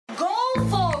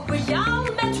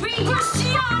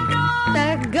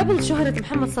قبل شهرة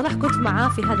محمد صلاح كنت معاه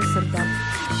في هذا السرداب.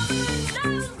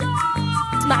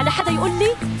 اسمع لحدا يقول لي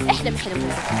احلم حلم.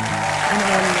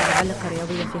 أنا معلقة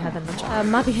رياضية في هذا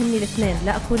المجال. ما بيهمني الاثنين،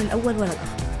 لا أكون الأول ولا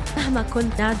الآخر. مهما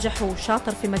كنت ناجح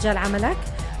وشاطر في مجال عملك،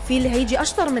 في اللي هيجي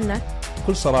أشطر منك.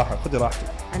 بكل صراحة خذي راحتك.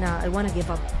 أنا وانا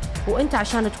جيف اب، وأنت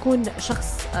عشان تكون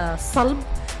شخص صلب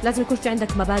لازم يكون في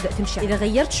عندك مبادئ تمشي. إذا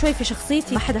غيرت شوي في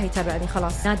شخصيتي ما حدا هيتابعني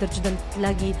خلاص. نادر جدا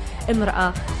تلاقي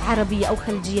امرأة عربية أو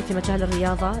خليجية في مجال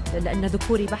الرياضة، لأن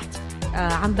ذكوري بحت.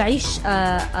 عم بعيش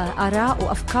آراء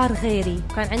وأفكار غيري.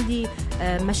 كان عندي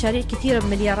مشاريع كثيرة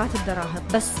بمليارات الدراهم،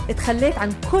 بس اتخليت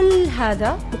عن كل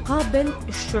هذا مقابل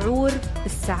الشعور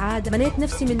بالسعادة. بنيت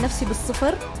نفسي من نفسي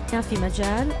بالصفر. كان في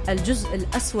مجال الجزء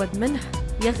الأسود منه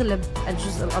يغلب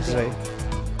الجزء الأبيض.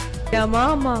 يا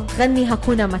ماما غني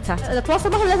هكونا متى.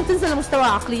 تواصل معهم لازم تنزل لمستوى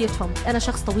عقليتهم. أنا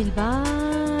شخص طويل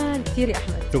بال كثير يا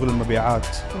أحمد. شغل المبيعات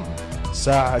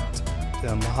ساعد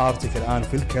مهارتك الآن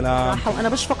في الكلام. وأنا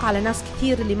بشفق على ناس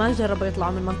كثير اللي ما جربوا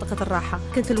يطلعوا من منطقة الراحة.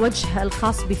 كنت الوجه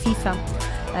الخاص بفيفا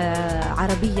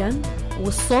عربيا،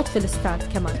 والصوت في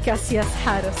الاستاد كمان كاسياس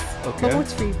حارس. بموت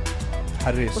فيه،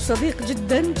 حريص وصديق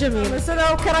جدا جميل. بس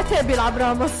أنا وكاراتيه بيلعب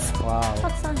راموس. واو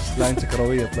لا أنت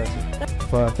كروية طلعتي.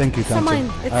 فثانك يو كانتي.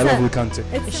 I love you كانتي.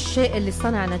 الشيء اللي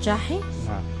صنع نجاحي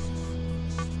نعم.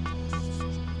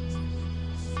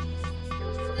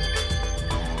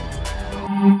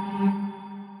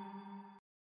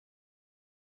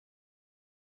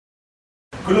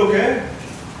 كله اوكي؟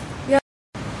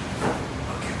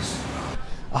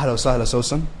 اهلا وسهلا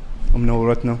سوسن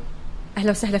ومنورتنا.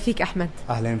 اهلا وسهلا فيك احمد.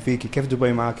 اهلا فيكي. كيف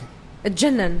دبي معك؟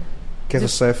 اتجنن. كيف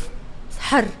الصيف؟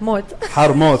 حر موت.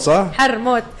 حر موت صح؟ حر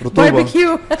موت. رطوبة.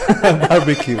 باربيكيو.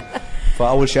 باربيكيو.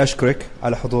 فاول شيء اشكرك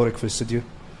على حضورك في الاستديو.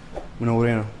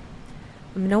 منورينا.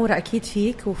 منورة اكيد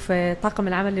فيك وفي طاقم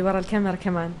العمل اللي ورا الكاميرا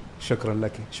كمان. شكرا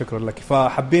لك شكرا لك.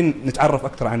 فحابين نتعرف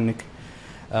اكثر عنك.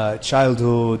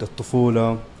 childhood،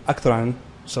 الطفولة، أكثر عن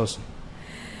سوسن.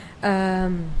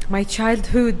 My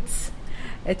childhood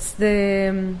it's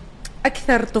the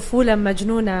أكثر طفولة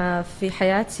مجنونة في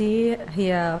حياتي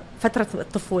هي فترة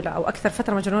الطفولة، أو أكثر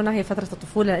فترة مجنونة هي فترة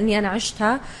الطفولة، لأني أنا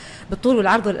عشتها بالطول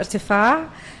والعرض والارتفاع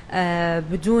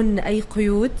بدون أي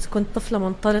قيود. كنت طفلة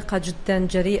منطلقة جدا،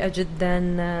 جريئة جدا.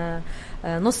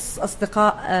 نص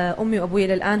أصدقاء أمي وأبوي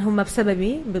للآن هم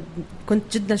بسببي. كنت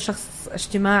جدا شخص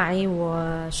اجتماعي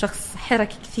وشخص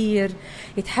حركي كثير،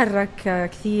 يتحرك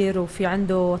كثير وفي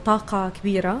عنده طاقة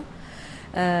كبيرة.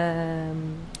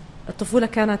 الطفولة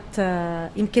كانت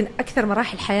يمكن أكثر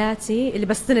مراحل حياتي اللي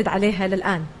بستند عليها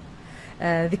للآن.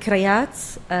 ذكريات،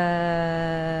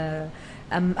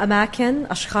 أماكن،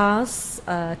 أشخاص،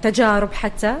 تجارب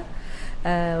حتى.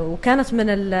 وكانت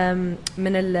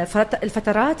من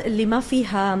الفترات اللي ما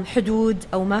فيها حدود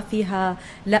أو ما فيها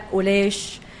لا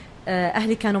وليش.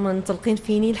 أهلي كانوا منطلقين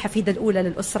فيني، الحفيدة الأولى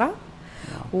للأسرة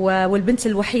والبنت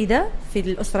الوحيدة في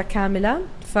الأسرة كاملة،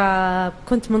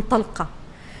 فكنت منطلقة.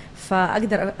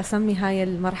 فأقدر أسمي هاي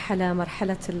المرحلة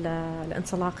مرحلة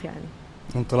الانطلاق، يعني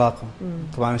انطلاقة.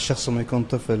 طبعا الشخص لما يكون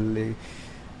طفل،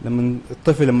 لما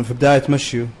الطفل لما في بداية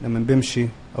مشيه، لما بيمشي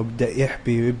أو بدأ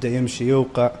يحبي ويبدأ يمشي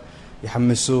يوقع،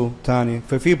 يحمسوه تاني،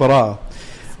 ففي براءة.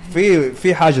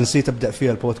 في حاجة نسيت أبدأ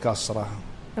فيها البودكاست صراحة.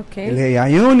 أوكي. اللي هي يا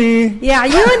عيوني يا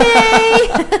عيوني.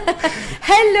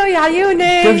 هلو يا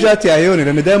عيوني. كيف جات يا عيوني؟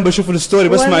 لأن دائما بشوف الستوري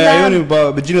بسمع يا عيوني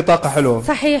بتجيني طاقة حلوة.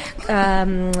 صحيح.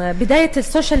 بداية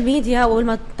السوشيال ميديا، أول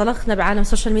ما انطلقنا بعالم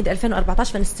السوشيال ميديا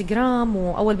 2014 في انستغرام،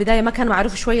 وأول بداية ما كان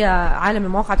معروف شوية عالم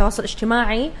المواقع التواصل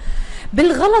الاجتماعي.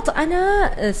 بالغلط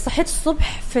أنا صحيت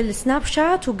الصبح في السناب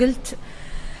شات وقلت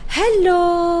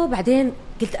هلو، بعدين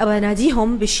قلت أبى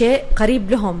ناديهم بشيء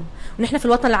قريب لهم، ونحن في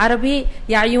الوطن العربي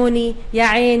يا عيوني يا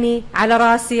عيني على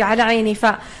راسي على عيني،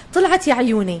 فطلعت يا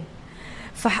عيوني.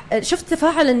 فشفت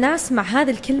تفاعل الناس مع هذه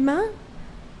الكلمة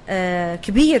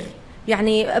كبير.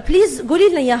 يعني بليز قولي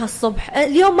لنا إياها الصبح.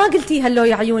 اليوم ما قلتي هلو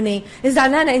يا عيوني،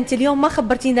 زعلانة أنت اليوم ما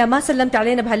خبرتينا، ما سلمت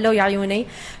علينا بهلو يا عيوني.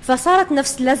 فصارت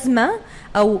نفس لزمة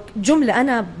أو جملة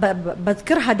أنا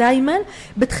بذكرها دايما،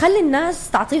 بتخلي الناس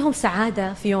تعطيهم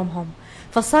سعادة في يومهم.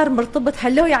 فصار مرتبط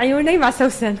هلو يا عيوني مع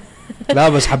سوسن. لا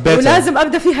بس حبيتها ولازم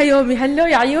أبدأ فيها يومي هلو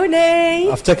يا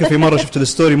عيوني. أفتكر في مرة شفت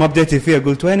الستوري ما بديتي فيها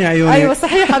قلت وين يا عيوني. أيوة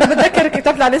صحيح، أنا بتذكرك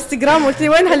كتبت على الانستغرام وقلت لي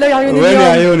وين هلو يا عيوني وين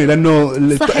يا عيوني، لأنه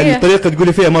الطريقة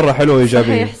تقولي فيها مرة حلوة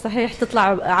وإيجابية. صحيح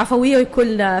تطلع عفوية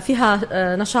ويكون فيها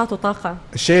نشاط وطاقة.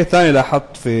 الشيء الثاني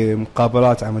لاحظت في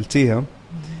مقابلات عملتيها،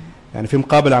 يعني في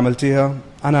مقابلة عملتيها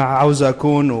أنا عاوزة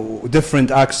أكون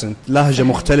different accent، لهجة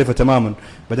مختلفة تماما.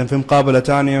 بعدين في مقابلة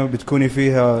تانية بتكوني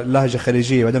فيها لهجة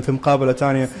خليجية، بعدين في مقابلة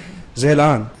تانية زي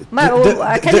الآن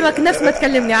ما أكلمك نفس ما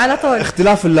تكلمني على طول.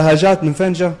 اختلاف اللهجات من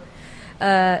فين جاء؟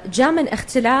 جاء من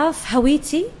اختلاف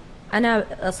هويتي. أنا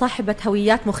صاحبة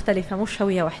هويات مختلفة مش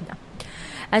هوية واحدة.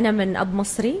 أنا من أب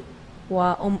مصري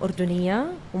وأم أردنية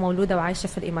ومولودة وعايشة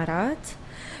في الإمارات.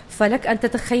 فلك أن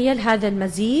تتخيل هذا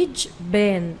المزيج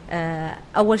بين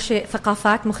أول شيء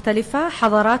ثقافات مختلفة،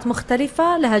 حضارات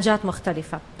مختلفة، لهجات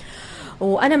مختلفة،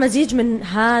 وأنا مزيج من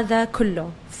هذا كله.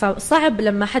 فصعب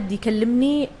لما حد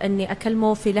يكلمني أني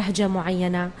أكلمه في لهجة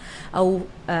معينة أو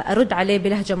أرد عليه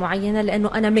بلهجة معينة،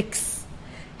 لأنه أنا ميكس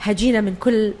هجينة من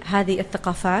كل هذه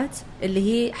الثقافات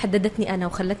اللي هي حددتني أنا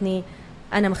وخلتني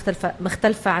أنا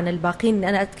مختلفة عن الباقين، أن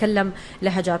أنا أتكلم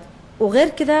لهجات. وغير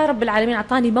كذا رب العالمين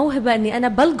أعطاني موهبة أني أنا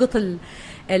بلقط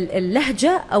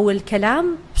اللهجة أو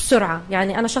الكلام بسرعة.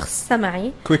 يعني أنا شخص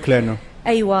سمعي كويك ليرنر.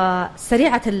 أيوة،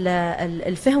 سريعة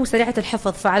الفهم وسريعة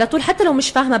الحفظ. فعلى طول حتى لو مش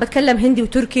فاهمة بتكلم هندي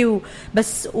وتركي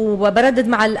وبس وبردد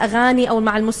مع الأغاني أو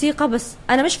مع الموسيقى، بس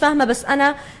أنا مش فاهمة بس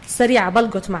أنا سريعة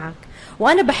بلقط معك.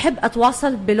 وأنا بحب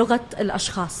أتواصل بلغة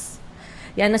الأشخاص.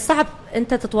 يعني صعب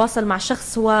أنت تتواصل مع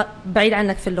شخص هو بعيد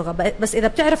عنك في اللغة، بس إذا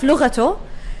بتعرف لغته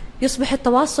يصبح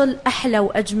التواصل أحلى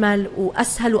وأجمل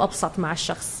وأسهل وأبسط مع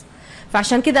الشخص.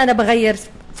 فعشان كده أنا بغير،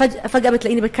 فجأة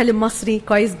بتلاقيني بتكلم مصري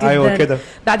كويس جدا، أيوة كده.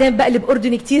 بعدين بقلب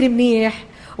أردني كتير منيح،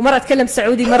 ومرة أتكلم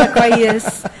سعودي مرة كويس،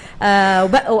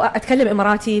 وأتكلم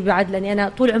إماراتي بعد، لأني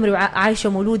أنا طول عمري عايشة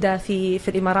ومولودة في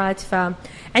الإمارات.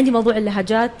 فعندي موضوع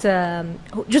اللهجات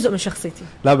جزء من شخصيتي.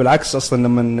 لا بالعكس، أصلا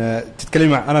لما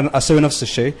تتكلم أنا أسوي نفس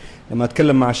الشيء. لما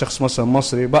أتكلم مع شخص مثلا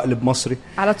مصري بقلب مصري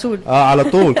على طول. على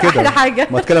طول كده. أحلى حاجة.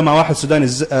 ما أتكلم مع واحد سوداني،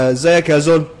 ازيك يا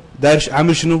زول، داير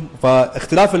عامل شنو.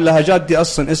 فاختلاف اللهجات دي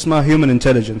أصلا اسمها human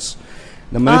intelligence.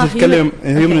 لما تتكلم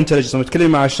human intelligence، لما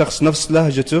تتكلم مع الشخص نفس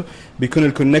لهجته بيكون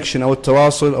الكونكشن أو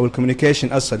التواصل أو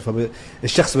الكوميونيكيشن أسهل،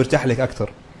 فالشخص بيرتاح لك أكثر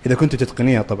إذا كنت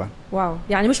تتقنيها طبعا. واو،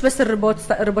 يعني مش بس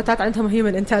الروبوتات عندهم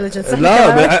human intelligence.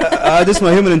 لا هذا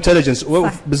اسمه human intelligence.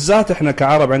 بالذات احنا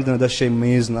كعرب عندنا ده الشيء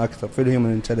مميزنا أكثر في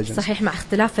الhuman intelligence. صحيح، مع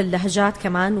اختلاف اللهجات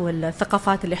كمان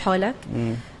والثقافات اللي حولك.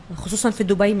 خصوصا في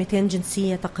دبي 200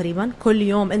 جنسية تقريبا. كل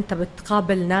يوم انت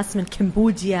بتقابل ناس من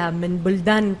كمبوديا، من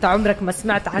بلدان انت عمرك ما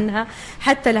سمعت عنها،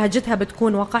 حتى لهجتها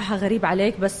بتكون واقعها غريب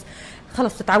عليك، بس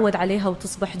خلص تتعود عليها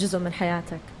وتصبح جزء من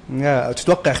حياتك.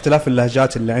 تتوقع اختلاف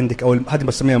اللهجات اللي عندك او هذه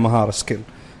بسميها مهارة سكيل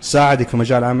ساعدك في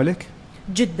مجال عملك؟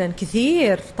 جدا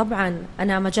كثير طبعا.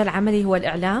 انا مجال عملي هو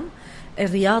الإعلام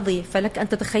الرياضي، فلك ان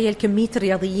تتخيل كمية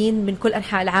الرياضيين من كل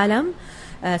انحاء العالم،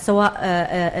 سواء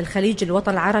الخليج،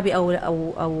 الوطن العربي أو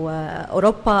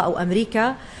أوروبا أو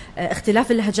أمريكا.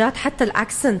 اختلاف اللهجات حتى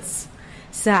الأكسنتس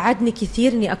ساعدني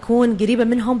كثير أني أكون قريبة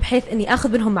منهم، بحيث أني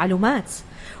أخذ منهم معلومات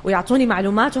ويعطوني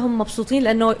معلومات وهم مبسوطين،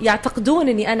 لأنه يعتقدون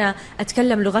أني أنا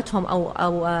أتكلم لغتهم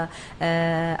أو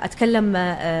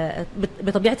أتكلم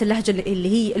بطبيعة اللهجة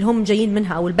اللي هم جايين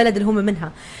منها أو البلد اللي هم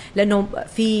منها. لأنه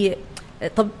في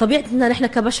طبيعتنا نحن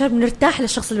كبشر بنرتاح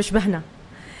للشخص اللي بيشبهنا،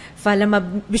 فلما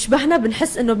بيشبهنا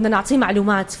بنحس انه بدنا نعطيه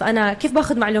معلومات. فانا كيف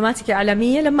باخذ معلوماتي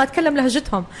كاعلاميه لما اتكلم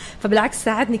لهجتهم؟ فبالعكس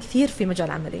ساعدني كثير في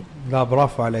مجال عملي. لا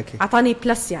برافو عليك، اعطاني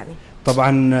بلس يعني.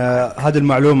 طبعا هذه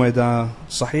المعلومه اذا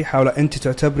صحيحه ولا، انت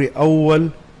تعتبري اول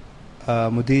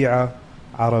مذيعه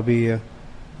عربيه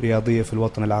رياضيه في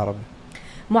الوطن العربي.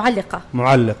 معلقة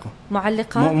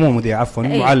مو مذيعة، عفوا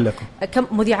معلقة. كم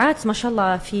مذيعات ما شاء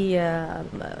الله، في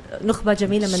نخبة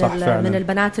جميلة من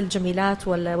البنات الجميلات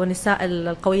والنساء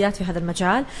القويات في هذا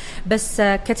المجال. بس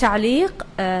كتعليق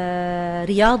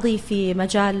رياضي في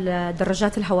مجال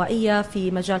الدراجات الهوائية،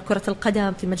 في مجال كرة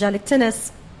القدم، في مجال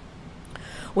التنس،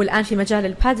 والآن في مجال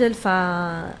البادل.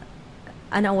 فأنا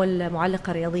أول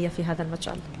معلقة رياضية في هذا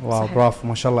المجال. واو برافو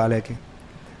ما شاء الله عليك.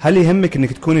 هل يهمك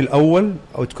انك تكوني الاول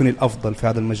او تكوني الافضل في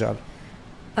هذا المجال؟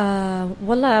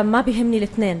 والله ما بيهمني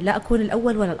الاثنين، لا اكون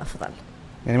الاول ولا الافضل.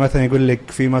 يعني مثلا يقول لك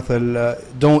في مثل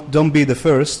don't be the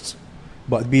first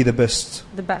but be the best.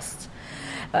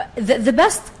 the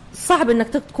best صعب انك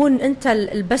تكون انت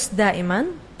البست دائما،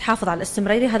 تحافظ على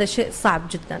الاستمرارية. هذا شيء صعب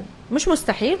جدا، مش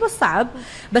مستحيل بس صعب.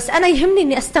 بس انا يهمني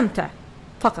اني استمتع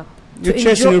فقط.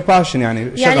 chasing your passion،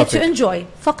 يعني to enjoy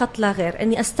فقط لا غير،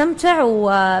 اني استمتع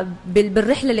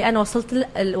بالرحله اللي انا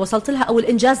وصلت لها او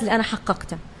الانجاز اللي انا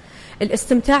حققته.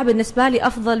 الاستمتاع بالنسبه لي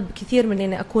افضل بكثير من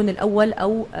اني اكون الاول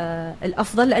او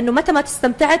الافضل، لانه متى ما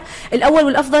تستمتعت الاول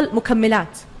والافضل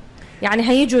مكملات، يعني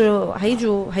هيجوا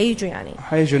يعني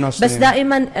هيجوا ناس، بس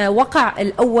دائما وقع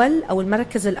الاول او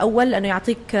المركز الاول لانه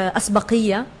يعطيك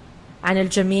اسبقيه عن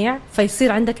الجميع،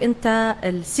 فيصير عندك انت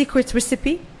السيكريت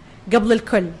ريسيبي قبل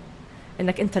الكل،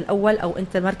 انك انت الاول او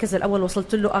انت المركز الاول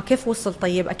وصلت له. كيف وصل؟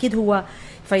 طيب اكيد هو،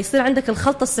 فيصير عندك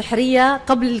الخلطه السحريه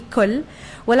قبل الكل.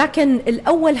 ولكن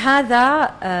الاول هذا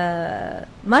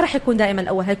ما راح يكون دائما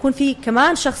الاول، هيكون في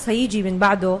كمان شخص هيجي من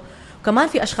بعده، وكمان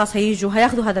في اشخاص هيجوا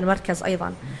هياخذوا هذا المركز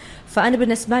ايضا. فانا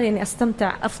بالنسبه لي اني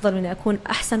استمتع افضل من اكون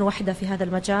احسن وحده في هذا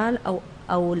المجال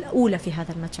او الاولى في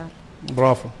هذا المجال.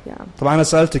 برافو. طبعا انا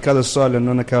سالتك هذا السؤال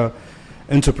لانه انا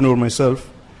كانتربرنور ماي سيلف.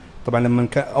 طبعا لما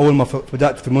اول ما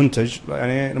بدات في منتج،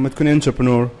 يعني لما تكون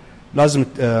انتربرنور لازم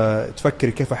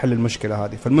تفكري كيف احل المشكله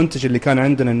هذه. فالمنتج اللي كان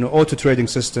عندنا انه اوتو تريدنج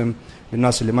سيستم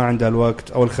للناس اللي ما عندها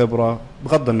الوقت او الخبره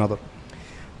بغض النظر.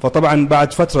 فطبعا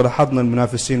بعد فتره لاحظنا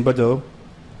المنافسين بدأوا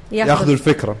ياخذوا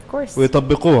الفكره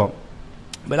ويطبقوها.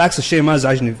 بالعكس الشيء ما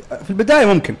ازعجني في البدايه،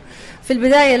 ممكن في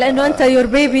البدايه لانه انت يور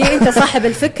بيبي، انت صاحب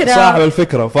الفكره صاحب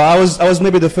الفكره. فاوز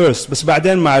ميبي ذا فيرست. بس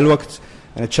بعدين مع الوقت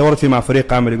يعني تشاورت فيه مع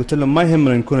فريق عملي، قلت لهم ما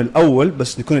يهمنا نكون الاول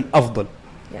بس نكون الافضل.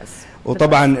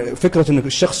 وطبعا فكره انه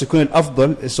الشخص يكون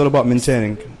الافضل is all about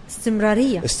maintaining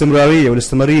استمراريه،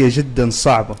 والاستمراريه جدا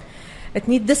صعبه.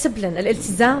 تنيد ديسبلين،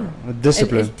 الالتزام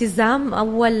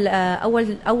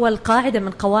اول قاعده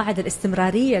من قواعد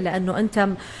الاستمراريه. لانه انت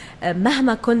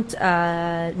مهما كنت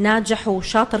ناجح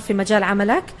وشاطر في مجال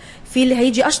عملك، في اللي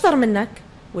هيجي اشطر منك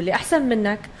واللي احسن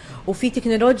منك، وفي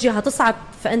تكنولوجيا هتصعد.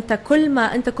 فانت كل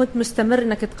ما انت كنت مستمر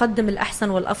انك تقدم الاحسن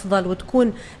والافضل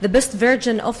وتكون the best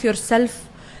version of yourself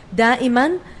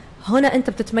دائما، هنا انت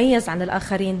بتتميز عن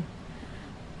الاخرين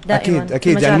دائما.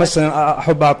 اكيد يعني مثلا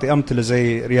احب اعطي امثله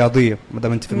زي رياضيه، ما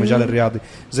دام انت في المجال الرياضي،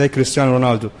 زي كريستيانو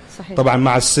رونالدو. صحيح. طبعا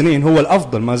مع السنين هو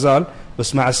الافضل ما زال،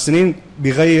 بس مع السنين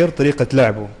بيغير طريقه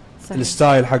لعبه. صحيح.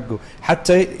 الستايل حقه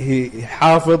حتى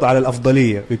يحافظ على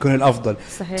الافضليه ويكون الافضل.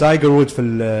 صحيح. تايجر وود في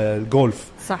الجولف،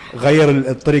 صح، غير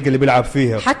الطريقه اللي بيلعب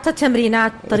فيها. حتى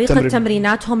طريقه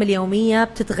تمريناتهم اليوميه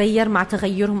بتتغير مع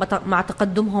تغيرهم، مع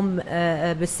تقدمهم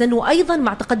بالسن، وايضا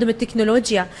مع تقدم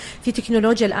التكنولوجيا. في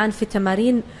تكنولوجيا الان في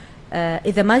التمارين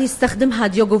اذا ما يستخدمها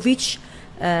ديوغوفيتش،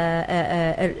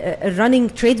 الرننج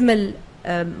تريدميل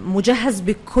مجهز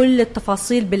بكل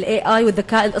التفاصيل بالاي اي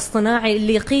والذكاء الاصطناعي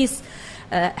اللي يقيس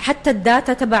حتى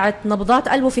الداتا تبعت نبضات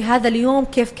قلبه في هذا اليوم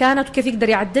كيف كانت وكيف يقدر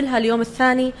يعدلها اليوم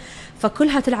الثاني.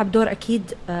 فكلها تلعب دور أكيد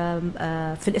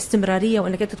في الاستمرارية،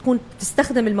 وأنك أنت تكون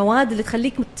تستخدم المواد اللي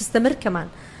تخليك تستمر، كمان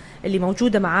اللي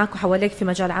موجودة معاك وحواليك في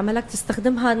مجال عملك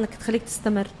تستخدمها أنك تخليك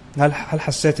تستمر. هل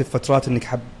حسيتي في فترات أنك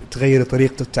حب تغيري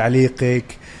طريقة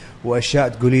تعليقك وأشياء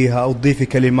تقوليها، أو تضيفي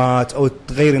كلمات، أو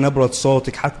تغيري نبرة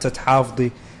صوتك حتى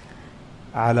تحافظي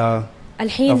على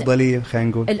الحين الأفضلية؟ خلينا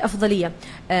نقول الأفضلية.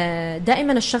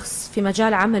 دائما الشخص في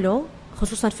مجال عمله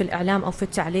خصوصا في الإعلام أو في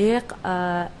التعليق،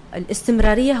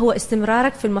 الاستمرارية هو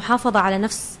استمرارك في المحافظة على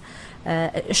نفس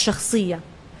الشخصية.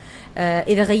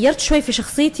 إذا غيرت شوي في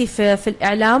شخصيتي في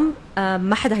الإعلام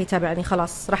ما حدا هيتابعني،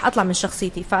 خلاص راح أطلع من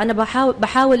شخصيتي. فأنا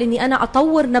بحاول إني أنا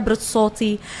أطور نبرة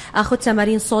صوتي، أخذ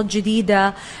تمارين صوت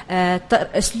جديدة،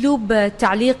 أسلوب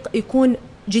تعليق يكون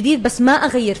جديد، بس ما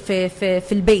أغير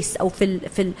في البيس أو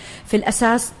في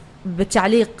الأساس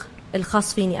بالتعليق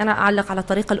الخاص فيني. أنا أعلق على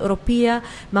الطريقة الأوروبية،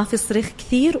 ما في صريخ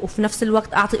كثير، وفي نفس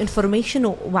الوقت أعطي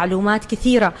انفورميشن ومعلومات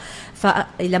كثيرة.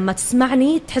 فلما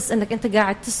تسمعني تحس أنك أنت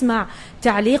قاعد تسمع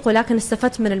تعليق، ولكن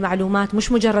استفدت من المعلومات،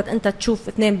 مش مجرد أنت تشوف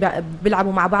اثنين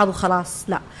بيلعبوا مع بعض وخلاص،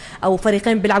 لا، أو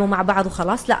فريقين بيلعبوا مع بعض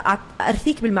وخلاص، لا،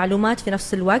 أرثيك بالمعلومات في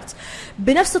نفس الوقت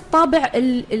بنفس الطابع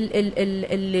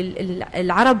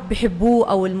العرب بيحبوه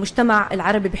أو المجتمع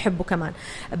العربي بيحبه. كمان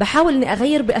بحاول أني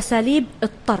أغير بأساليب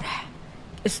الطرح،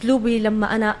 اسلوبي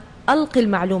لما انا القي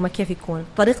المعلومه كيف يكون،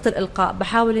 طريقه الالقاء.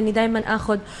 بحاول اني دائما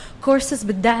اخذ كورسز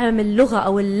بتدعم اللغه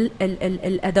او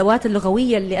الادوات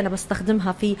اللغويه اللي انا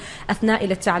بستخدمها في اثناء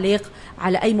التعليق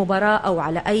على اي مباراه او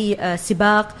على اي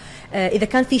سباق. اذا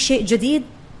كان في شيء جديد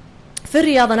في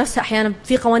الرياضة نفسها، أحيانا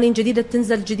في قوانين جديدة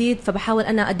تنزل جديد، فبحاول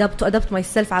أنا أدبت ماي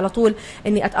سيلف على طول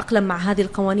إني أتأقلم مع هذه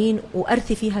القوانين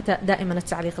وأرثي فيها دائما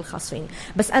التعليق الخاص فيني.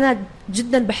 بس أنا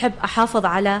جدا بحب أحافظ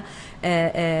على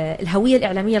الهوية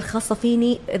الإعلامية الخاصة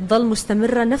فيني تظل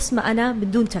مستمرة نفس ما أنا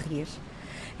بدون تغيير.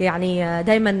 يعني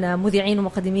دائما مذيعين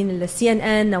ومقدمين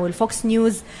CNN أو الفوكس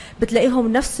نيوز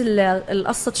بتلاقيهم نفس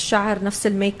القصة الشعر، نفس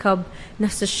الميك اب،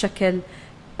 نفس الشكل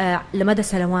لمدى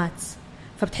سنوات،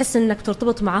 فبتحس انك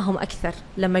ترتبط معهم اكثر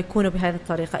لما يكونوا بهذه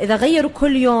الطريقه. اذا غيروا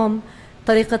كل يوم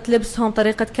طريقه لبسهم،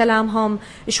 طريقه كلامهم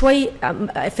شوي،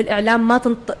 في الاعلام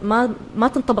ما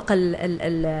تنطبق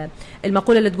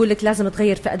المقوله اللي تقول لك لازم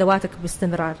تغير في ادواتك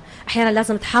باستمرار. احيانا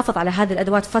لازم تحافظ على هذه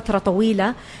الادوات فتره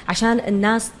طويله عشان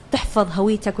الناس تحفظ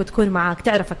هويتك وتكون معك،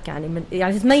 تعرفك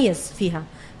يعني تتميز فيها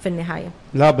في النهاية.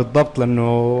 لا بالضبط،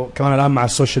 لأنه كمان الآن مع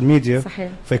السوشيال ميديا صحيح.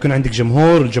 فيكون عندك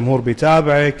جمهور، الجمهور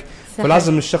بيتابعك. صحيح.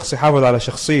 فلازم الشخص يحافظ على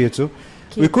شخصيته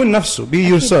ويكون نفسه بي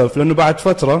يور سيلف، لانه بعد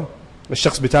فتره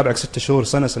الشخص بيتابعك 6 شهور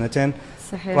سنه سنتين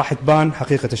صحيح. راح تبان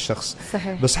حقيقه الشخص.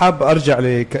 صحيح. بس حاب ارجع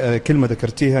لكلمه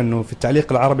ذكرتيها انه في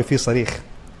التعليق العربي في صريخ.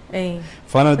 اي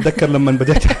فانا اتذكر لما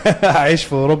بديت اعيش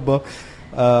في اوروبا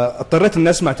اضطريت اني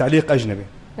اسمع تعليق اجنبي.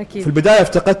 أكيد. في البدايه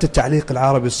افتقدت التعليق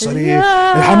العربي الصريح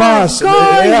الحماس.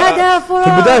 في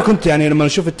البدايه كنت يعني لما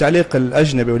اشوف التعليق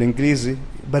الاجنبي والانجليزي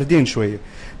باردين شويه،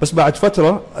 بس بعد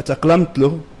فتره اتاقلمت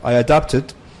له، اي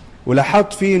ادابتد،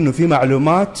 ولاحظت فيه انه في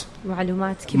معلومات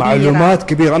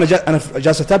كبيره. انا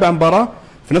جالس اتابع مباراه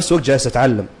في نفس الوقت جالس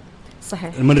اتعلم.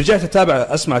 صحيح. لما رجعت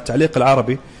اسمع التعليق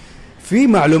العربي في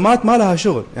معلومات ما لها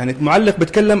شغل، يعني المعلق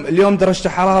بيتكلم اليوم درجه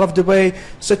الحراره في دبي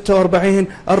 46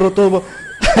 الرطوبه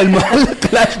المعلق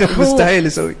الاجنبي مستحيل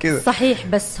يسوي كذا. صحيح،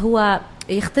 بس هو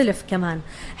يختلف كمان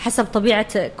حسب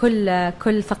طبيعه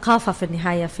كل ثقافه في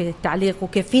النهايه في التعليق،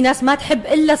 وكيف في ناس ما تحب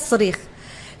الا الصريخ،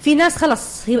 في ناس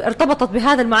خلص هي ارتبطت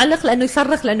بهذا المعلق لانه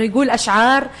يصرخ، لانه يقول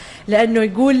اشعار، لانه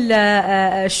يقول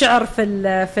شعر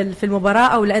في المباراه،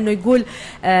 او لانه يقول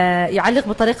يعلق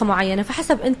بطريقه معينه.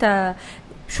 فحسب انت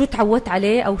شو تعودت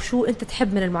عليه او شو انت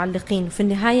تحب من المعلقين. في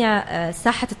النهايه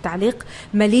ساحه التعليق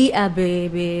مليئه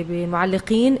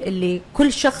بمعلقين اللي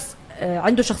كل شخص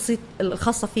عنده شخصيته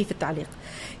الخاصه فيه في التعليق،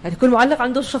 يعني كل معلق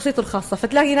عنده شخصيته الخاصه،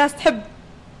 فتلاقي ناس تحب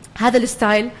هذا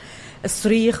الستايل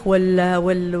الصريخ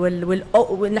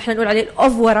نحن نقول عليه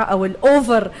الأوفرة أو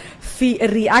الأوفر في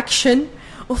الرياكشن،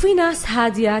 وفي ناس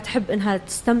هادية تحب إنها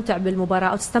تستمتع بالمباراة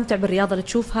أو تستمتع بالرياضة اللي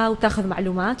تشوفها وتاخذ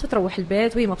معلومات وتروح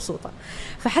البيت وهي مبسوطة.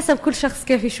 فحسب كل شخص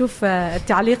كيف يشوف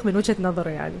التعليق من وجهة نظره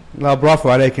يعني. لا برافو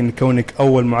عليك إن كونك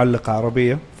أول معلقة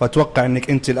عربية، فأتوقع إنك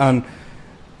أنت الآن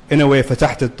إنوي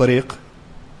فتحت الطريق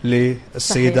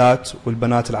للسيدات صحيح.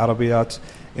 والبنات العربيات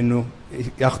إنه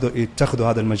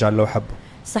يتخذوا هذا المجال لو حبوا.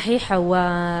 صحيح.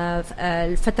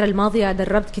 والفترة الماضية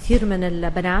دربت كثير من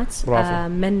البنات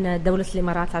من دولة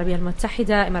الإمارات العربية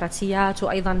المتحدة، إماراتيات،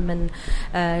 وأيضا من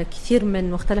كثير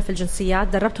من مختلف الجنسيات،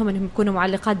 دربتهم أنهم يكونوا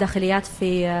معلقات داخليات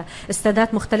في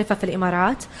استادات مختلفة في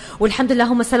الإمارات، والحمد لله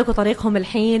هم سلكوا طريقهم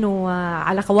الحين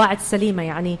وعلى قواعد سليمة.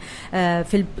 يعني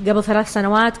قبل 3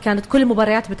 سنوات كانت كل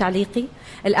المباريات بتعليقي،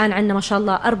 الآن عندنا ما شاء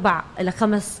الله 4 إلى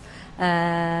 5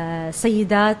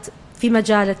 سيدات في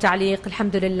مجال التعليق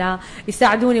الحمد لله،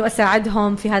 يساعدوني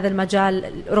وأساعدهم في هذا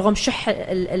المجال رغم شح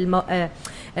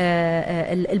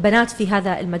البنات في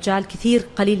هذا المجال كثير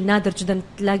قليل، نادر جدا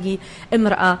تلاقي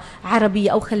امرأة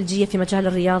عربية أو خليجية في مجال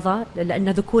الرياضة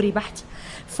لأنه ذكوري بحت.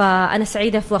 فأنا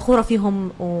سعيدة وفخورة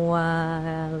فيهم،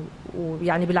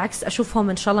 ويعني بالعكس أشوفهم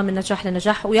إن شاء الله من نجاح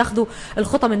لنجاح وياخذوا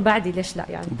الخطة من بعدي، ليش لا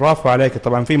يعني. برافو عليك.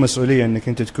 طبعا في مسؤولية إنك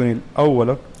أنت تكوني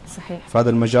الأولى صحيح في هذا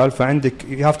المجال، فعندك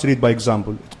you have to lead by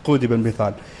example، تقودي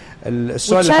بالمثال.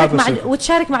 السؤال اللي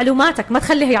وتشارك معلوماتك، ما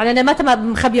تخليها يعني أنا ما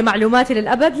مخبية معلوماتي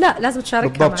للأبد، لا لازم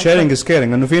تشاركها. بالضبط، sharing is caring.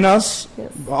 إنه في ناس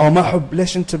أو ما حب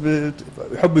ليش أنت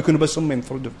يحبوا يكونوا بس هم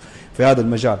ينفردوا في هذا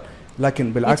المجال،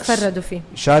 لكن بالعكس يتفردوا فيه.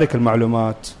 شارك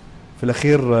المعلومات، في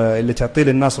الأخير اللي تعطيه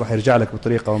للناس راح يرجع لك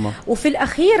بطريقة وما. وفي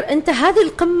الأخير أنت هذه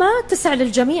القمة تسعى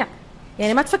للجميع،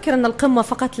 يعني ما تفكر أن القمة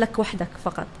فقط لك وحدك،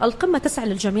 فقط القمة تسعى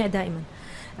للجميع دائما.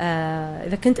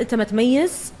 إذا كنت أنت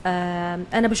متميز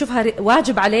أنا بشوفها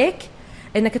واجب عليك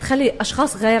أنك تخلي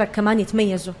أشخاص غيرك كمان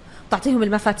يتميزوا، تعطيهم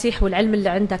المفاتيح والعلم اللي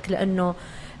عندك، لأنه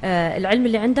العلم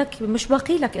اللي عندك مش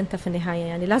باقي لك أنت في النهاية،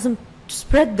 يعني لازم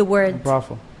spread the word.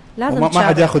 برافو. لازم ما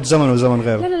حد ياخذ زمن وزمن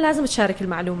غيره. لا لازم تشارك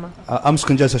المعلومة. أمس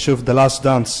كنت جالس أشوف The Last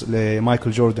Dance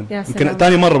لمايكل جوردن، يمكن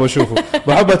ثاني مرة بشوفه.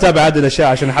 بحب أتابع هذه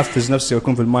الأشياء عشان أحفز نفسي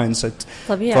وأكون في المايند سيت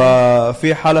طبيعي.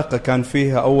 ففي حلقة كان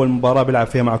فيها أول مباراة بيلعب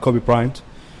فيها مع كوبي براينت.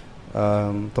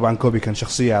 طبعا كوبي كان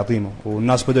شخصية عظيمة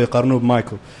والناس بدأوا يقارنوه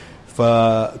بمايكل،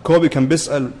 فكوبي كان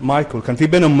بيسأل مايكل، كان في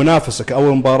بينهم منافسة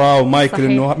كأول مباراة، ومايكل صحيح.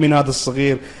 إنه مين هذا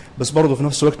الصغير، بس برضه في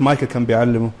نفس الوقت مايكل كان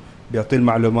بيعلمه، بيعطيه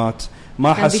المعلومات،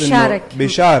 ما حس إنه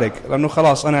بيشارك، لأنه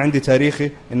خلاص أنا عندي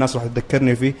تاريخي الناس راح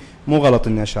تذكرني فيه، مو غلط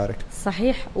إني أشارك.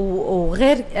 صحيح.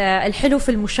 وغير الحلو في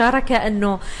المشاركة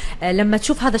أنه لما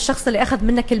تشوف هذا الشخص اللي أخذ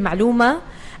منك المعلومة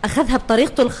أخذها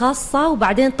بطريقته الخاصة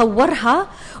وبعدين طورها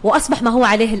وأصبح ما هو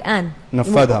عليه الآن،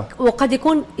 نفذها، وقد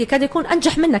يكاد يكون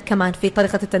أنجح منك كمان في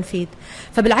طريقة التنفيذ.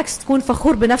 فبالعكس تكون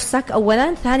فخور بنفسك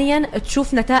أولا، ثانيا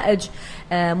تشوف نتائج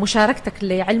مشاركتك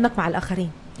لعلمك مع الآخرين.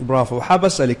 برافو. وحاب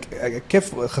أسألك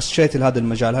كيف خشيتي لهذا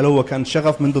المجال؟ هل هو كان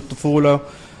شغف منذ الطفولة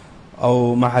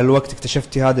أو مع الوقت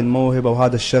اكتشفتي هذه الموهبة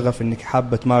وهذا الشغف إنك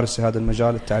حابة تمارسي هذا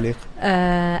المجال التعليق؟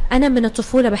 أنا من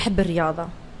الطفولة بحب الرياضة،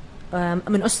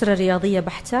 من أسرة رياضية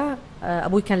بحتة.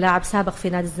 أبوي كان لاعب سابق في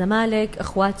نادي الزمالك،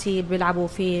 إخواتي بيلعبوا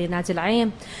في نادي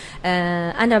العين.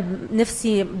 أنا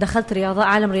نفسي دخلت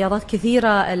عالم رياضات كثيرة،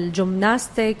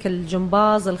 الجمناستيك،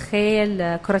 الجمباز،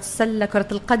 الخيل، كرة السلة، كرة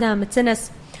القدم،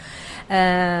 التنس.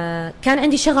 كان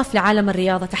عندي شغف لعالم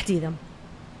الرياضة تحديدا،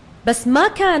 بس ما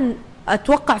كان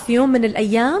أتوقع في يوم من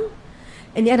الأيام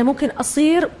أني أنا ممكن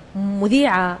أصير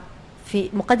مذيعة في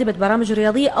مقدمة برامج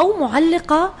رياضية أو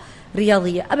معلقة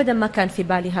رياضية. أبدا ما كان في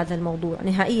بالي هذا الموضوع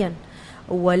نهائيا.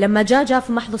 ولما جاء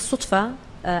في محض الصدفة،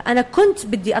 أنا كنت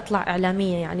بدي أطلع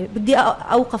إعلامية، يعني بدي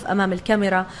أوقف أمام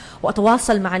الكاميرا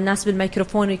وأتواصل مع الناس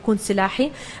بالميكروفون ويكون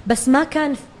سلاحي، بس ما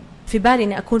كان في بالي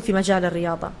أني أكون في مجال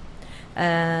الرياضة.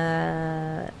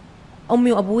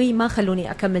 أمي وأبوي ما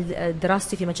خلوني أكمل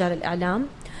دراستي في مجال الإعلام،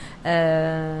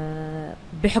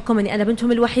 بحكم أني أنا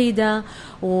بنتهم الوحيدة،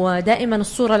 ودائما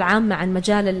الصورة العامة عن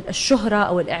مجال الشهرة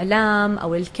أو الإعلام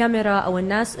أو الكاميرا أو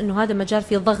الناس أنه هذا مجال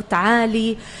فيه ضغط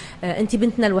عالي، أنت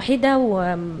بنتنا الوحيدة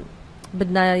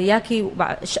وبدنا إياكي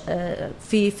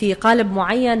في قالب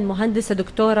معين، مهندسة،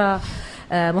 دكتورة،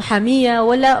 محامية،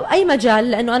 ولا أي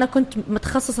مجال، لأنه أنا كنت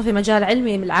متخصصة في مجال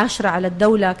علمي من 10 على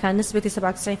الدولة، كان نسبتي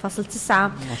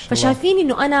 97.9. فشايفين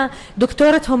أنه أنا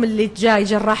دكتورتهم اللي جاي،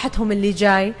 جراحتهم اللي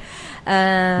جاي،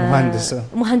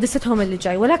 مهندستهم اللي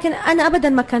جاي. ولكن أنا أبدا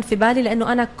ما كان في بالي،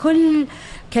 لأنه أنا كل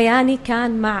كياني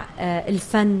كان مع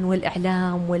الفن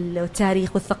والإعلام والتاريخ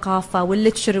والثقافة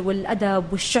والليتشر والأدب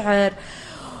والشعر،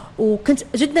 وكنت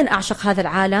جدا أعشق هذا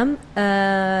العالم.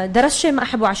 درست شيء ما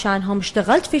أحبه عشانهم،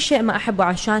 اشتغلت في شيء ما أحبه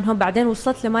عشانهم. بعدين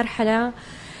وصلت لمرحلة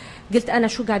قلت أنا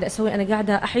شو قاعدة أسوي؟ أنا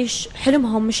قاعدة أعيش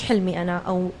حلمهم مش حلمي أنا،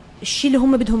 أو الشيء اللي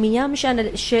هم بدهم إياه مش أنا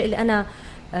الشيء اللي أنا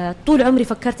طول عمري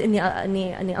فكرت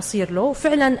إني أصير له.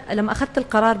 فعلا لما أخذت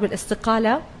القرار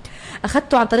بالاستقالة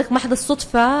أخذته عن طريق محض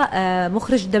الصدفة.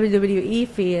 مخرج WWE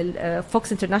في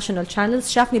فوكس انترناشونال شانلز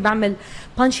شافني بعمل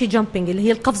بانشي جامبينج، اللي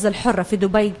هي القفزة الحرة، في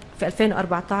دبي في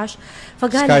 2014.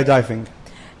 فقال سكاي دايفنج.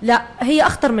 لا، هي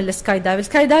أخطر من السكاي دايف.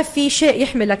 السكاي دايف في شيء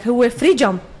يحملك، هو فري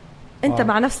جامب، أنت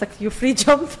مع نفسك يو فري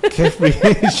جامب. كيف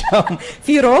فري جامب؟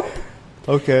 في روب،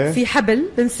 أوكي، في حبل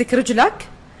بمسك رجلك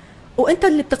وانت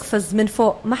اللي بتقفز من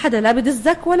فوق، ما حدا لا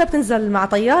بدزك ولا بتنزل مع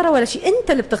طياره ولا شيء،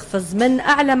 انت اللي بتقفز من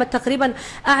اعلى، تقريبا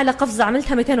اعلى قفزه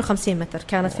عملتها 250 متر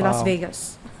كانت في لاس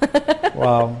فيغاس.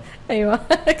 واو. ايوه.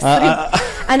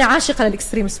 انا عاشقه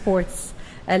للاكستريم سبورتس،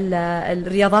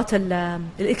 الرياضات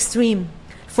الاكستريم،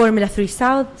 فورمولا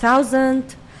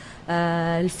 3000،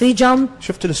 الفري جامب.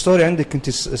 شفت الستوري عندك كنت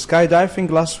سكاي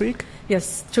دايفنج لاست ويك؟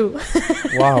 يس ترو.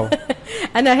 واو.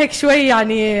 أنا هيك شوي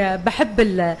يعني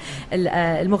بحب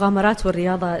المغامرات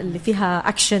والرياضة اللي فيها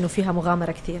أكشن وفيها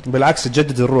مغامرة كثير. بالعكس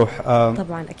تجدد الروح.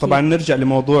 طبعا أكيد. طبعا نرجع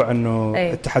لموضوع إنه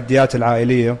التحديات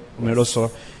العائلية من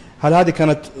الأسرة. هل هذه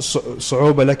كانت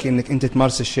صعوبة لك إنك أنت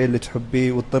تمارس الشيء اللي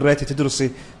تحبيه، واضطريتي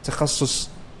تدرسي تخصص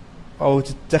أو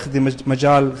تتخذي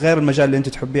مجال غير المجال اللي أنت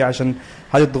تحبيه عشان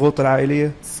هذه الضغوط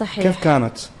العائلية؟ صحيح. كيف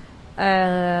كانت؟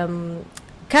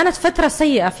 كانت فترة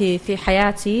سيئة في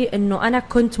حياتي، إنه أنا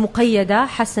كنت مقيدة،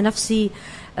 حاسة نفسي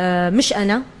مش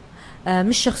أنا،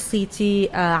 مش شخصيتي،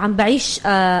 عم بعيش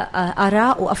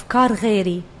آراء وأفكار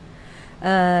غيري،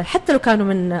 حتى لو كانوا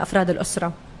من أفراد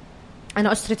الأسرة.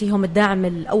 أنا أسرتي هم الداعم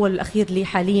الأول والأخير لي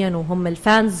حاليا، وهم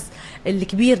الفانز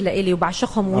الكبير لإلي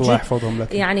وبعشقهم. الله يحفظهم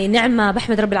لك. يعني نعمة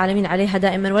بحمد رب العالمين عليها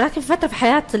دائما. ولكن فترة في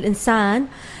حياة الإنسان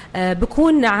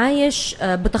بكون عايش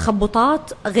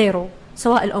بتخبطات غيره،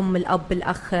 سواء الأم، الأب،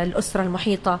 الأخ، الأسرة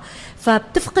المحيطة،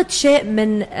 فبتفقد شيء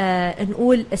من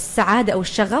نقول السعادة أو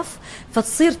الشغف،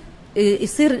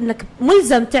 يصير إنك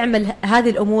ملزم تعمل هذه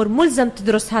الأمور، ملزم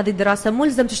تدرس هذه الدراسة،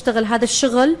 ملزم تشتغل هذا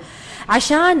الشغل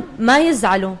عشان ما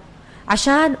يزعلوا،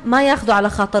 عشان ما ياخذوا على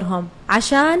خاطرهم،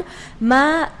 عشان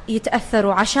ما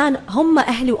يتأثروا، عشان هم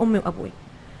أهلي وأمي وأبوي.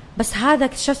 بس هذا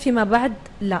اكتشفت فيما بعد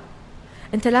لا،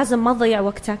 أنت لازم ما تضيع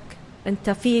وقتك، أنت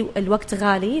في الوقت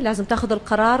غالي، لازم تاخذ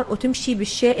القرار وتمشي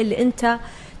بالشيء اللي أنت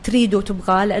تريده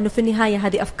وتبغاه، لأنه في النهاية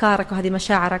هذه أفكارك وهذه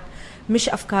مشاعرك، مش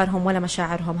أفكارهم ولا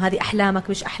مشاعرهم، هذه أحلامك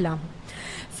مش أحلامهم.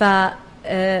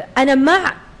 فأنا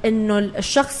مع أنه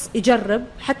الشخص يجرب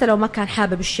حتى لو ما كان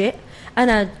حابب الشيء.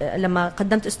 أنا لما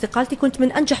قدمت استقالتي كنت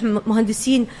من أنجح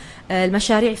مهندسين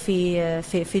المشاريع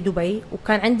في دبي،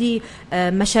 وكان عندي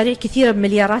مشاريع كثيرة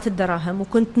بمليارات الدراهم،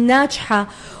 وكنت ناجحة،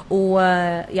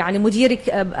 ويعني مديري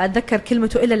أتذكر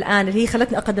كلمته إلى الآن اللي هي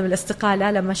خلتني أقدم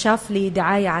الاستقالة، لما شاف لي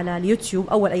دعاية على اليوتيوب،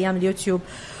 أول أيام اليوتيوب،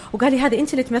 وقال لي هذه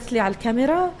أنت اللي تمثلي على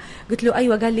الكاميرا؟ قلت له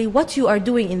أيوة. قال لي what you are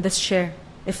doing in this chair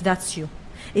if that's you،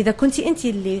 إذا كنتي أنت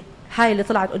هاي اللي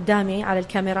طلعت قدامي على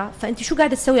الكاميرا، فأنت شو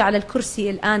قاعدة تسوي على الكرسي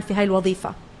الآن في هاي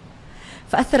الوظيفة؟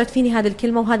 فأثرت فيني هذه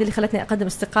الكلمة، وهذه اللي خلتني أقدم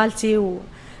استقالتي،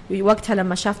 وقتها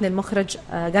لما شافني المخرج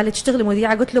قال لي تشتغلي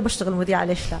مذيعة، قلت له بشتغل مذيعة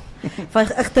ليش لا.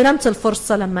 فاغتنمت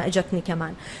الفرصة لما اجتني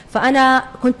كمان. فأنا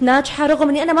كنت ناجحة رغم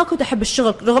أني أنا ما كنت أحب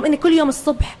الشغل، رغم أني كل يوم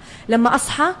الصبح لما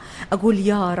أصحى أقول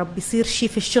يا رب يصير شيء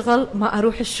في الشغل ما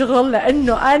أروح الشغل،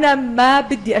 لأنه أنا ما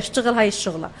بدي أشتغل هاي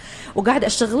الشغلة، وقاعد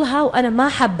أشتغلها وأنا ما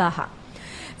حباها.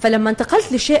 فلما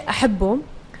انتقلت لشيء أحبه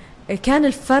كان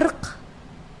الفرق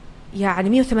يعني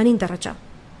 180 درجة،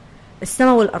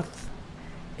 السماء والأرض.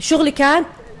 شغلي كان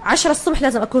 10 الصبح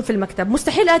لازم أكون في المكتب،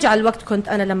 مستحيل أجي على الوقت. كنت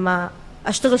أنا لما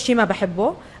أشتغل شيء ما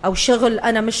بحبه أو شغل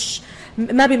أنا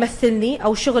ما بيمثلني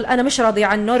أو شغل أنا مش راضي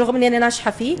عنه رغم أني أنا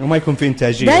ناجحة فيه وما يكون في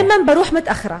إنتاجية، دايما بروح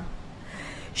متأخرة.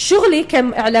 شغلي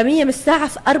كإعلامية من الساعة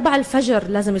 4 الفجر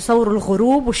لازم يصوروا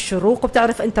الغروب والشروق،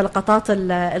 وبتعرف أنت لقطات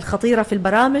الخطيرة في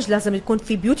البرامج، لازم يكون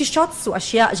في بيوتي شوتس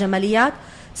وأشياء جماليات.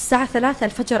 الساعة 3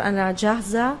 الفجر أنا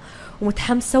جاهزة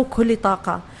ومتحمسة وكل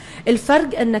طاقة.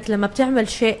 الفرق أنك لما بتعمل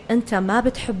شيء أنت ما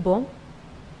بتحبه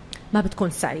ما بتكون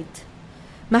سعيد،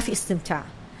 ما في استمتاع.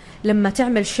 لما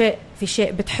تعمل شيء في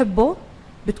شيء بتحبه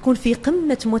بتكون في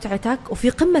قمة متعتك وفي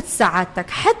قمة سعادتك،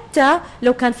 حتى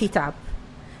لو كان في تعب.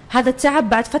 هذا التعب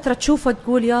بعد فترة تشوفه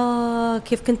تقول يا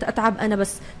كيف كنت أتعب أنا،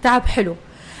 بس تعب حلو.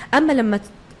 أما لما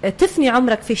تفني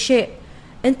عمرك في شيء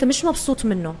أنت مش مبسوط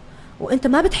منه وأنت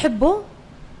ما بتحبه،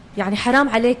 يعني حرام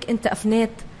عليك أنت أفنيت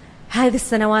هذه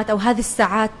السنوات أو هذه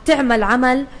الساعات تعمل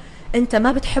عمل أنت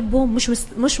ما بتحبه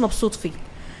مش مبسوط فيه.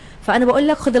 فأنا بقول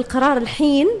لك خذ القرار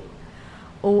الحين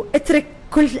واترك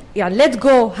كل يعني let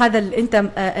go هذا أنت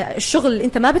الشغل اللي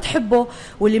أنت ما بتحبه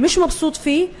واللي مش مبسوط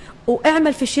فيه،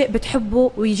 واعمل في شيء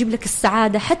بتحبه ويجيب لك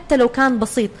السعادة حتى لو كان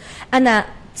بسيط. أنا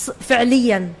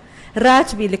فعليا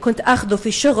راتبي اللي كنت أخذه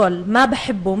في شغل ما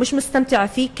بحبه مش مستمتعة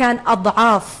فيه كان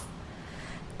أضعاف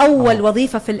أول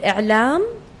وظيفة في الإعلام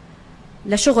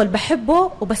لشغل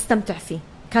بحبه وبستمتع فيه،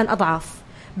 كان أضعاف.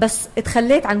 بس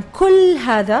اتخليت عن كل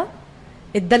هذا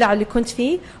الدلع اللي كنت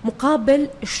فيه مقابل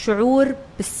الشعور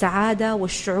بالسعادة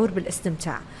والشعور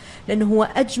بالاستمتاع، لأنه هو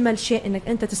أجمل شيء أنك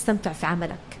أنت تستمتع في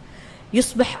عملك.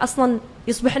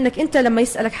 يصبح أنك أنت لما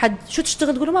يسألك حد شو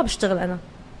تشتغل تقوله ما بشتغل أنا،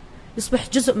 يصبح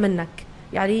جزء منك.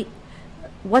 يعني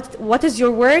what is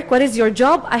your work, what is your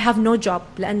job, I have no job،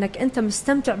 لأنك أنت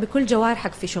مستمتع بكل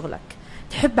جوارحك في شغلك،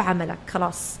 تحب عملك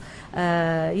خلاص.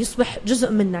 يصبح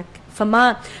جزء منك.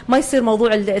 فما يصير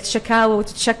موضوع الشكاوى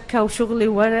وتتشكى وشغلي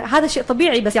هذا شيء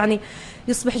طبيعي، بس يعني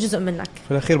يصبح جزء منك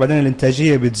في الأخير. بعدين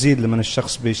الإنتاجية بتزيد لما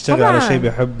الشخص بيشتغل طبعاً. على شيء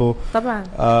بيحبه طبعا.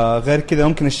 غير كذا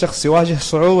ممكن الشخص يواجه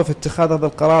صعوبة في اتخاذ هذا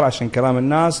القرار عشان كلام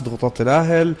الناس، ضغوطات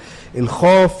الأهل،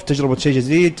 الخوف، تجربة شيء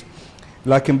جديد.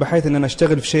 لكن بحيث أن أنا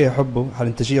أشتغل في شيء أحبه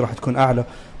الإنتاجية راح تكون أعلى.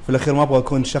 في الأخير ما أبغى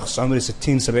أكون شخص عمري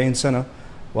 60-70 سنة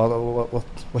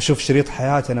واشوف شريط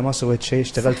حياتي انا ما سويت شيء،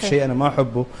 اشتغلت في شيء انا ما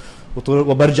احبه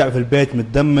وبرجع في البيت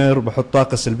متدمر وبحط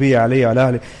طاقه سلبيه علي وعلى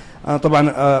اهلي. انا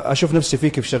طبعا اشوف نفسي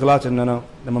فيك في شغلات. ان انا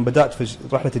لما بدات في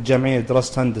رحله الجامعيه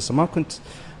دراسه هندسه ما كنت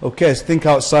اوكي ثينك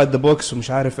اوتسايد ذا بوكس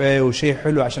ومش عارف ايه وشيء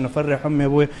حلو عشان افرح امي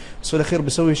وابوي، بس في الاخير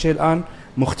بسوي شيء الان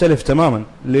مختلف تماما.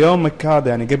 ليومك هذا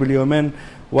يعني قبل يومين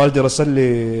والدي رسل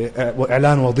لي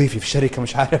اعلان وظيفي في شركه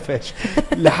مش عارف ايش.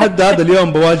 لحد هذا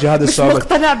اليوم بواجه هذا الصعوبه. مش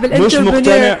مقتنع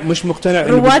بالانتربرنور، مش مقتنع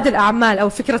رواد الاعمال او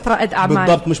فكره رائد اعمال.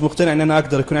 بالضبط. مش مقتنع ان انا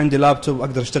اقدر يكون عندي لابتوب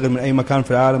واقدر اشتغل من اي مكان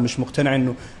في العالم. مش مقتنع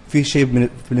انه في شيء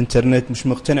في الانترنت. مش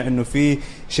مقتنع انه في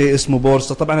شيء اسمه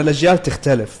بورصه. طبعا الاجيال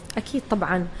تختلف اكيد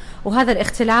طبعا، وهذا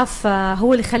الاختلاف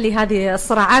هو اللي يخلي هذه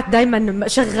الصراعات دائما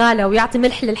شغاله ويعطي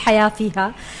ملح للحياه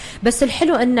فيها. بس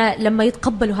الحلو ان لما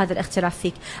يتقبلوا هذا الاختلاف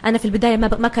فيك. انا في البدايه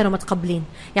ما كانوا متقبلين،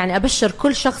 يعني ابشر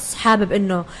كل شخص حابب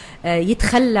انه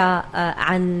يتخلى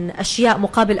عن اشياء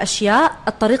مقابل اشياء.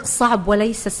 الطريق صعب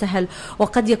وليس سهل،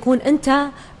 وقد يكون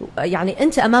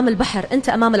انت امام البحر، انت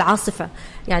امام العاصفه.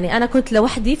 يعني انا كنت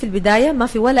لوحدي في البدايه، ما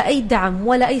في ولا اي دعم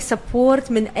ولا اي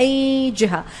سبورت من اي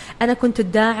جهه. انا كنت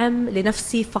الداعم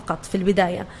لنفسي فقط في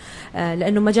البدايه،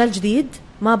 لانه مجال جديد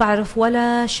ما بعرف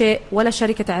ولا شيء، ولا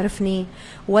شركه تعرفني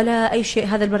ولا اي شيء.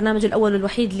 هذا البرنامج الاول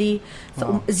والوحيد لي،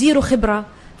 زيرو خبره.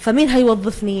 فمين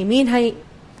هي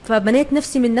فبنيت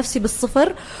نفسي من نفسي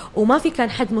بالصفر، وما في كان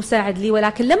حد مساعد لي.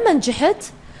 ولكن لما نجحت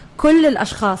كل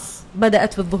الاشخاص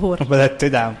بدات بالظهور، بدات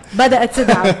تدعم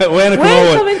وينكم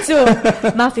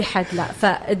انتم؟ ما في حد. لا،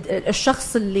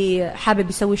 فالشخص اللي حابب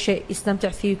يسوي شيء يستمتع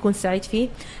فيه ويكون سعيد فيه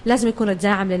لازم يكون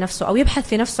داعم لنفسه او يبحث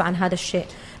في نفسه عن هذا الشيء،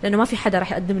 لانه ما في حدا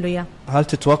راح يقدم له اياه. هل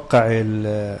تتوقع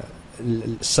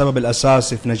السبب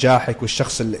الاساسي في نجاحك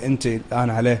والشخص اللي انت الان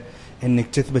عليه انك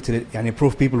تثبت يعني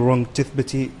prove people wrong،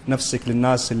 تثبتي نفسك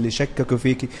للناس اللي شككوا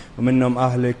فيكي ومنهم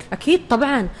اهلك؟ اكيد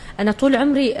طبعا. انا طول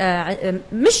عمري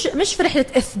مش في رحله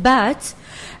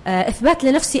اثبات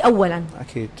لنفسي اولا.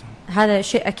 اكيد هذا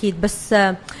شيء اكيد. بس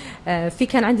في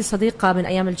كان عندي صديقه من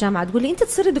ايام الجامعه تقول لي انت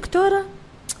تصيري دكتوره؟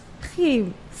 اخي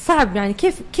صعب يعني،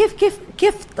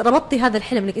 كيف ربطتي هذا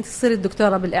الحلم انك انت تصيري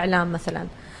دكتوره بالاعلام مثلا؟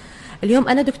 اليوم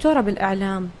انا دكتوره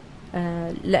بالاعلام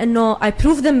لانه I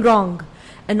prove them wrong،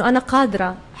 انه انا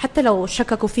قادره حتى لو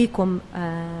شككوا فيكم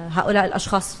هؤلاء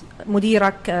الاشخاص،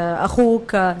 مديرك،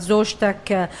 اخوك،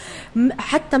 زوجتك،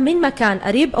 حتى من مكان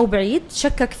قريب او بعيد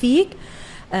شكك فيك،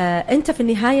 انت في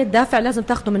النهايه الدافع لازم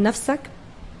تاخده من نفسك،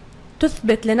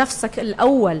 تثبت لنفسك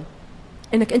الاول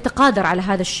انك انت قادر على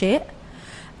هذا الشيء،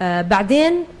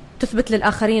 بعدين تثبت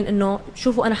للاخرين انه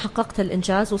شوفوا انا حققت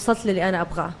الانجاز، وصلت للي انا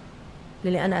ابغاه،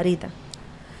 للي انا اريده.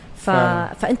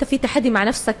 فانت في تحدي مع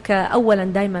نفسك اولا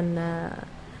دائما،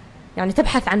 يعني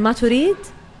تبحث عن ما تريد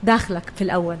داخلك في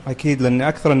الاول. اكيد، لان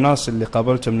اكثر الناس اللي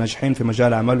قابلتهم ناجحين في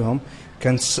مجال عملهم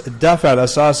كان الدافع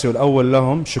الاساسي والاول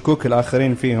لهم شكوك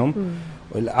الاخرين فيهم،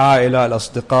 والعائله،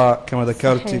 الاصدقاء كما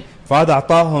ذكرتي. صحيح. فهذا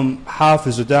اعطاهم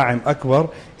حافز وداعم اكبر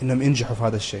انهم ينجحوا في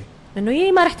هذا الشيء.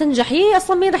 انه ما راح تنجح،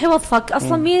 اصلا مين راح يوظفك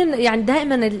اصلا، مين، يعني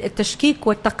دائما التشكيك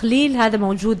والتقليل هذا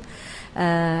موجود،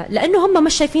 لانه هم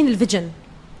مش شايفين الفيجن،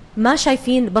 ما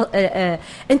شايفين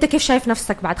انت كيف شايف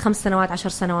نفسك بعد 5 سنوات 10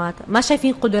 سنوات، ما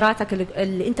شايفين قدراتك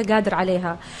اللي انت قادر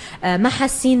عليها، ما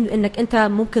حاسين انك انت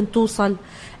ممكن توصل.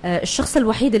 الشخص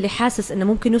الوحيد اللي حاسس انه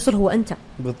ممكن يوصل هو انت.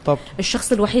 بالضبط.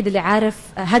 الشخص الوحيد اللي عارف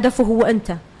هدفه هو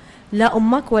انت، لا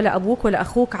امك ولا ابوك ولا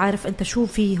اخوك عارف انت شو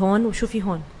في هون وشو في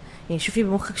هون، يعني شو في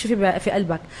بمخك شو في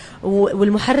قلبك،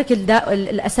 والمحرك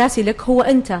الاساسي لك هو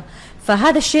انت.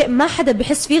 فهذا الشيء ما حدا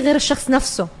بيحس فيه غير الشخص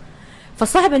نفسه،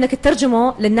 فصعب انك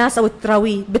تترجمه للناس او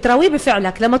بتراويه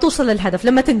بفعلك لما توصل للهدف،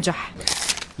 لما تنجح.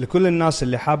 لكل الناس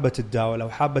اللي حابة تتداول او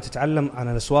حابة تتعلم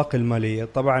عن الاسواق المالية،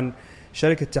 طبعا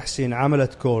شركة تحسين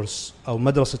عملت كورس او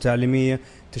مدرسة تعليمية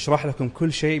تشرح لكم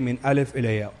كل شيء من الف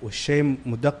الى ياء، والشيء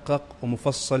مدقق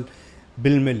ومفصل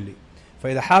بالملي.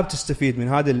 فاذا حاب تستفيد من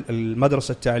هذه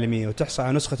المدرسة التعليمية وتحصل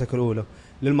على نسختك الاولى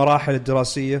للمراحل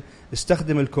الدراسية،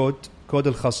 استخدم كود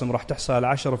الخصم، راح تحصل على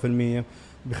 10%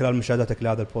 بخلال مشاهدتك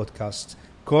لهذا البودكاست.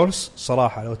 كورس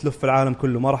صراحة لو تلف العالم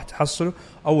كله ما راح تحصله.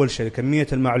 أول شيء كمية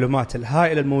المعلومات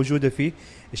الهائلة الموجودة فيه،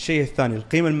 الشيء الثاني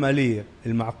القيمة المالية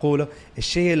المعقولة،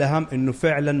 الشيء الأهم إنه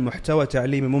فعلا محتوى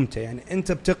تعليمي ممتع. يعني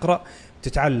أنت بتقرأ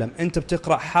تتعلم، أنت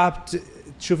بتقرأ حاب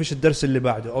تشوف إيش الدرس اللي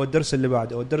بعده أو الدرس اللي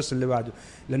بعده أو الدرس اللي بعده،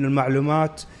 لأن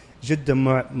المعلومات جدا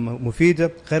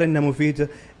مفيدة. غير إنها مفيدة،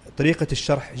 طريقة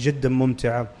الشرح جدا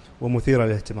ممتعة ومثيرة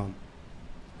للاهتمام.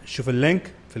 شوف اللينك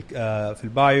في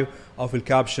البايو او في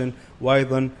الكابشن،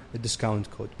 وايضا الديسكاونت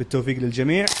كود. بالتوفيق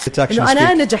للجميع. انه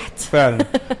انا نجحت فعلا،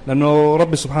 لانه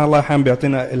ربي سبحانه الله احيانا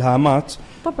بيعطينا الهامات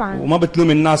طبعا، وما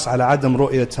بتلوم الناس على عدم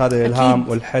رؤيه هذا الالهام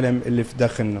والحلم اللي في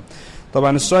داخلنا.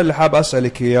 طبعا السؤال اللي حاب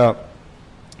اسالك اياه،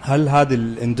 هل هذه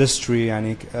الاندستري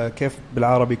يعني كيف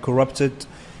بالعربي corrupted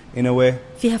in a way؟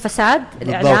 فيها فساد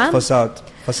الاعلام؟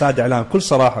 فساد اعلام. كل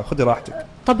صراحه، خذي راحتك.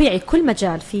 طبيعي، كل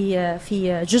مجال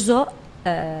في جزء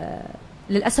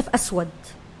للأسف أسود.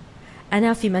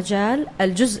 أنا في مجال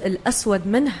الجزء الأسود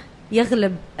منه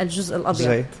يغلب الجزء الأبيض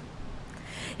زي.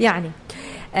 يعني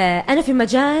أنا في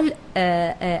مجال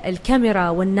الكاميرا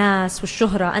والناس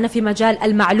والشهرة، أنا في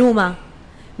مجال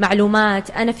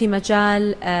معلومات، أنا في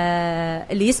مجال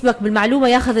اللي يسبق بالمعلومة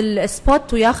ياخذ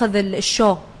السبوت وياخذ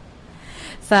الشو،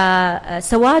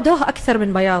 فسواده أكثر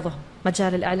من بياضه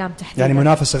مجال الإعلام تحديدا. يعني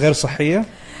منافسة غير صحية؟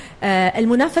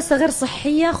 المنافسة غير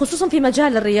صحية خصوصا في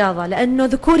مجال الرياضة، لأنه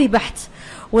ذكوري بحت،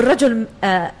 والرجل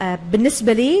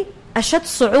بالنسبة لي أشد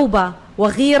صعوبة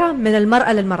وغيرة من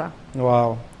المرأة للمرأة.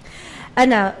 واو.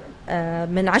 أنا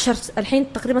من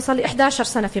الحين تقريبا صار لي 11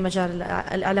 سنة في مجال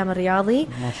الإعلام الرياضي.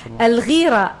 ما شاء الله.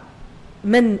 الغيرة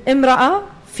من امرأة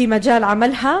في مجال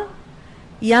عملها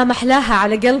يا محلاها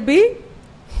على قلبي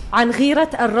عن غيرة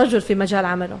الرجل في مجال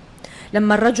عمله.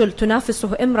 لما الرجل تنافسه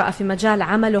امرأة في مجال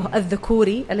عمله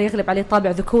الذكوري اللي يغلب عليه طابع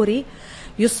ذكوري،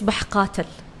 يصبح قاتل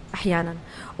أحيانا.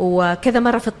 وكذا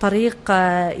مرة في الطريق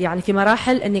يعني في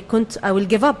مراحل أني كنت I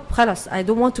will give up، خلاص I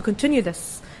don't want to continue this،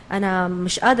 أنا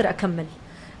مش قادر أكمل،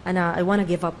 أنا I want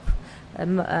to give up،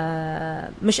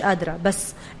 مش قادرة.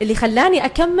 بس اللي خلاني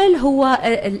أكمل هو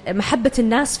محبة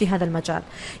الناس في هذا المجال.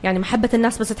 يعني محبة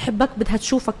الناس بس تحبك، بدها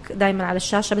تشوفك دايما على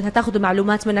الشاشة، بدها تاخذ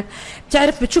معلومات منك،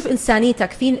 بتعرف، بتشوف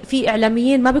إنسانيتك. في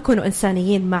إعلاميين ما بيكونوا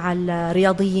إنسانيين مع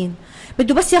الرياضيين،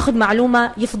 بده بس ياخذ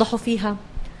معلومة يفضحوا فيها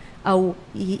أو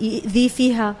يؤذي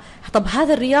فيها. طب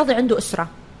هذا الرياضي عنده أسرة،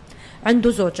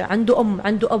 عنده زوجة، عنده أم،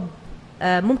 عنده أب،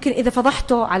 ممكن إذا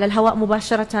فضحته على الهواء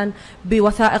مباشرة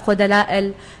بوثائق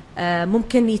ودلائل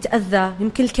ممكن يتأذى،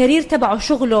 يمكن الكارير تبعه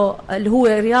شغله اللي هو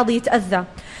رياضي يتأذى.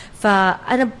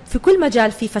 فأنا في كل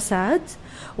مجال في فساد،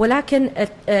 ولكن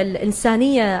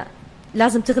الإنسانية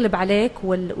لازم تغلب عليك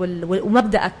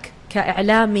ومبدأك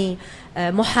كإعلامي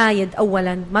محايد.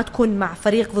 أولا ما تكون مع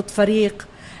فريق ضد فريق،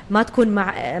 ما تكون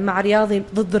مع رياضي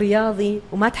ضد رياضي،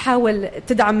 وما تحاول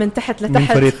تدعم من تحت لتحت. من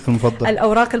فريقك المفضل؟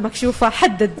 الأوراق المكشوفة.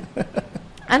 حدد.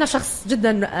 أنا شخص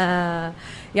جدا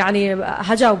يعني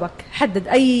هجاوبك، حدد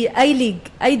أي ليج،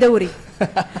 أي دوري،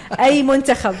 أي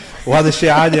منتخب. وهذا الشيء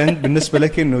عادي بالنسبة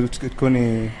لك إنه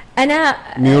تكوني أنا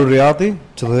ميول رياضي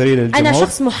تظهري للجمهور؟ أنا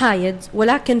شخص محايد،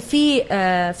 ولكن في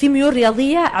ميول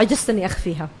رياضية عجزت إني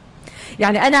أخفيها.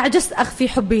 يعني أنا عجزت أخفي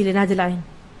حبي لنادي العين.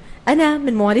 أنا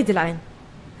من مواليد العين،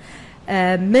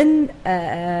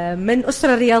 من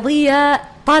أسرة رياضية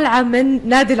طالعة من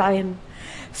نادي العين،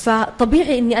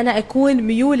 فطبيعي إني أنا أكون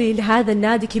ميولي لهذا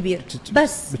النادي كبير.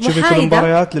 بس بتشوفي كل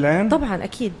مباريات للعين؟ طبعا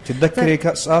أكيد. تتذكري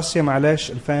كأس آسيا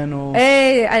معلش 2000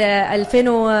 ايه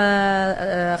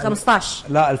 2015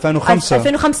 لا 2005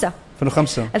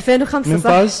 2005 من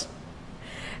فاز؟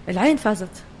 العين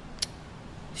فازت.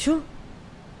 شو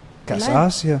كأس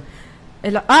آسيا؟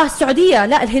 السعودية،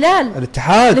 لا الهلال.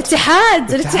 الاتحاد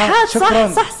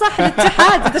صح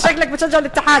الاتحاد. انت شكلك بتشجع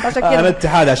الاتحاد عشان كده. انا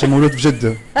الاتحاد عشان مولود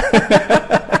بجدة.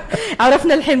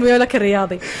 عرفنا الحين ميولك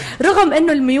الرياضي، رغم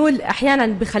انه الميول احيانا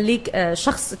بخليك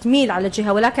شخص تميل على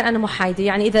جهة، ولكن انا محايدة.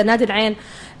 يعني اذا نادي العين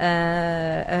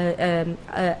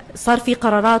صار في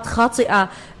قرارات خاطئة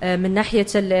من ناحية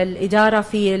الإدارة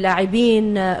في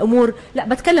لاعبين، امور لا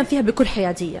بتكلم فيها بكل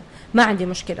حيادية، ما عندي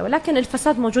مشكلة. ولكن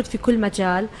الفساد موجود في كل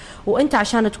مجال، وانت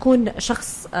عشان تكون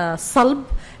شخص صلب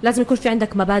لازم يكون في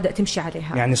عندك مبادئ تمشي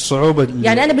عليها. يعني الصعوبة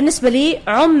يعني أنا بالنسبة لي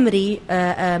عمري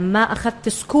ما أخذت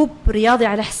سكوب رياضي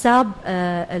على حساب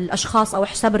الأشخاص أو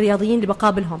حساب الرياضيين اللي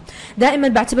بقابلهم. دائما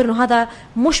بعتبر أنه هذا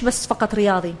مش بس فقط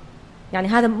رياضي، يعني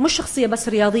هذا مش شخصية بس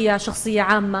رياضية، شخصية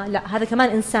عامة، لا هذا كمان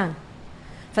إنسان،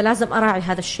 فلازم أراعي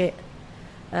هذا الشيء.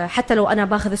 حتى لو أنا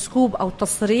باخذ سكوب أو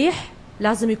تصريح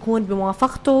لازم يكون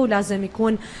بموافقته، لازم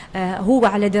يكون هو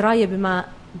على دراية بما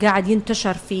قاعد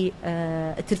ينتشر في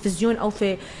التلفزيون أو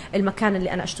في المكان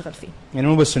اللي أنا أشتغل فيه. يعني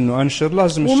مو بس إنه أنشر،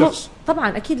 لازم الشخص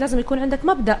طبعا أكيد لازم يكون عندك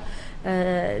مبدأ.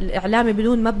 الإعلامي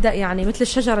بدون مبدأ يعني مثل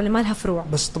الشجرة اللي ما لها فروع.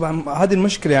 بس طبعا هذه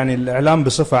المشكلة، يعني الإعلام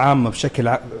بصفة عامة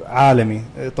بشكل عالمي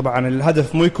طبعا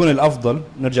الهدف مو يكون الأفضل،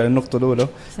 نرجع للنقطة الأولى،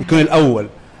 يكون الأول.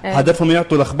 هدفهم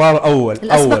يعطوا الأخبار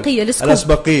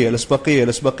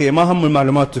الأسبقية، ما هم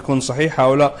المعلومات تكون صحيحة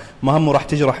أو لا، ما هم راح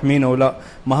تجرح مين أو لا،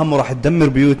 ما هم راح تدمر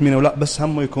بيوت مين أو لا، بس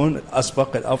هم يكون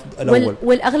الأسبق الأول.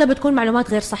 والأغلب تكون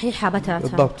معلومات غير صحيحة بتاتا.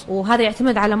 بالضبط. وهذا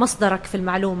يعتمد على مصدرك في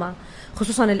المعلومة،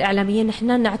 خصوصا الإعلاميين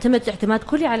نحن نعتمد اعتماد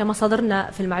كلي على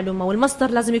مصادرنا في المعلومة،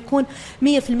 والمصدر لازم يكون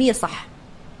 100% صح،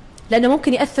 لأنه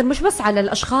ممكن يأثر مش بس على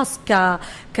الأشخاص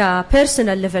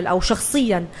كبيرسونال ليفل أو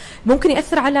شخصيا، ممكن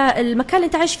يأثر على المكان اللي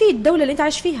أنت عايش فيه، الدولة اللي أنت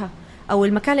عايش فيها، أو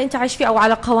المكان اللي أنت عايش فيه، أو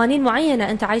على قوانين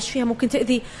معينة أنت عايش فيها. ممكن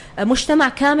تأذي مجتمع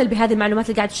كامل بهذه المعلومات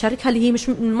اللي قاعد تشاركها، اللي هي مش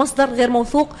من مصدر غير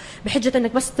موثوق، بحجة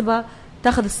أنك بس تبى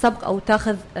تاخذ السبق أو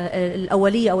تاخذ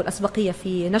الأولية أو الأسبقية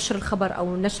في نشر الخبر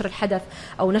أو نشر الحدث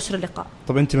أو نشر اللقاء.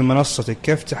 طب أنت من منصتك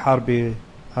كيف تحاربي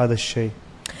هذا الشيء؟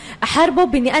 أحاربه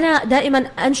بإني أنا دائما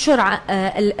أنشر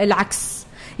العكس.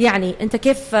 يعني أنت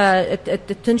كيف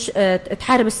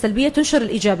تحارب السلبية تنشر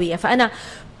الإيجابية. فأنا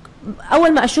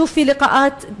أول ما أشوف في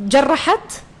لقاءات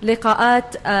جرحت،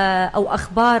 لقاءات أو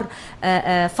أخبار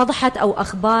فضحت أو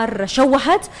أخبار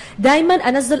شوهت، دائما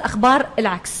أنزل أخبار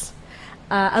العكس.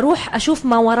 أروح أشوف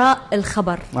ما وراء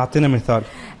الخبر. أعطينا مثال.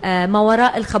 ما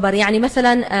وراء الخبر، يعني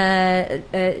مثلا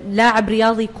لاعب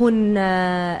رياضي يكون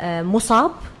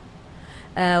مصاب،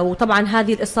 وطبعا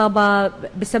هذه الإصابة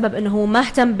بسبب أنه ما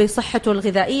اهتم بصحته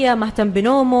الغذائية، ما اهتم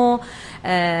بنومه،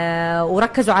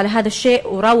 وركزوا على هذا الشيء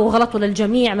وراووا غلطوا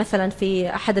للجميع مثلا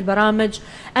في أحد البرامج.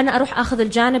 أنا أروح أخذ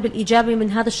الجانب الإيجابي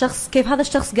من هذا الشخص، كيف هذا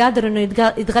الشخص قادر أنه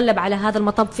يتغلب على هذا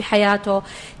المطب في حياته،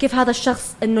 كيف هذا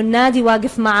الشخص أنه النادي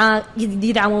واقف معه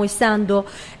يدعمه ويسانده،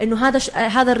 أنه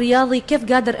هذا الرياضي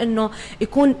كيف قادر أنه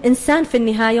يكون إنسان في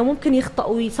النهاية، وممكن يخطأ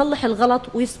ويصلح الغلط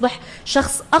ويصبح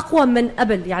شخص أقوى من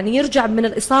قبل، يعني يرجع من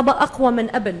الإصابة أقوى من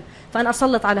قبل. فأنا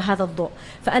أسلط على هذا الضوء.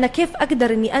 فأنا كيف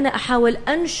أقدر أني أنا أحاول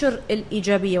أنشر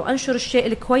الإيجابية وأنشر الشيء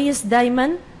الكويس دايما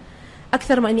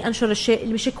أكثر ما أني أنشر الشيء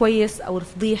اللي مش كويس أو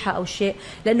الفضيحة أو الشيء،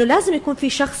 لأنه لازم يكون في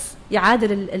شخص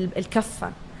يعادل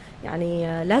الكفة.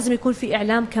 يعني لازم يكون في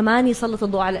إعلام كمان يسلط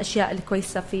الضوء على الأشياء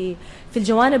الكويسة في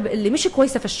الجوانب اللي مش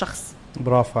كويسة في الشخص.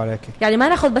 برافو عليك. يعني ما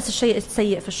ناخذ بس الشيء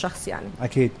السيء في الشخص. يعني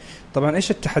أكيد. طبعا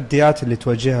إيش التحديات اللي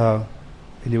تواجهها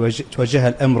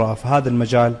الامرأة في هذا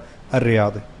المجال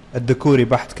الرياضي؟ الذكوري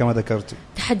بحت كما ذكرتي؟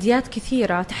 تحديات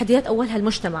كثيرة. تحديات أولها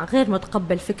المجتمع غير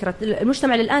متقبل فكرة،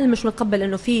 المجتمع الآن مش متقبل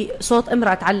إنه في صوت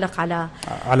امرأة تعلق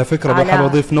على فكرة بحب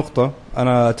أضيف نقطة.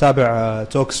 أنا أتابع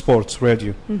توك سبورتس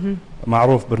راديو،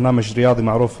 معروف برنامج رياضي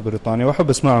معروف في بريطانيا وأحب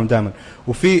أسمعهم دائما،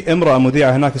 وفي امرأة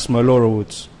مذيعة هناك اسمها لورا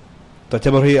وودز،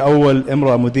 تعتبر هي أول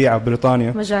امرأة مذيعة في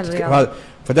بريطانيا مجال الرياضة.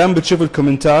 فدائما بتشوف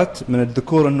الكومنتات من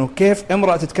الذكور انه كيف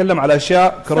امرأة تتكلم على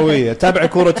اشياء كروية، تابع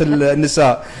كرة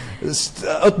النساء،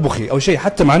 اطبخي او شيء،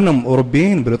 حتى مع انهم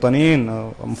اوروبيين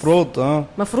بريطانيين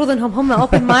مفروض انهم هم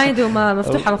اوبن مايند وما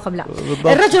مفتوحه مخهم. لا،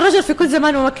 الرجل رجل في كل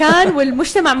زمان ومكان،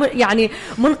 والمجتمع يعني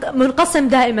منقسم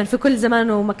دائما في كل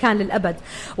زمان ومكان للابد.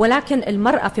 ولكن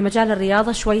المرأة في مجال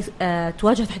الرياضة شوي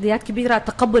تواجه تحديات كبيرة.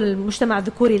 تقبل المجتمع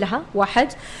الذكوري لها، 1.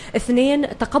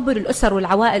 2 تقبل الاسر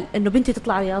والعوائل انه بنتي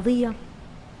تطلع رياضية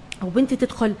أو بنتي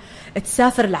تدخل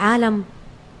تسافر العالم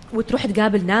وتروح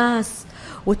تقابل ناس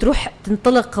وتروح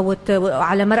تنطلق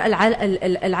على مرأى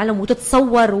العالم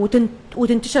وتتصور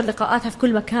وتنتشر لقاءاتها في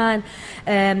كل مكان.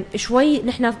 شوي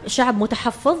نحن شعب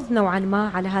متحفظ نوعا ما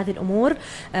على هذه الأمور،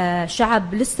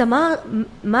 شعب لسه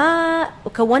ما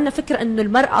كونا فكرة أنه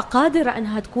المرأة قادرة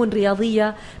أنها تكون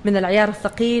رياضية من العيار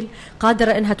الثقيل،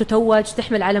 قادرة أنها تتوج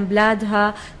تحمل علم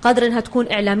بلادها، قادرة أنها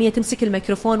تكون إعلامية تمسك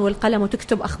الميكروفون والقلم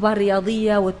وتكتب أخبار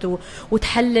رياضية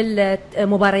وتحلل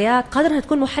مباريات، قادرة أنها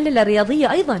تكون محللة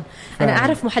رياضية أيضا. أنا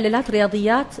أعرف محللات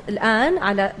رياضيات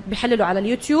الآن بيحللوا على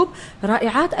اليوتيوب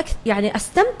رائعات يعني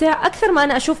أستمتع أكثر ما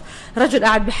أنا أشوف رجل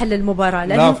قاعد بيحلل المباراة،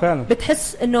 لأنه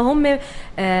بتحس إنه هم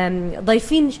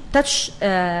ضايفين تاتش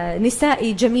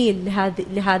نسائي جميل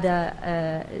لهذا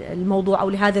الموضوع أو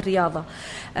لهذه الرياضة.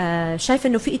 شايف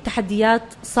إنه في تحديات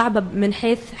صعبة من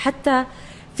حيث حتى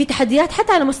في تحديات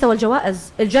حتى على مستوى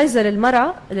الجوائز. الجائزة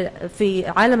للمرأة في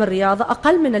عالم الرياضة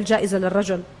أقل من الجائزة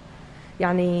للرجل،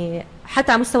 يعني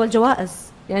حتى على مستوى الجوائز،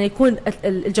 يعني يكون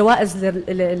الجوائز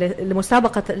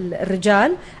لمسابقة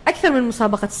الرجال أكثر من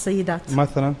مسابقة السيدات.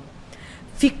 مثلا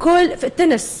في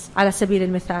التنس على سبيل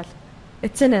المثال،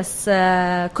 التنس،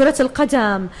 كرة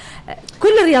القدم، كل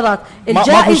الرياضات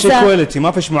الجائزة ما فيش كواليتي،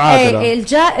 ما فيش معادلة.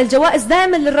 الجوائز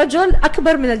دائما للرجل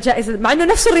أكبر من الجائزة، مع إنه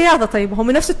نفس الرياضة. طيب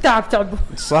هم نفس التعب تعبوا،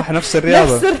 صح، نفس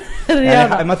الرياضة. نفس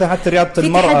الرياضة. يعني مثلا حتى رياضة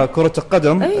المرأة كرة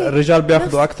القدم الرجال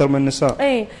بياخذوا أكثر من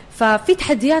النساء. ففي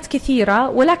تحديات كثيرة،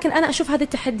 ولكن أنا أشوف هذه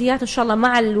التحديات إن شاء الله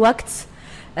مع الوقت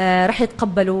رح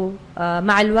يتقبلوا،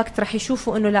 مع الوقت رح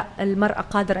يشوفوا أنه لا، المرأة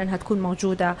قادرة أنها تكون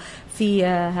موجودة في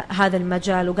هذا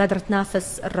المجال وقادرة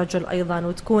تنافس الرجل أيضا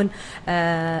وتكون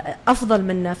أفضل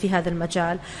منا في هذا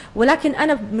المجال. ولكن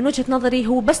أنا من وجهة نظري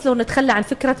هو بس لو نتخلى عن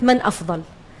فكرة من أفضل،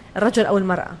 الرجل أو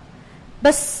المرأة،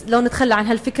 بس لو نتخلى عن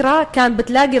هالفكرة كان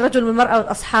بتلاقي الرجل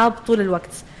والمرأة أصحاب طول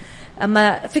الوقت.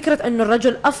 أما فكرة أنه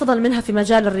الرجل أفضل منها في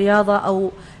مجال الرياضة،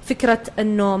 أو فكرة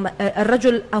أنه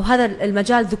الرجل أو هذا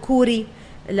المجال ذكوري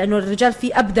لأنه الرجال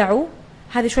فيه أبدعوا،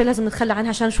 هذه شوي لازم نتخلى عنها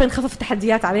عشان شوي نخفف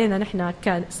التحديات علينا نحن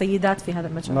كسيدات في هذا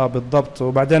المجال. لا بالضبط.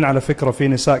 وبعدين على فكرة في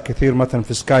نساء كثير مثلا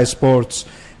في سكاي سبورتس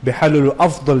بيحللوا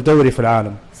أفضل دوري في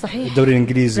العالم، صحيح، الدوري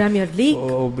الإنجليزي، بريمير ليج،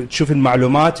 وبتشوف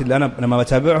المعلومات اللي أنا لما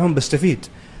بتابعهم بستفيد.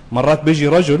 مرات بيجي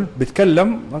رجل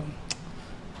بيتكلم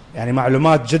يعني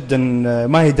معلومات جدا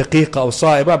ما هي دقيقة أو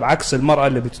صائبة، بعكس المرأة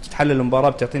اللي بتتحلل المباراة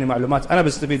بتعطيني معلومات أنا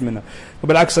بستفيد منها.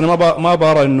 وبالعكس أنا ما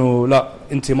بارى إنه لا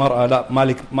أنت مرأة لا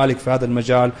مالك في هذا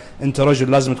المجال، أنت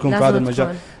رجل لازم تكون في هذا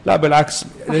المجال. لا بالعكس،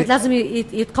 لازم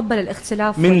يتقبل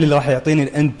الاختلاف. مين اللي راح يعطيني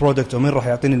الإند برودكت ومين راح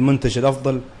يعطيني المنتج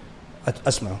الأفضل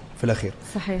أسمعه في الأخير.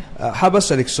 صحيح. حاب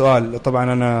أسألك سؤال.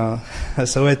 طبعا أنا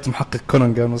سويت محقق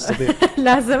كونان قبل مستضيف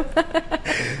لازم.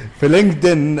 في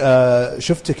لينكدين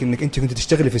شفتك إنك أنت كنت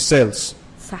تشتغلي في السيلز،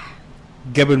 صح،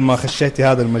 قبل ما خشيتي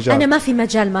هذا المجال. أنا ما في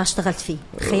مجال ما اشتغلت فيه،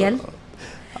 تخيل.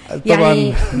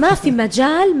 يعني ما في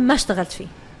مجال ما اشتغلت فيه.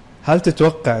 هل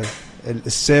تتوقع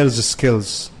السيلز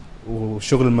سكيلز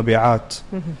وشغل المبيعات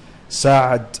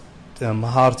ساعد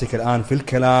مهارتك الآن في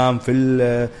الكلام،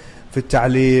 في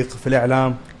التعليق، في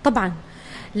الإعلام؟ طبعا،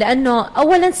 لأنه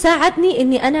أولا ساعدني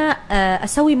إني أنا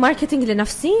أسوي ماركتينج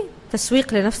لنفسي،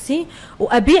 تسويق لنفسي،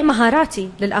 وأبيع مهاراتي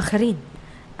للآخرين.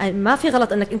 ما في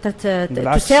غلط انك انت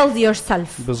تسيل يور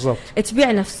سيلف، بالضبط،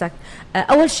 تبيع نفسك.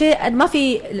 اول شيء ما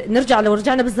في، لو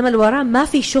رجعنا بالزمن لورا ما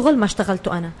في شغل ما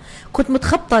اشتغلته. انا كنت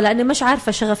متخبطه لاني مش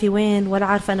عارفه شغفي وين، ولا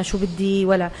عارفه انا شو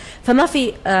بدي، فما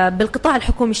في. بالقطاع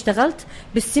الحكومي اشتغلت،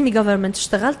 بالسيمي جوفرمنت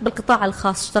اشتغلت، بالقطاع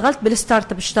الخاص اشتغلت،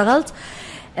 بالستارت اب اشتغلت.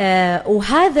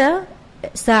 وهذا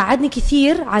ساعدني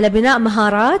كثير على بناء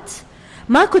مهارات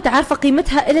ما كنت عارفه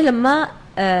قيمتها الا لما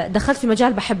دخلت في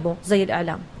مجال بحبه زي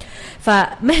الاعلام.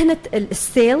 فمهنة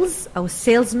السيلز أو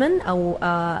السيلزمان أو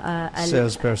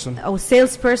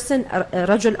السيلز بيرسون،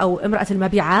 رجل أو امرأة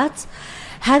المبيعات،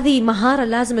 هذه مهارة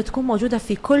لازم تكون موجودة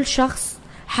في كل شخص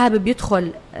حابب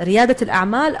يدخل ريادة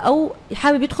الأعمال أو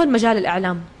حابب يدخل مجال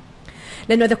الإعلام.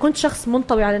 لأنه إذا كنت شخص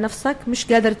منطوي على نفسك، مش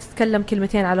قادر تتكلم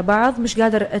كلمتين على بعض، مش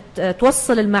قادر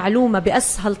توصل المعلومة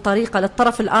بأسهل طريقة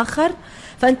للطرف الآخر،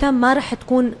 فأنت ما رح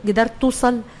تكون قدرت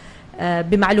توصل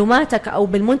بمعلوماتك أو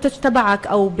بالمنتج تبعك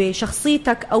أو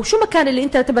بشخصيتك أو شو مكان اللي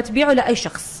أنت تبى تبيعه لأي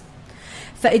شخص.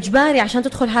 فإجباري عشان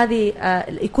تدخل هذه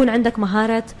يكون عندك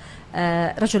مهارة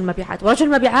رجل مبيعات. ورجل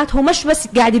مبيعات هو مش بس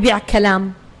قاعد يبيع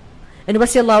كلام انه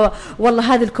بس يلا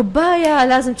والله هذه الكوبايه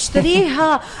لازم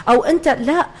تشتريها او انت،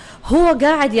 لا، هو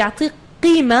قاعد يعطيك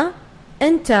قيمه،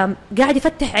 انت قاعد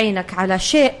يفتح عينك على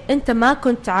شيء انت ما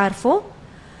كنت عارفه،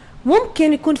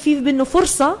 ممكن يكون في منه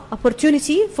فرصه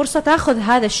opportunity، فرصه تاخذ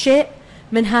هذا الشيء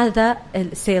من هذا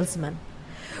السيلزمان.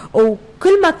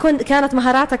 وكل ما كانت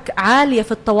مهاراتك عاليه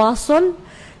في التواصل،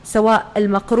 سواء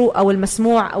المقروء او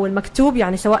المسموع او المكتوب،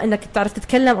 يعني سواء انك تعرف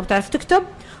تتكلم او تعرف تكتب،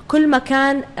 كل ما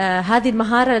كان هذه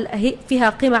المهارة فيها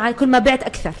قيمة عالية، كل ما بعت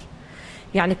أكثر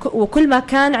يعني، وكل ما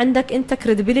كان عندك أنت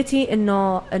credibility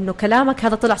إنه كلامك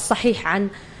هذا طلع صحيح عن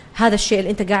هذا الشيء اللي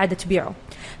أنت قاعد تبيعه.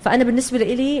 فأنا بالنسبة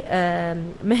لي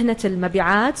مهنة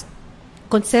المبيعات،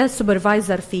 كنت سيلز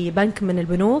سوبرفايزر في بنك من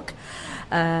البنوك،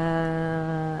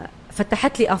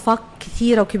 فتحت لي آفاق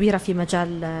كثيرة وكبيرة في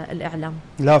مجال الإعلام.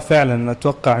 لا فعلا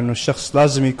أتوقع إنه الشخص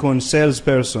لازم يكون سيلز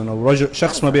بيرسون أو رجل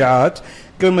شخص مبيعات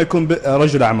قبل ما يكون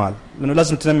رجل أعمال، لأنه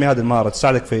لازم تنمي هذه المهارة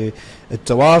تساعدك في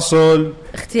التواصل،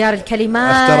 اختيار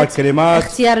الكلمات،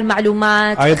 اختيار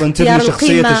المعلومات، أيضا تبني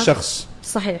شخصية الشخص.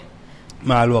 صحيح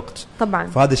مع الوقت طبعا.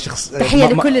 فهذا الشخص تحية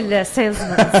لكل السيلز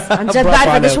عن جد، بعرف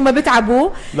قديش هم بيتعبوا.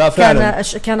 لا فعلا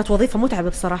كانت وظيفة متعبة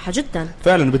بصراحة جدا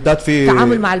فعلا، بالذات في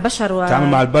تعامل مع البشر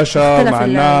مع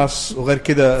الناس وغير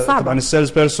كده. طبعا السيلز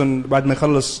بيرسون بعد ما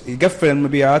يخلص يقفل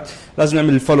المبيعات لازم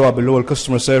يعمل الفولو اب اللي هو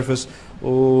الكاستمر سيرفيس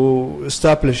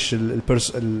واستابلش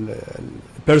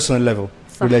البيرسونال ليفل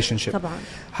ريليشن شيب. طبعا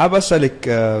حاب اسالك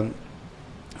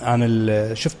عن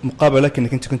شفت مقابله لك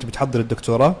انك انت كنت بتحضر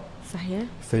الدكتوراه صحيح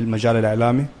في المجال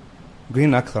الإعلامي،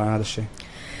 قولينا أكثر عن هذا الشيء.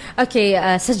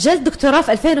 أوكي، سجلت دكتوراه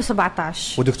في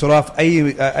 2017. ودكتوراه في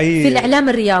أي في الإعلام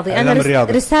الرياضي. أنا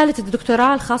رسالة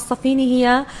الدكتوراه الخاصة فيني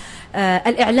هي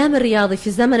الإعلام الرياضي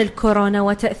في زمن الكورونا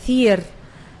وتأثير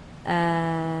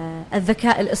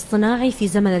الذكاء الاصطناعي في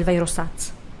زمن الفيروسات.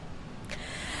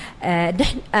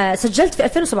 نحن سجلت في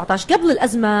 2017 قبل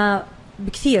الأزمة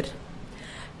بكثير،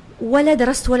 ولا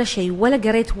درست ولا شيء ولا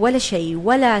قريت ولا شيء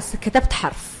ولا كتبت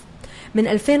حرف. من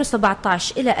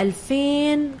 2017 إلى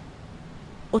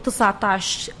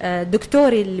 2019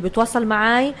 دكتوري اللي بتواصل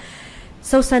معاي،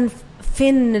 سوسن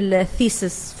فين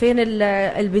الثيسس، فين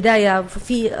البداية،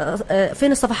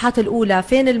 فين الصفحات الأولى،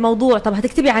 فين الموضوع، طب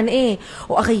هتكتبي عن إيه،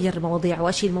 وأغير مواضيع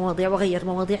وأشيل مواضيع وأغير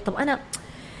مواضيع. طب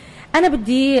أنا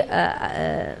بدي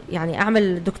يعني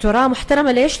أعمل دكتوراه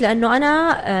محترمة. ليش؟ لأنه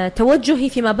أنا توجهي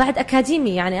فيما بعد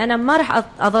أكاديمي، يعني أنا ما رح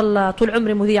أظل طول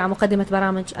عمري مذيعة مقدمة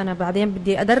برامج، أنا بعدين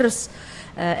بدي أدرس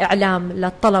إعلام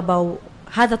للطلبة،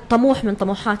 وهذا الطموح من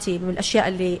طموحاتي، من الأشياء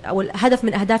اللي أو الهدف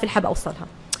من أهدافي اللي حابة أوصلها.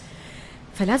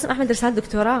 فلازم أعمل رسالة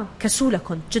دكتوراه. كسولة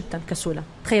كنت جدا كسولة.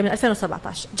 تخيل من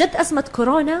 2017 جد أزمة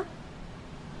كورونا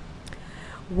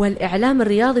والإعلام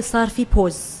الرياضي صار فيه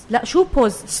بوز. لا شو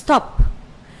بوز؟ ستوب.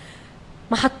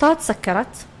 محطات سكرت،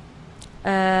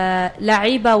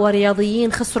 لعيبة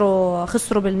ورياضيين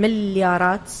خسروا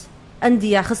بالمليارات،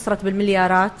 أندية خسرت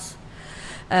بالمليارات.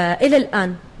 إلى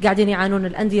الآن قاعدين يعانون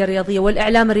الأندية الرياضية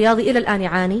والإعلام الرياضي، إلى الآن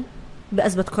يعاني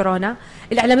بأزمة كورونا.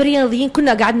 الإعلام الرياضيين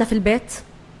كنا قعدنا في البيت،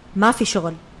 ما في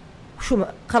شغل، شو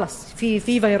خلص في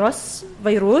فيروس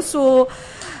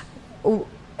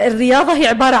والرياضة هي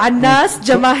عبارة عن ناس،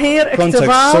 جماهير،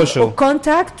 اكتظاظ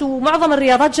وكونتاكت، ومعظم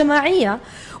الرياضات جماعية،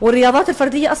 والرياضات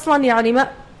الفردية أصلا يعني ما،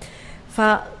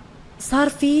 فصار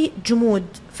في جمود.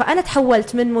 فأنا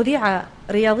تحولت من مذيعة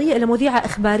رياضية إلى مذيعة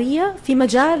إخبارية في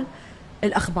مجال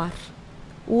الأخبار،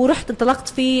 ورحت انطلقت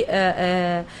في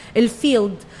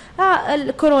الفيلد،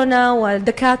 الكورونا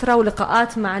والدكاترة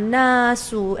ولقاءات مع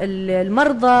الناس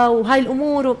والمرضى وهاي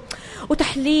الأمور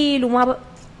وتحليل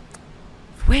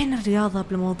وين الرياضة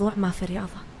بالموضوع؟ ما في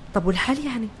رياضة. طب والحل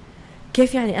يعني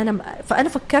كيف يعني؟ فأنا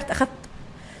فكرت، أخذت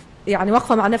يعني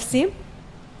وقفة مع نفسي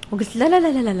وقلت لا لا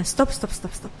لا لا لا ستوب،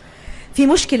 في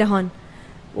مشكلة هون.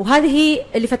 وهذه هي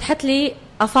اللي فتحت لي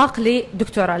أفاق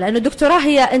لدكتوراه، لأنه الدكتوراه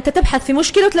هي أنت تبحث في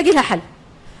مشكلة وتلاقي لها حل.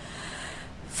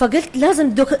 فقلت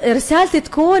لازم رسالتي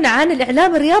تكون عن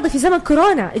الإعلام الرياضي في زمن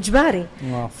كورونا إجباري.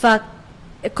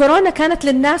 فكورونا كانت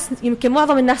للناس، يمكن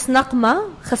معظم الناس نقمة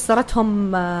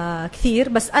خسرتهم كثير،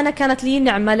 بس أنا كانت لي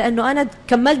نعمة، لأنه أنا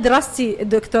كملت دراستي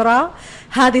الدكتوراه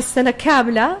هذه السنة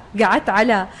كاملة، قعدت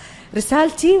على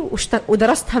رسالتي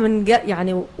ودرستها من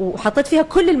يعني، وحطيت فيها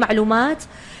كل المعلومات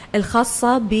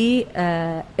الخاصة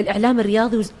بالإعلام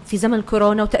الرياضي في زمن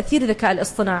كورونا وتأثير الذكاء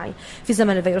الاصطناعي في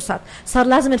زمن الفيروسات. صار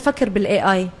لازم نفكر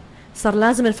بالAI، صار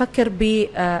لازم نفكر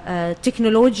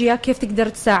بتكنولوجيا كيف تقدر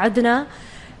تساعدنا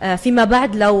فيما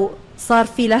بعد لو صار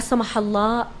في لا سمح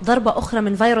الله ضربة أخرى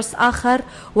من فيروس آخر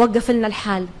وقف لنا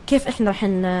الحال، كيف إحنا رح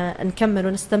نكمل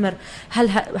ونستمر؟ هل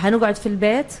هنقعد في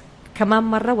البيت كمان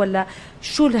مرة ولا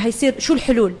شو اللي هيصير؟ شو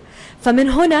الحلول؟ فمن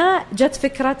هنا جت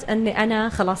فكرة أني أنا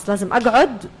خلاص لازم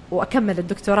أقعد وأكمل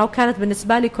الدكتوراه. وكانت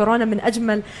بالنسبة لي كورونا من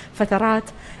أجمل فترات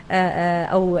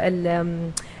أو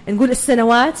نقول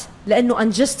السنوات، لأنه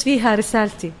أنجزت فيها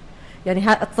رسالتي.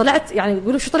 يعني طلعت، يعني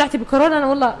يقولوا شو طلعتي بكورونا؟ أنا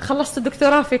والله خلصت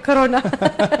الدكتوراه في كورونا.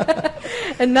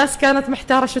 الناس كانت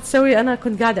محتارة شو تسوي، أنا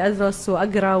كنت قاعدة أدرس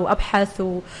وأقرأ وأبحث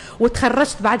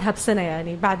وتخرجت بعدها بسنة،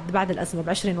 يعني بعد الأزمة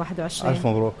ب2021. ألف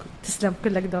مبروك. تسلم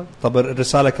كلك دوم. طب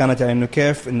الرسالة كانت يعني إنه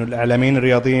كيف إنه الإعلاميين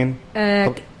الرياضيين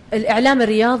الإعلام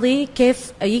الرياضي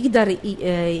كيف يقدر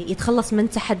يتخلص من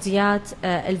تحديات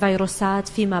الفيروسات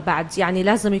فيما بعد. يعني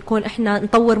لازم يكون إحنا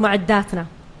نطور معداتنا.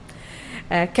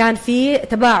 كان في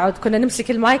تباعد، كنا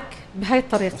نمسك المايك بهاي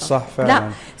الطريقة، صح فعلا. لا،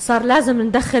 صار لازم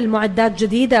ندخل معدات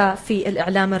جديدة في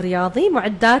الإعلام الرياضي،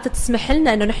 معدات تسمح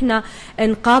لنا إنه نحن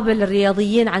نقابل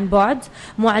الرياضيين عن بعد،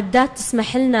 معدات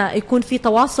تسمح لنا يكون في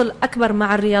تواصل أكبر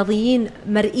مع الرياضيين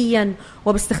مرئيا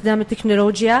وباستخدام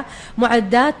التكنولوجيا،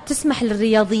 معدات تسمح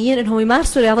للرياضيين إنهم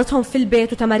يمارسوا رياضتهم في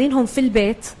البيت وتمارينهم في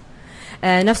البيت.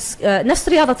 نفس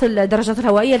رياضة الدراجات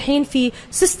الهوائية، الحين في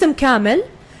سيستم كامل،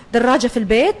 دراجة في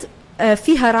البيت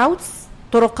فيها راوتس،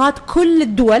 طرقات كل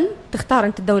الدول، تختار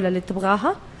أنت الدولة اللي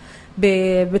تبغاها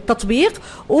بالتطبيق،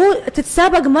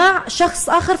 وتتسابق مع شخص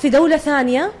آخر في دولة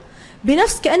ثانية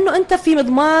بنفس كأنه أنت في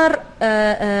مضمار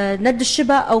ند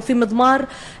الشبه أو في مضمار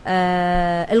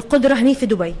القدرة هني في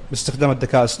دبي باستخدام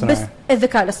الذكاء الاصطناعي. بس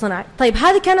الذكاء الاصطناعي. طيب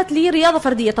هذه كانت لي رياضة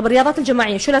فردية. طب الرياضات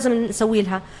الجماعية شو لازم نسوي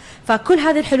لها؟ فكل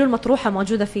هذه الحلول مطروحة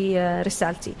موجودة في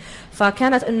رسالتي.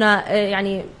 فكانت إنه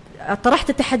يعني طرحت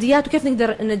التحديات وكيف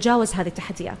نقدر نتجاوز هذه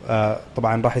التحديات.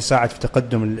 طبعا راح يساعد في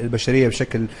تقدم البشرية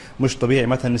بشكل مش طبيعي.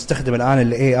 مثلا نستخدم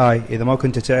الآن AI إذا ما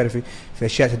كنت تعرفي في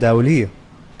أشياء تداولية،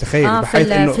 تخيل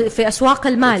بحيث إنه في أسواق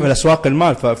المال، في أسواق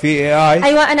المال. ففي AI،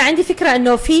 أيوة أنا عندي فكرة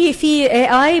إنه في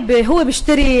AI هو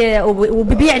بيشتري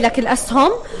وبيبيع لك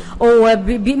الأسهم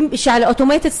وبيمشي على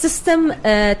أوتوميتد سيستم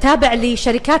تابع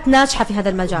لشركات ناجحة في هذا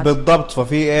المجال. بالضبط.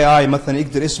 ففي AI مثلا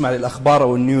يقدر يسمع للأخبار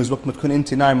أو النيوز وقت ما تكون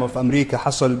أنت نايمة في أمريكا،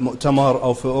 حصل مؤتمر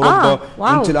أو في أوروبا،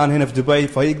 أنت الآن هنا في دبي،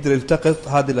 فيقدر يلتقط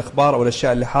هذه الأخبار أو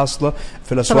الأشياء اللي حاصلة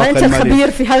في الأسواق المالية. طبعا أنت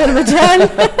الخبير في هذا المجال.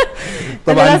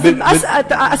 طبعا لازم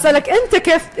أسألك أنت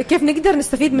كيف نقدر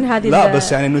نستفيد من هذه. لا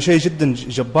بس يعني إنه شيء جدا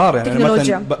جبار. يعني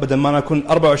مثلا بدل ما أنا أكون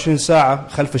 24 ساعة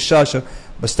خلف الشاشة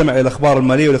بستمع إلى الأخبار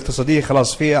المالية والاقتصادية،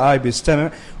 خلاص في AI بيستمع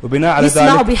وبناء على ذلك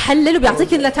يسمع وبيحلل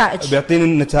وبيعطيك النتائج، بيعطيني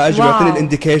النتائج وبيعطيني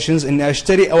الانديكيشنز إني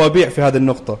أشتري أو أبيع في هذه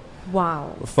النقطة. واو.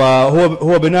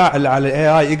 فهو بناء على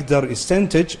AI يقدر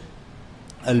يستنتج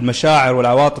المشاعر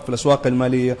والعواطف في الأسواق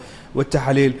المالية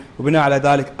والتحاليل، وبناء على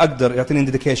ذلك أقدر يعطيني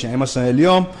انديكيشن. يعني مثلا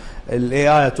اليوم ال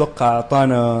AI أتوقع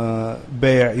أعطانا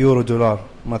بيع يورو دولار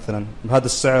مثلا بهذا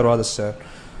السعر وهذا السعر.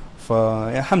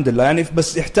 فالحمد لله يعني،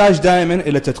 بس يحتاج دائما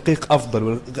إلى تدقيق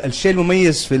أفضل. الشيء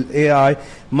المميز في ال AI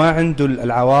ما عنده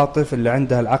العواطف اللي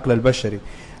عندها العقل البشري.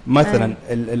 مثلا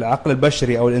العقل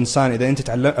البشري او الانسان، اذا انت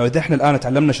او اذا احنا الان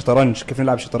تعلمنا شطرنج، كيف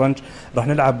نلعب شطرنج؟ راح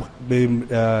نلعب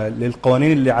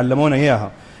للقوانين اللي علمونا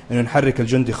اياها، انه نحرك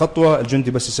الجندي خطوه،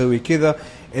 الجندي بس يسوي كذا.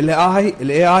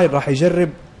 الاي اي راح يجرب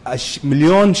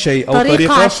مليون شيء او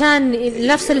طريقه عشان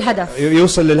نفس الهدف،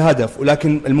 يوصل للهدف.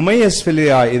 ولكن المميز في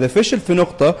الاي اي اذا فشل في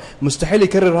نقطه مستحيل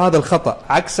يكرر هذا الخطا،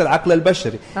 عكس العقل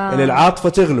البشري اللي العاطفه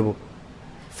تغلبه.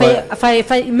 في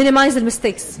minimize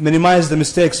the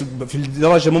mistakes في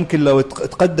الدرجة ممكن لو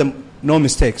تقدم no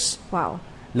mistakes. واو.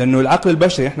 لأنه العقل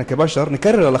البشري إحنا كبشر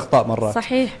نكرر الأخطاء مرات.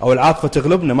 صحيح. أو العاطفة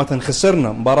تغلبنا، مثلا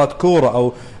خسرنا مباراة كورة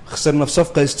أو خسرنا في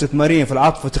صفقة استثمارية،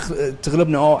 فالعاطفة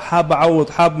تغلبنا، أو حاب أعوض،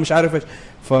 حاب مش عارف إيش،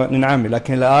 فننعمي.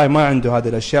 لكن الاي ما عنده هذه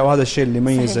الأشياء، وهذا الشيء اللي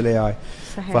يميز الاي.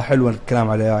 فحلو الكلام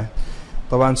على الاي.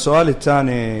 طبعا سؤالي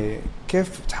الثاني، كيف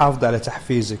تحافظ على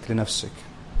تحفيزك لنفسك؟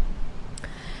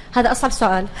 هذا أصعب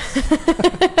سؤال.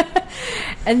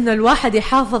 إنه الواحد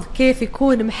يحافظ كيف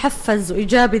يكون محفز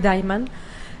وإيجابي دايما،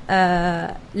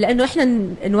 لأنه إحنا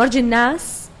نورجي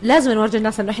الناس، لازم نورجي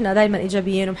الناس إنه إحنا دايما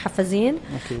إيجابيين ومحفزين.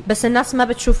 بس الناس ما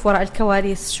بتشوف وراء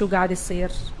الكواليس شو قاعد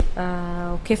يصير،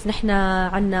 وكيف نحن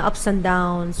عنا ups and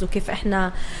downs، وكيف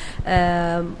إحنا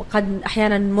قد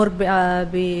أحيانا نمر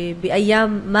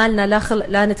بأيام مالنا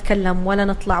لا نتكلم ولا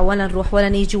نطلع ولا نروح ولا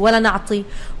نيجي ولا نعطي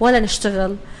ولا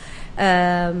نشتغل.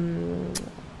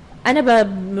 أنا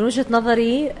من وجهة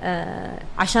نظري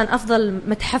عشان أفضل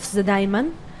متحفزة دايما،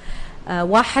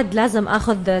 واحد لازم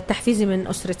اخذ تحفيزي من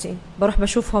اسرتي، بروح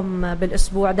بشوفهم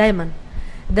بالاسبوع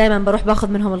دائما بروح باخذ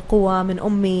منهم القوة، من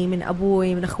امي من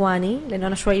ابوي من اخواني، لانه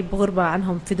انا شوي بغربة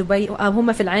عنهم في دبي،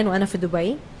 هم في العين وانا في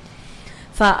دبي.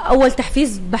 فاول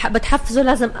تحفيز بتحفزه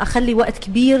لازم اخلي وقت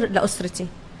كبير لاسرتي،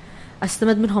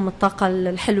 استمد منهم الطاقة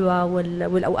الحلوة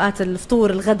والاوقات الفطور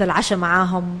الغداء العشاء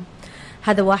معاهم.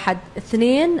 هذا واحد.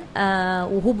 اثنين،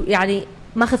 وهو يعني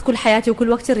ماخذ كل حياتي وكل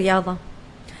وقتي الرياضة،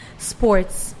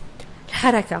 سبورتس،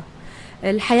 الحركة.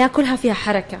 الحياة كلها فيها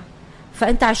حركة،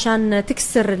 فأنت عشان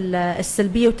تكسر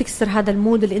السلبية وتكسر هذا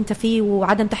المود اللي أنت فيه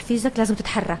وعدم تحفيزك لازم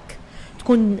تتحرك،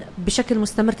 تكون بشكل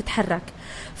مستمر تتحرك.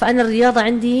 فأنا الرياضة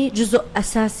عندي جزء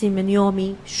أساسي من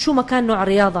يومي، شو ما كان نوع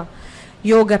الرياضة،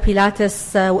 يوغا،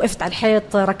 بيلاتس، وقفت على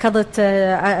الحيط، ركضت،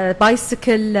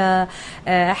 بايسكل،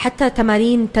 حتى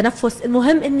تمارين تنفس.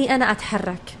 المهم اني انا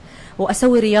اتحرك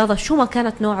واسوي رياضة، شو ما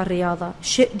كانت نوع الرياضة،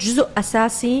 شيء جزء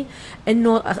اساسي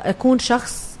انه اكون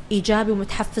شخص ايجابي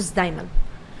ومتحفز دايما.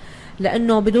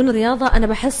 لانه بدون رياضة انا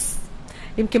بحس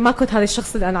يمكن ما كنت هذا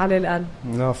الشخص اللي انا عليه الان.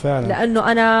 لا فعلا،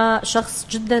 لانه انا شخص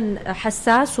جدا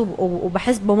حساس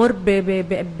وبحس بمر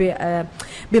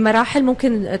بمراحل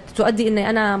ممكن تؤدي اني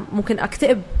انا ممكن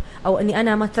اكتئب، او اني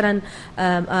انا مثلا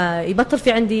يبطل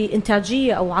في عندي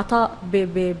انتاجيه او عطاء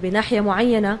بناحيه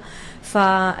معينه.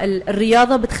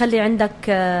 فالرياضه بتخلي عندك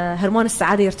هرمون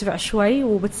السعاده يرتفع شوي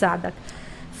وبتساعدك.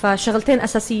 فشغلتين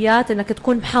أساسيات، إنك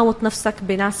تكون محاوط نفسك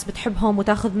بناس بتحبهم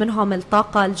وتاخذ منهم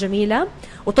الطاقة الجميلة،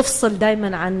 وتفصل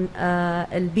دايما عن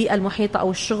البيئة المحيطة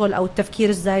أو الشغل أو التفكير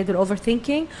الزايد والأوفر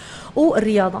ثينكينج.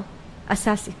 والرياضة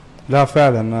أساسي. لا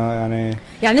فعلا،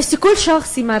 يعني نفسي كل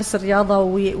شخص يمارس الرياضة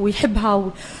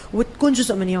ويحبها وتكون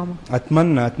جزء من يومه.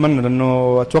 أتمنى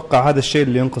لأنه أتوقع هذا الشيء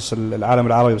اللي ينقص العالم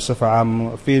العربي بصفة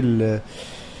عامة،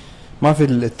 ما في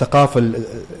الثقافة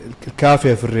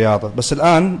الكافية في الرياضة. بس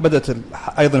الآن بدأت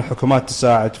أيضا الحكومات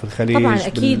تساعد في الخليج طبعا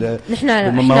أكيد.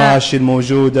 بالمواشي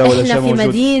الموجودة والأشياء موجودة. موجودة في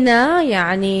مدينة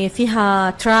يعني فيها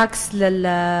تراكس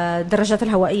للدراجات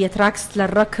الهوائية، تراكس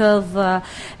للركض،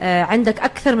 عندك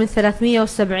أكثر من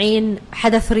 370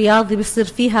 حدث رياضي بيصير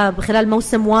فيها بخلال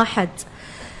موسم واحد.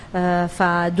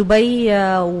 فدبي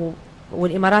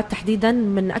والإمارات تحديدا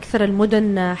من أكثر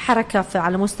المدن حركة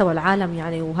على مستوى العالم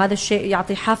يعني، وهذا الشيء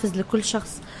يعطي حافز لكل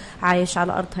شخص عايش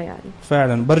على أرضها يعني.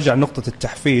 فعلا. برجع نقطة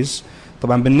التحفيز.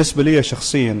 طبعا بالنسبة لي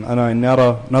شخصيا أنا إني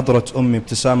أرى نظرة أمي،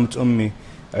 ابتسامة أمي،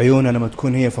 عيونها لما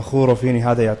تكون هي فخورة فيني،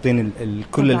 هذا يعطيني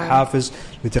كل الحافز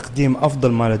لتقديم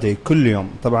أفضل ما لدي كل يوم.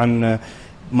 طبعا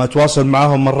ما أتواصل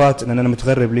معهم مرات لأن أنا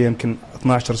متغرب لي يمكن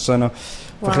 12 سنة،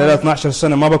 فخلال 12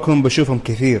 سنة ما بكون بشوفهم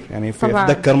كثير يعني.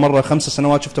 أتذكر مرة 5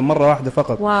 سنوات شفتهم مرة واحدة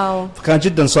فقط. واو. فكانت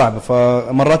جدا صعبة.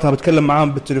 فمرات أنا بتكلم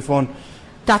معاهم بالتليفون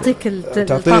تعطيني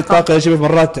الطاقة. يجب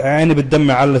مرات عيني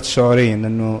بالدم علت شعوريا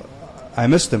لأنه I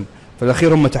missed them. في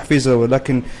الأخير هم تحفيزه.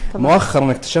 ولكن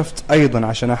مؤخرا اكتشفت أيضا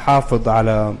عشان أحافظ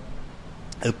على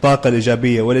الطاقة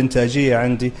الإيجابية والإنتاجية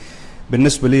عندي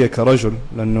بالنسبة لي كرجل،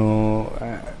 لأنه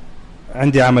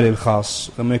عندي عملي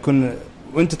الخاص. لما يكون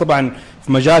وانت طبعا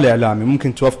في مجال اعلامي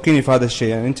ممكن توافقيني في هذا الشيء،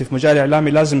 يعني انت في مجال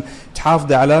اعلامي لازم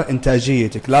تحافظي على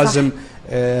انتاجيتك، لازم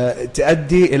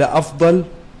تؤدي الى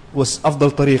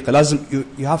افضل طريقه، لازم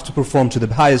you have to perform to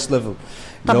the highest level.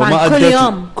 طبعا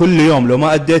لو ما كل يوم لو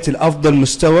ما اديت الافضل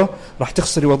مستوى راح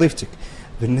تخسري وظيفتك.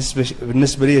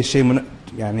 بالنسبه لي الشيء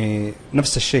يعني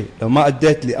نفس الشيء، لو ما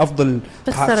اديت لافضل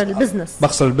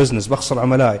بخسر البزنس، بخسر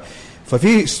عملائي.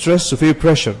 ففي ستريس وفي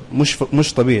بريشر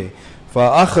مش طبيعي.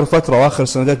 فآخر فترة وآخر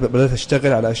سنوات بدأت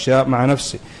أشتغل على أشياء مع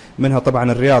نفسي، منها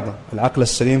طبعا الرياضة، العقل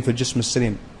السليم في الجسم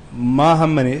السليم. ما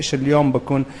همني إيش اليوم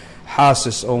بكون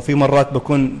حاسس، أو في مرات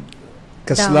بكون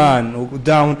كسلان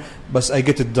وداون، بس I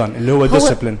get it done اللي هو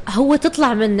discipline. هو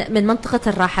تطلع من منطقة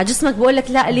الراحة. جسمك بقول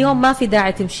لك لا اليوم ما في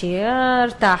داعي تمشي،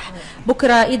 ارتاح.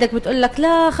 بكرة إيدك بتقول لك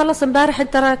لا خلص امبارح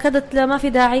أنت ركضت، لا ما في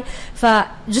داعي.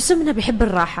 فجسمنا بيحب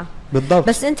الراحة بالضبط.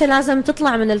 بس أنت لازم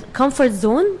تطلع من الكومفورت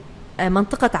زون،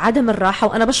 منطقة عدم الراحة.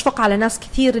 وأنا بشفق على ناس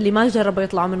كثير اللي ما جربوا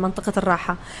يطلعوا من منطقة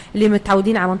الراحة، اللي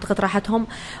متعودين على منطقة راحتهم.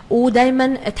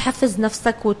 ودايما تحفز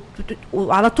نفسك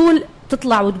وعلى طول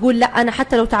تطلع وتقول لا أنا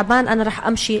حتى لو تعبان أنا رح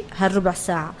أمشي هالربع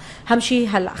ساعة، همشي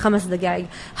هال5 دقائق،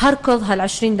 هركض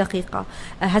هال20 دقيقة،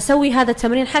 هسوي هذا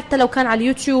التمرين حتى لو كان على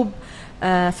اليوتيوب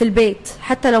في البيت،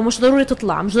 حتى لو مش ضروري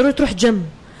تطلع، مش ضروري تروح جيم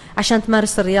عشان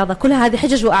تمارس الرياضة. كل هذه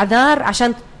حجج وأعذار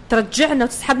عشان ترجعنا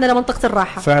وتسحبنا لمنطقة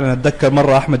الراحة. فعلا أتذكر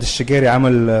مرة أحمد الشقيري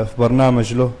عمل في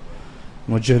برنامج له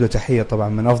نوجه له تحية طبعا،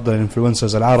 من أفضل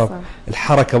الانفلونسرز العرب. صح.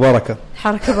 الحركة بركة.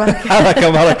 الحركة بركة. حركة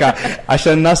بركة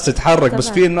عشان الناس تتحرك طبعا. بس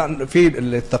في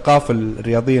الثقافة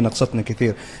الرياضية نقصتنا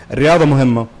كثير. الرياضة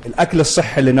مهمة، الأكل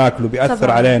الصحي اللي ناكله بيأثر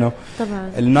طبعا. علينا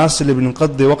طبعا. الناس اللي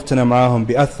بنقضي وقتنا معاهم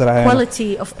بيأثر علينا.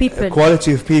 quality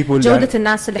of people جودة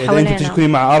الناس اللي حوالينا. إذا أنت تكوني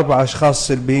مع 4 أشخاص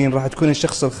سلبيين راح تكون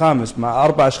الشخص الخامس، مع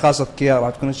 4 أشخاص أذكياء راح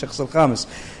تكون الشخص الخامس.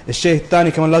 الشيء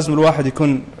الثاني كمان لازم الواحد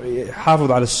يكون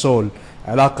يحافظ على السول،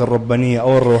 علاقة الربانية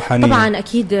أو الروحانية. طبعا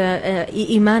أكيد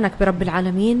إيمانك برب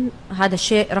العالمين هذا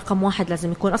الشيء رقم 1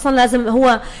 لازم يكون، أصلا لازم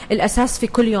هو الأساس في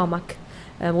كل يومك،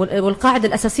 والقاعدة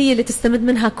الأساسية اللي تستمد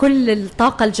منها كل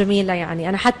الطاقة الجميلة. يعني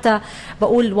أنا حتى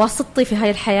بقول واسطتي في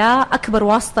هاي الحياة، أكبر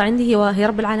واسطة عندي هي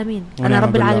رب العالمين. أنا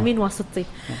رب العالمين واسطتي،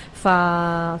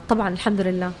 فطبعا الحمد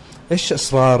لله. إيش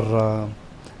أسرار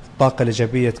الطاقة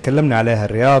الإيجابية؟ تكلمنا عليها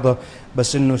الرياضة،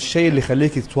 بس إنه الشيء اللي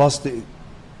يخليك تواصلي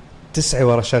تسعي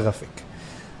ورا شغفك.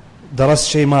 درست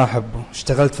شيء ما أحبه،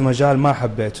 اشتغلت في مجال ما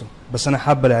حبيته، بس أنا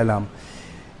حابة الإعلام.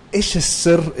 إيش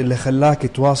السر اللي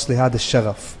خلاك تواصلي هذا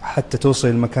الشغف حتى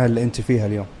توصلي للمكان اللي أنت فيها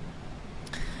اليوم؟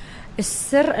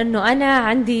 السر إنه أنا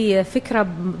عندي فكرة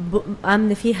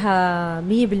آمنة فيها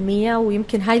 100%،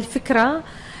 ويمكن هاي الفكرة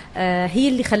هي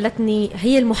اللي خلتني،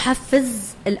 هي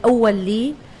المحفز الأول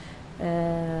لي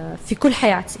في كل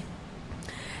حياتي.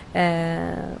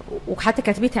 وحتى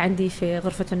كاتبتها عندي في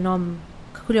غرفة النوم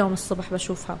كل يوم الصبح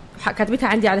بشوفها، كاتبتها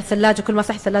عندي على الثلاجة، كل ما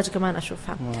أفتح الثلاجة كمان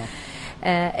أشوفها.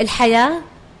 الحياة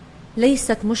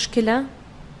ليست مشكلة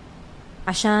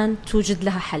عشان توجد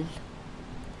لها حل،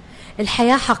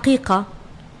 الحياة حقيقة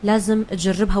لازم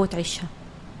تجربها وتعيشها.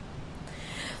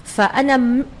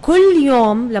 فأنا كل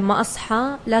يوم لما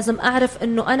أصحى لازم أعرف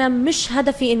أنه أنا مش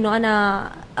هدفي أنه أنا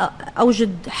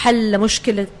أوجد حل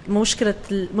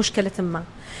مشكلة ما،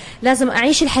 لازم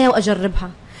أعيش الحياة وأجربها.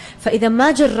 فإذا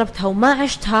ما جربتها وما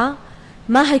عشتها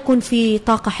ما هيكون في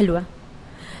طاقة حلوة.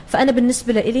 فأنا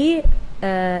بالنسبة لي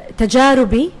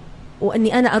تجاربي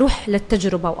وأني أنا أروح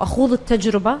للتجربة وأخوض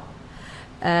التجربة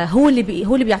هو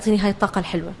اللي بيعطيني هاي الطاقة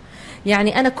الحلوة.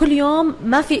 يعني أنا كل يوم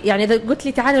ما في، يعني إذا قلت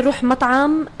لي تعالي نروح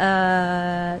مطعم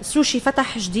سوشي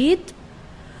فتح جديد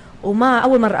وما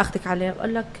أول مرة أخذك عليه،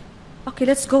 أقول لك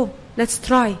أوكي let's go let's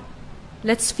try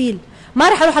let's feel. ما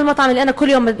راح أروح المطعم اللي أنا كل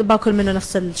يوم باكل منه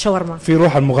نفس الشاورما. في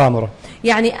روح المغامرة.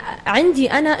 يعني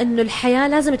عندي أنا إنه الحياة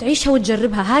لازم تعيشها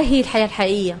وتجربها، هاي هي الحياة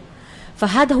الحقيقية.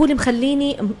 فهذا هو اللي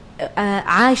مخليني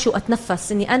عايش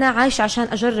وأتنفس، إني أنا عايشة عشان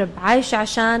أجرب، عايشة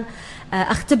عشان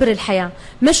أختبر الحياة،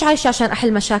 مش عايشة عشان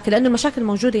أحل مشاكل، لأنه المشاكل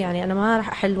موجودة. يعني أنا ما راح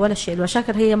أحل ولا شيء،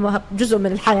 المشاكل هي جزء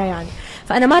من الحياة يعني.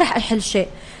 فأنا ما راح أحل شيء،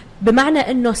 بمعنى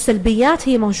إنه السلبيات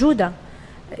هي موجودة.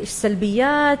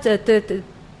 السلبيات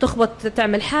تخبط،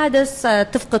 تعمل حادث،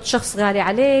 تفقد شخص غالي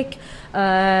عليك،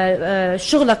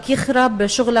 شغلك يخرب،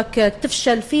 شغلك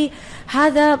تفشل فيه،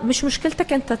 هذا مش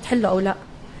مشكلتك أنت تحله أو لا،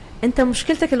 أنت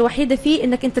مشكلتك الوحيدة فيه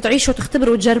إنك أنت تعيشه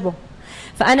وتختبره وتجربه.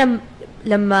 فأنا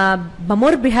لما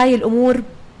بمر بهاي الأمور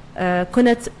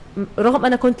كنت، رغم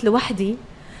أنا كنت لوحدي،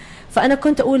 فأنا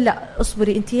كنت أقول لا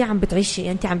أصبري، أنت عم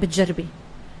بتعيشي، أنت عم بتجربي،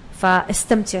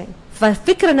 فاستمتعي.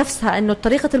 فالفكرة نفسها أنه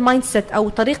طريقة المايند سيت أو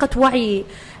طريقة وعي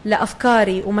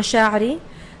لأفكاري ومشاعري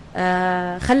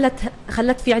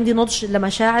خلت في عندي نضج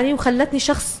لمشاعري، وخلتني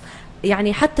شخص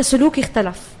يعني حتى سلوكي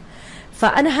اختلف.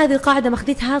 فأنا هذه القاعدة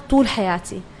مخديتها طول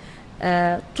حياتي.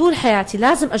 طول حياتي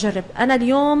لازم أجرب. أنا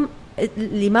اليوم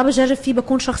اللي ما بجرب فيه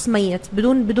بكون شخص ميت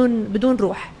بدون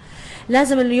روح.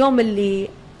 لازم اليوم اللي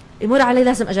يمر علي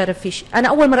لازم أجرب فيه شيء. أنا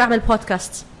أول مرة أعمل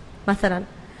بودكاست مثلا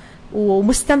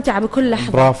ومستمتعة بكل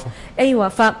لحظة. برافو.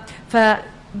 أيوة.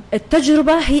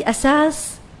 فالتجربة هي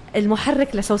أساس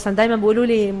المحرك لسوسن. دايما بيقولوا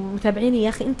لي متابعيني يا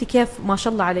أخي أنت كيف ما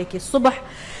شاء الله عليك الصبح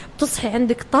بتصحي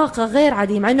عندك طاقة غير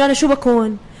عادية، مع أنه أنا شو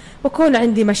بكون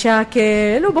عندي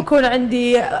مشاكل وبكون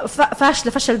عندي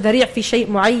فشل ذريع في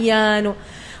شيء معين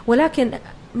ولكن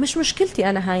مش مشكلتي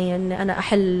أنا هاي أن أنا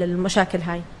أحل المشاكل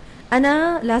هاي.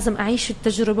 أنا لازم أعيش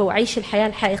التجربة وأعيش الحياة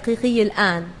الحقيقية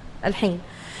الحين.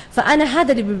 فأنا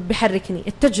هذا اللي بيحركني،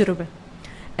 التجربة،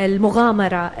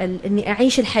 المغامرة، إني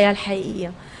أعيش الحياة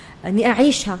الحقيقية، إني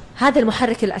أعيشها. هذا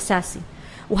المحرك الأساسي،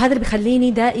 وهذا اللي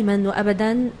بيخليني دائما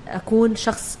وأبدا أكون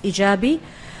شخص إيجابي.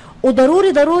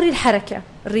 وضروري الحركة،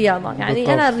 الرياضة. يعني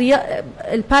بالطبع. أنا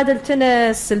البادل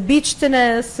تنس، البيتش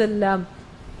تنس،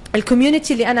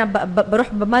 الكوميونيتي اللي أنا بروح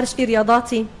بمارس فيه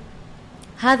رياضاتي،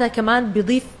 هذا كمان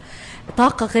بيضيف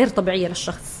طاقة غير طبيعية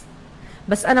للشخص.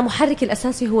 بس أنا محركي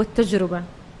الأساسي هو التجربة،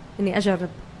 إني أجرب.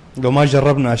 لو ما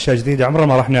جربنا أشياء جديدة عمرنا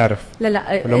ما راح نعرف.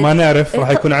 لا لو ما نعرف راح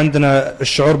يكون عندنا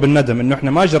الشعور بالندم إنه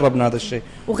إحنا ما جربنا هذا الشيء.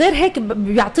 وغير هيك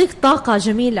بيعطيك طاقة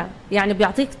جميلة، يعني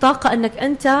بيعطيك طاقة إنك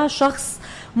أنت شخص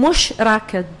مش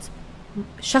راكد،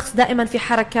 شخص دائما في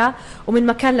حركة ومن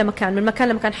مكان لمكان، من مكان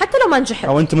لمكان، حتى لو ما نجحت.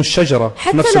 او انت مش شجرة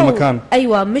في نفس المكان.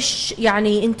 ايوه، مش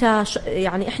يعني انت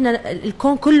يعني احنا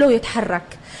الكون كله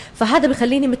يتحرك، فهذا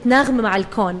بخليني متناغمة مع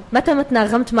الكون. متى ما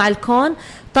تناغمت مع الكون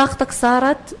طاقتك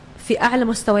صارت في اعلى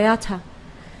مستوياتها.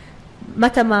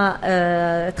 متى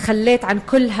ما تخليت عن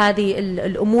كل هذه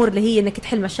الامور اللي هي انك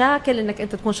تحل مشاكل، انك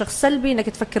انت تكون شخص سلبي، انك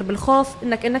تفكر بالخوف،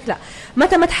 انك لا،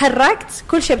 متى ما تحركت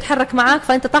كل شيء بتحرك معك،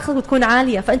 فانت طاقتك بتكون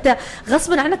عاليه، فانت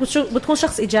غصبا عنك بتكون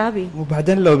شخص ايجابي.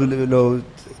 وبعدين لو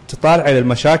تطالع على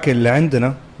المشاكل اللي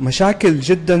عندنا، مشاكل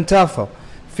جدا تافهه،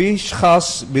 في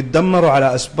اشخاص بيتدمروا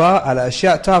على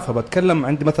اشياء تافهه. بتكلم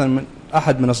عندي مثلا من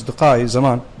احد من اصدقائي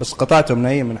زمان، بس قطعته من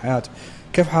ايام من حياتي.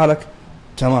 كيف حالك؟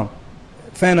 تمام.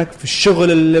 فينك؟ في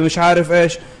الشغل اللي مش عارف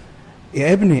ايش.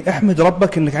 يا ابني احمد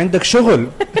ربك انك عندك شغل.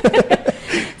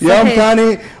 يوم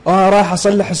ثاني راح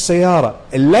اصلح السياره.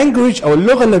 اللانجوج او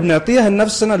اللغه اللي بنعطيها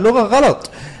لنفسنا لغه غلط.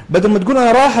 بدل ما تقول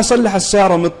انا راح اصلح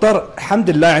السياره مضطر، الحمد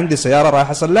لله عندي سياره راح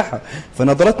اصلحها.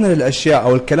 فنظرتنا للاشياء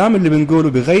او الكلام اللي بنقوله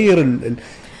بيغير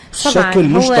الشكل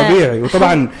مش طبيعي.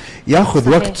 وطبعا ياخذ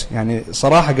وقت. يعني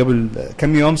صراحه قبل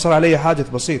كم يوم صار علي حادث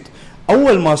بسيط.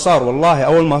 اول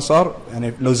ما صار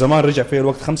يعني لو زمان رجع فيه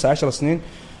الوقت 15 سنين،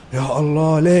 يا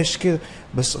الله ليش كذا،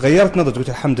 بس غيرت نظرتي، قلت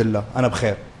الحمد لله انا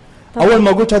بخير. طبعا. اول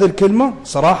ما قلت هذه الكلمه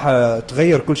صراحه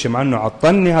تغير كل شيء، مع انه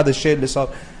عطلني هذا الشيء اللي صار،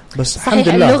 بس الحمد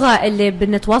لله. اللغه اللي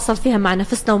بنتواصل فيها مع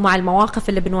نفسنا ومع المواقف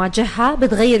اللي بنواجهها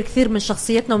بتغير كثير من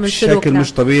شخصيتنا ومن سلوكنا بشكل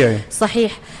مش طبيعي.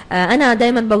 صحيح. انا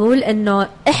دائما بقول انه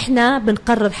احنا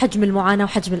بنقرر حجم المعاناه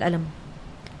وحجم الالم،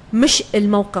 مش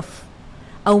الموقف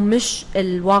او مش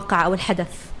الواقع او الحدث.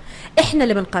 احنا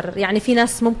اللي بنقرر. يعني في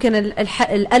ناس ممكن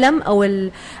الالم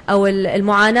او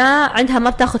المعاناه عندها ما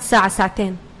بتاخذ ساعه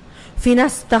ساعتين، في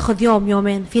ناس بتاخذ يوم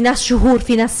يومين، في ناس شهور،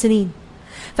 في ناس سنين.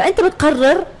 فانت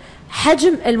بتقرر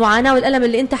حجم المعاناه والالم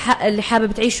اللي انت اللي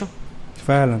حابب تعيشه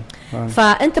فعلا.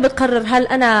 فانت بتقرر هل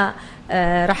انا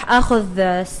راح اخذ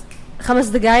 5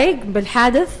 دقائق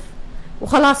بالحادث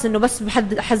وخلاص انه بس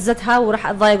حزتها وراح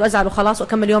اتضايق وازعل وخلاص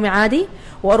واكمل يومي عادي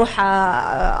واروح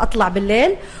اطلع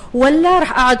بالليل، ولا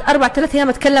راح اقعد 4-3 ايام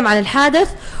اتكلم عن الحادث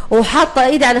وحاطه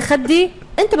ايدي على خدي.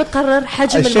 انت بتقرر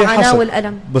حجم المعاناه حصل.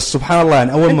 والالم. بس سبحان الله،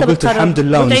 يعني اول ما قلت الحمد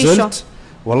لله ونزلت،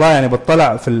 والله يعني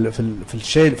بطلع في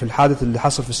الشيء، في الحادث اللي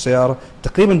حصل في السياره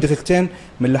تقريبا دقيقتين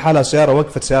من لحالها سياره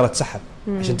وقفت، سياره سحب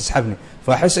عشان تسحبني.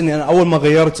 فاحس اني انا اول ما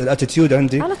غيرت الاتيتيود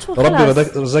عندي ربي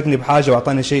رزقني بحاجه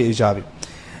واعطاني شيء ايجابي.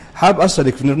 حاب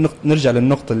اسالك نرجع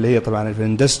للنقطه اللي هي طبعا في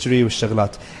الاندستري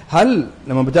والشغلات. هل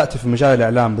لما بدات في مجال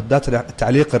الاعلام بالذات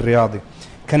التعليق الرياضي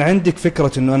كان عندك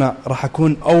فكره انه انا راح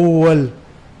اكون اول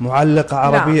معلقة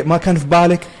عربية؟ لا. ما كان في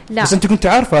بالك؟ لا. بس انت كنت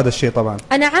عارفة هذا الشيء طبعا.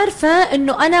 انا عارفة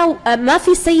انه انا ما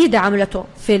في سيدة عملته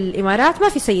في الامارات، ما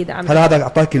في سيدة عملته. هل هذا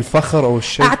اعطاك الفخر او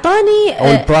الشيء؟ اعطاني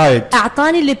او البرايد؟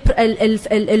 اعطاني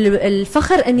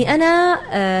الفخر اني انا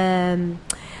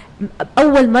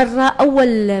اول مرة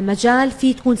اول مجال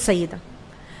فيه تكون سيدة،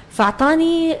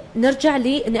 فاعطاني نرجع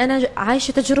لي اني انا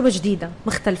عايشة تجربة جديدة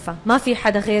مختلفة، ما في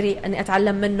حدا غيري اني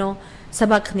اتعلم منه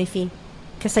سبقني فيه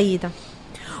كسيدة.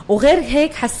 وغير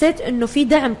هيك حسيت انه في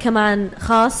دعم كمان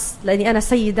خاص لاني انا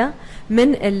سيدة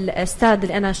من الاستاذ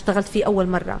اللي انا اشتغلت فيه اول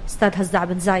مرة، استاذ هزاع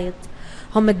بن زايد،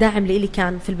 هم الداعم اللي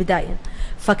كان في البداية.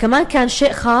 فكمان كان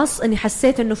شيء خاص اني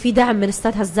حسيت انه في دعم من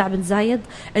استاذ هزاع بن زايد،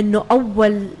 انه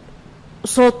اول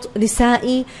صوت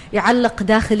نسائي يعلق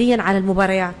داخليا على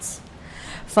المباريات.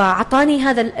 فعطاني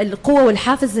هذا القوة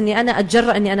والحافز اني انا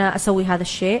اتجرأ اني انا اسوي هذا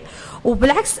الشيء.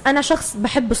 وبالعكس انا شخص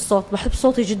بحب الصوت، بحب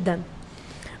صوتي جدا،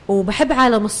 وبحب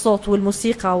عالم الصوت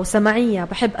والموسيقى وسمعية،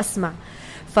 بحب أسمع.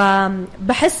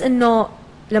 فبحس إنه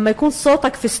لما يكون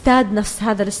صوتك في استاد نفس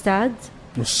هذا الاستاد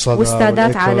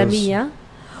واستادات عالمية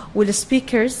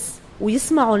والسبيكرز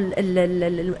ويسمعوا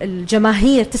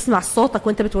الجماهير تسمع صوتك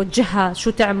وانت بتوجهها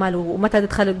شو تعمل ومتى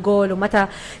تدخل الجول ومتى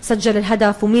سجل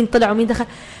الهدف ومين طلع ومين دخل،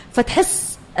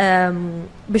 فتحس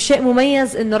بشيء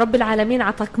مميز إنه رب العالمين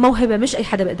عطاك موهبة مش أي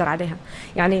حدا بيقدر عليها.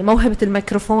 يعني موهبة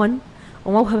الميكروفون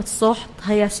وموهبة الصوت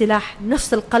هي سلاح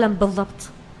نفس القلم بالضبط.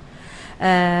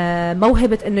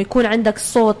 موهبة انه يكون عندك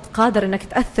صوت قادر انك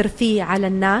تأثر فيه على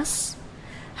الناس،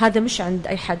 هذا مش عند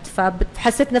اي حد.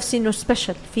 فحسيت نفسي انه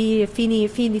سبيشل،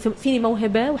 فيني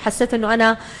موهبة، وحسيت انه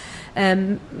انا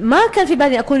ما كان في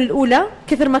بالي اكون الاولى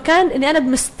كثر ما كان اني انا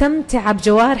مستمتعة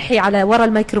بجوارحي على ورا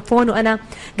الميكروفون وانا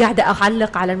قاعدة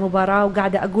اعلق على المباراة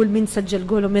وقاعدة اقول مين سجل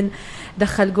جول ومن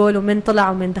دخل جول ومن طلع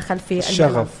ومن دخل في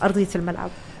الملعب، ارضية الملعب.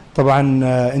 طبعا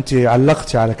انت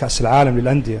علقتي على كأس العالم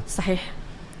للأندية. صحيح،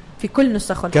 في كل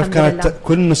نسخه. كيف كانت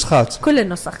كل النسخات؟ كل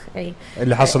النسخ اي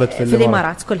اللي حصلت في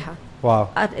الامارات كلها. واو.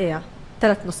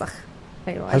 3 نسخ.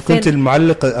 ايوه. هل كنت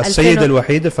المعلقة السيدة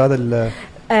الوحيدة في هذا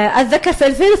اتذكر في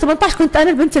 2018 كنت انا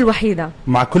البنت الوحيده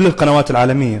مع كل القنوات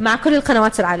العالميه. مع كل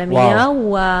القنوات العالميه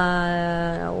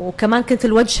وكمان كنت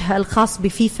الوجه الخاص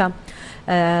بفيفا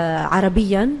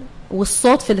عربيا،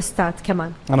 والصوت في الاستاد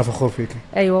كمان. انا فخور فيك.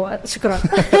 ايوه شكرا.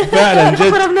 فعلا جد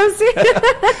فخوره بنفسي.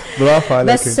 برافو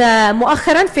عليك. بس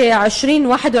مؤخرا في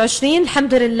 2021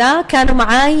 الحمد لله كانوا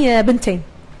معاي بنتين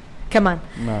كمان.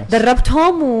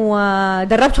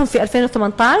 دربتهم في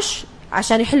 2018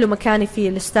 عشان يحلوا مكاني في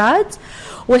الاستاد،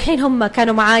 والحين هم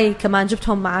كانوا معاي كمان،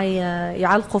 جبتهم معاي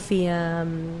يعلقوا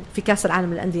في كأس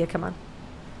العالم للأندية كمان.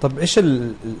 طب ايش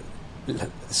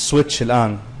السويتش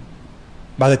الآن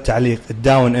بعد التعليق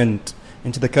الداون اند؟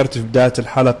 انت ذكرت في بداية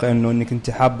الحلقة انك انت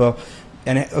حابة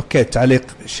يعني اوكي التعليق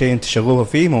شيء انت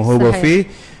شغوفة فيه موهوبة فيه،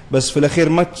 بس في الاخير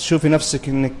ما تشوفي نفسك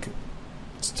انك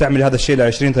تعملي هذا الشيء ل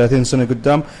 20 30 سنة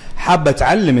قدام، حابة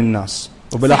تعلم الناس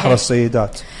وبالاحرى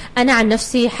السيدات. انا عن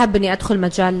نفسي حابة اني ادخل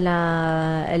مجال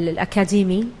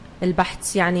الاكاديمي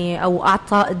البحث يعني، او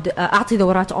اعطي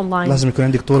دورات اونلاين. لازم يكون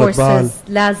عندك طولة بال.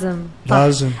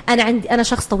 لازم. انا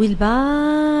شخص طويل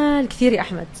بال كثير يا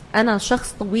احمد، انا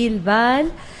شخص طويل بال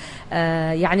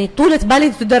يعني طولة بالي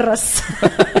تدرس.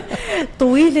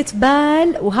 طويلة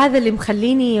بال، وهذا اللي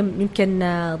مخليني يمكن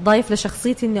ضايف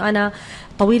لشخصيتي انه انا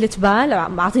طويلة بال،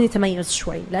 معطيني تميز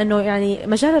شوي، لانه يعني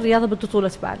مجال الرياضة بده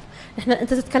طولة بال.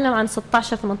 انت تتكلم عن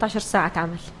 16 18 ساعة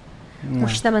عمل،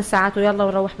 مش 8 ساعات ويلا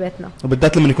ونروح بيتنا.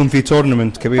 وبالذات لما يكون في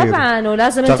تورنمنت كبير طبعا،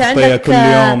 ولازم انت عندك كل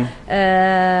يوم.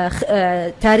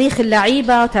 تاريخ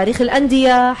اللعيبه وتاريخ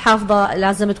الانديه حافظه،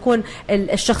 لازم تكون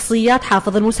الشخصيات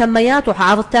حافظ المسميات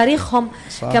وحافظ تاريخهم.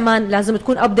 صح. كمان لازم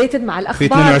تكون ابديتد مع الاخبار،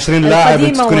 في 22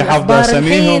 لاعب تكوني حافظه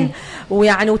اساميهم،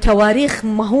 ويعني وتواريخ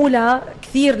مهوله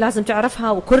كثير لازم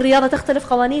تعرفها، وكل رياضه تختلف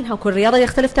قوانينها، وكل رياضه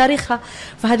يختلف تاريخها،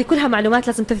 فهذه كلها معلومات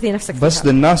لازم تفيد نفسك فيها. بس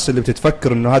للناس اللي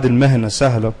بتتفكر انه هذه المهنه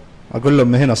سهله، اقول لهم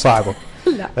مهنه صعبه.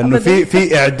 لا، انه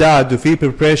في اعداد وفي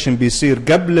بريبريشن بيصير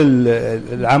قبل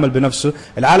العمل بنفسه،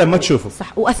 العالم ما تشوفه.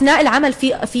 صح. واثناء العمل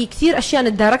في كثير اشياء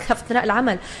نتداركها في اثناء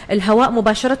العمل. الهواء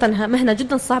مباشره مهنه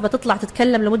جدا صعبه، تطلع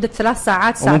تتكلم لمده 3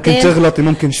 ساعات، ساعتين، وممكن تغلطي،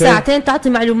 ممكن شيء ساعتين تعطي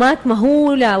معلومات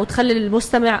مهوله وتخلي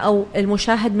المستمع او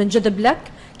المشاهد منجذب لك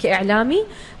كاعلامي.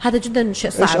 هذا جدا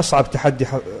شيء صعب. ايش اصعب تحدي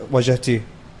واجهتيه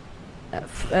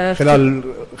خلال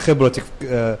خبرتك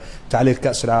تعليق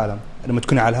كأس العالم، لما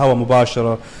تكوني على الهواء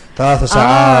مباشرة 3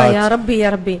 ساعات؟ يا ربي يا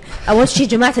ربي. أول شيء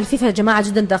جماعة الفيفا جماعة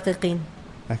جدا دقيقين.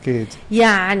 أكيد.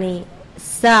 يعني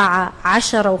ساعة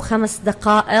 10 و5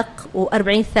 دقائق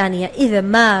و40 ثانية، إذا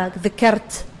ما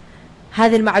ذكرت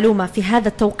هذه المعلومة في هذا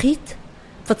التوقيت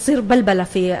فتصير بلبلة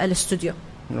في الاستوديو.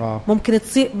 ممكن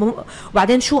تصير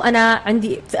وبعدين شو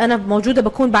انا موجوده،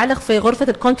 بكون بعلق في غرفه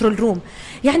الكنترول روم،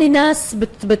 يعني ناس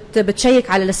بتشيك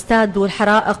على الاستاد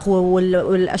والحرائق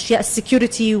والاشياء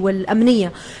السكيورتي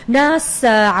والامنيه، ناس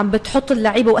عم بتحط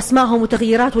اللعيبه واسمائهم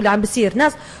وتغييرات واللي عم بيصير،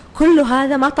 ناس كله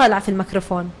هذا ما طالع في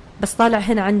الميكروفون، بس طالع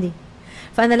هنا عندي.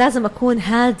 فانا لازم اكون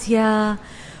هاديه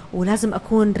ولازم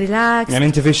اكون ريلاكس. يعني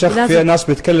انت في ناس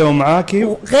بيتكلموا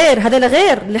معاكي غير هذا،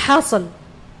 غير اللي حاصل،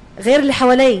 غير اللي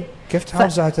حوالي. كيف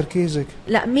تحافظ على تركيزك؟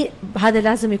 لا هذا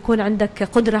لازم يكون عندك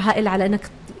قدرة هائلة على انك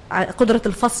قدرة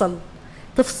الفصل،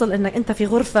 تفصل انك انت في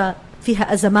غرفة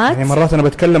فيها ازمات. يعني مرات انا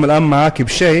بتكلم الان معاك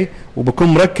بشيء وبكون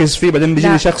مركز فيه، بعدين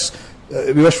بيجيني شخص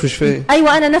بيوشوش فيه.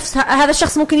 ايوه انا نفس هذا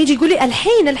الشخص ممكن يجي يقول لي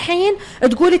الحين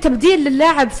تقولي تبديل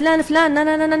للاعب فلان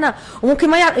لا، وممكن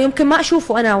يمكن ما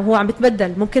اشوفه انا وهو عم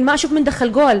بتبدل، ممكن ما اشوف من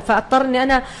دخل جول، فاضطر اني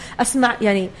انا اسمع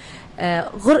يعني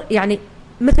يعني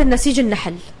مثل نسيج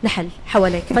النحل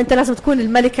حواليك. فأنت لازم تكون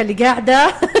الملكة اللي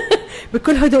قاعدة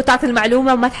بكل هدوء تعطي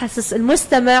المعلومة وما تحسس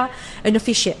المستمع إنه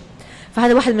في شيء.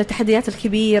 فهذا واحد من التحديات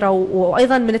الكبيرة،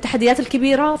 وأيضا من التحديات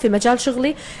الكبيرة في مجال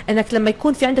شغلي إنك لما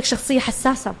يكون في عندك شخصية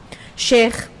حساسة،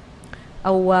 شيخ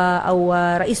أو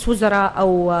رئيس وزراء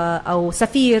أو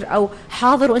سفير أو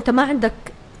حاضر، وأنت ما عندك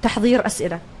تحضير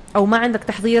أسئلة أو ما عندك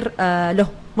تحضير له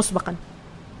مسبقا،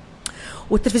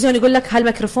 والتلفزيون يقول لك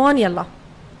هالميكروفون يلا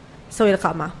سوي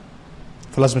لقاء معه،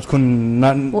 فلازم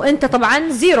تكون وانت طبعا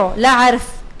زيرو، لا عارف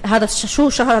هذا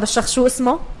هذا الشخص شو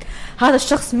اسمه، هذا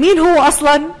الشخص مين هو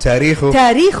اصلا،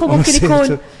 تاريخه ممكن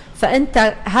يكون.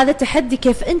 فانت هذا تحدي،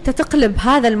 كيف انت تقلب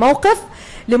هذا الموقف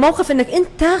لموقف انك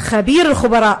انت خبير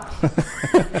الخبراء.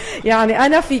 يعني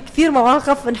انا في كثير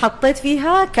مواقف انحطيت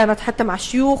فيها كانت حتى مع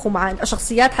شيوخ ومع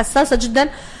شخصيات حساسة جدا،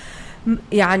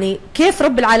 يعني كيف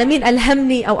رب العالمين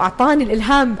ألهمني أو أعطاني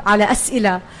الإلهام على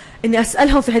أسئلة إني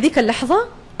أسألهم في هذيك اللحظة،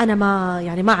 أنا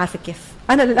ما عارفة كيف،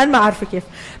 أنا الآن ما عارفة كيف،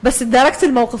 بس تداركت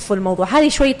الموقف والموضوع. هذه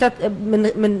شوية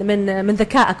من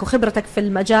ذكائك وخبرتك في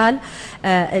المجال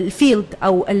الفيلد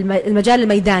أو المجال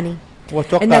الميداني.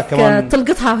 واتوقع انك كمان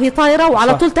تلقطها وهي طايره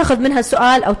وعلى صح. طول تاخذ منها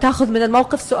سؤال او تاخذ من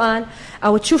الموقف سؤال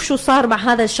او تشوف شو صار مع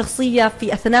هذا الشخصيه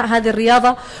في اثناء هذه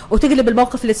الرياضه وتقلب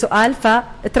الموقف لسؤال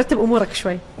فترتب امورك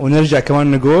شوي. ونرجع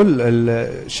كمان نقول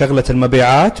شغله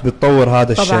المبيعات بتطور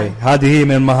هذا الشيء، هذه هي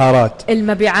من المهارات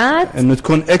المبيعات، انه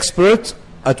تكون اكسبرت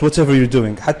at whatever you're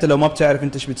doing. حتى لو ما بتعرف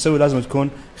انت ايش بتسوي لازم تكون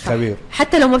خبير،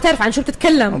 حتى لو ما بتعرف عن شو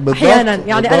بتتكلم. بالضبط. احيانا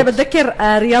يعني بالضبط. انا بتذكر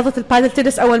رياضه البادل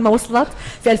تنس اول ما وصلت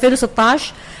في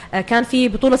 2016 كان في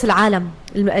بطوله العالم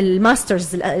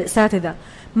الماسترز الاساتذه،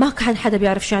 ما كان حدا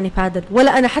بيعرف شو يعني بادل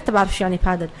ولا انا حتى بعرف شو يعني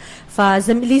بادل.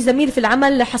 فلي زميل في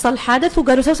العمل حصل حادث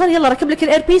وقالوا سوسن يلا ركب لك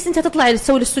الايربيس انت تطلعي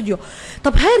تسوي الاستوديو.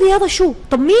 طب هاي الرياضه شو؟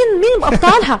 طب مين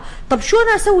ابطالها؟ طب شو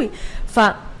انا اسوي؟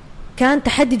 فكان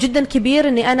تحدي جدا كبير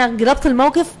اني انا قلبت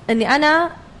الموقف اني انا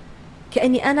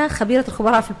كاني انا خبيره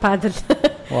الخبراء في البادل.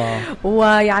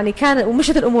 ويعني كان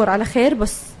ومشت الامور على خير،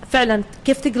 بس فعلا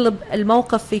كيف تقلب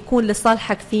الموقف يكون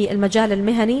لصالحك في المجال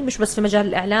المهني مش بس في مجال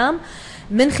الاعلام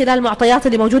من خلال المعطيات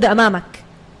اللي موجوده امامك،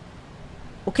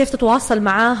 وكيف تتواصل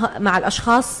مع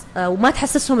الاشخاص وما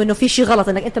تحسسهم انه في شيء غلط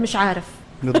انك انت مش عارف.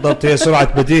 بالضبط، هي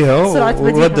سرعه بديهه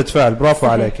وردة فعل. برافو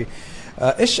عليكي.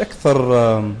 ايش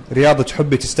اكثر رياضه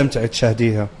تحبي تستمتعي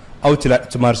تشاهديها او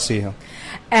تمارسيها؟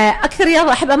 اكثر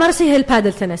رياضه احب امارسها هي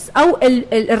البادل تنس او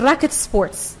الراكت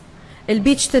سبورتس،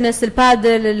 البيتش تنس،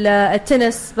 البادل،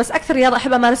 التنس، بس اكثر رياضه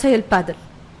احب امارسها هي البادل.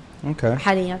 اوكي.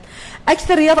 حاليا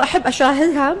اكثر رياضه احب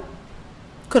اشاهدها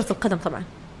كره القدم طبعا،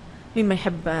 مين ما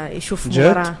يحب يشوف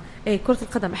مباراه؟ اي كره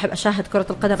القدم، احب اشاهد كره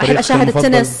القدم، احب اشاهد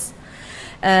التنس.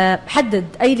 حدد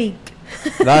اي ليج.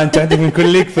 لا انت عندك من كل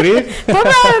ليج فريق.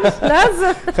 طبعا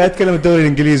لازم. خلينا نتكلم الدوري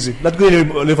الانجليزي، لا تقولي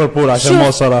ليفربول عشان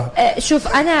مو صراحه. شوف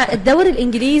انا الدوري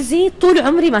الانجليزي طول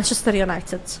عمري مانشستر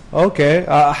يونايتد. اوكي.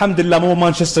 الحمد لله مو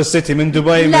مانشستر سيتي من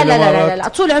دبي. لا لا لا, لا لا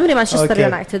طول عمري مانشستر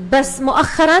يونايتد، بس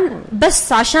مؤخرا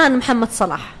بس عشان محمد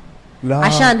صلاح. لا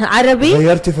عشان عربي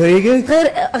غيرت فريقك؟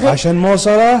 غير عشان مو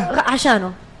صلاح؟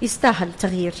 عشانه يستاهل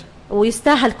تغيير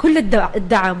ويستاهل كل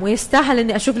الدعم ويستاهل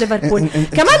اني اشوف ليفربول.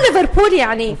 كمان ليفربول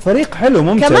يعني فريق حلو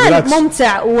ممتع، كمان بالعكس.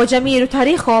 ممتع وجميل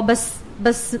وتاريخه،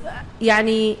 بس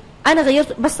يعني انا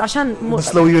غيرت بس عشان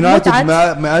بس لو يونايتد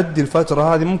مأدي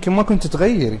الفترة هذه ممكن ما كنت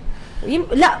تغيري.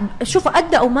 لا شوف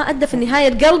ادى او ما ادى في النهايه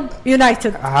القلب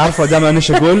يونايتد. عارفه دائما انا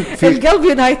ايش اقول؟ في القلب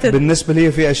يونايتد. بالنسبه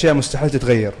لي في اشياء مستحيل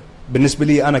تتغير بالنسبه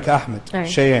لي انا كاحمد.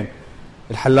 شيئين،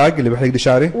 الحلاق اللي بيحلق لي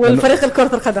شعري والفريق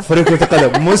كرة القدم. فريق كرة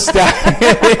القدم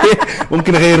مستحيل.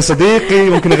 ممكن اغير صديقي،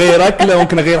 ممكن اغير اكله،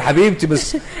 ممكن اغير حبيبتي،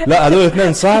 بس لا هذول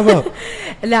الاثنين صعبه.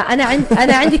 لا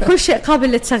انا عندي كل شيء قابل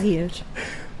للتغيير.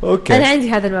 اوكي. انا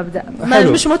عندي هذا المبدأ،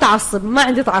 مش متعصب، ما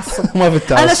عندي تعصب. ما في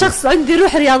التعصب. انا شخص عندي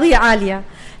روح رياضيه عاليه،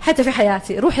 حتى في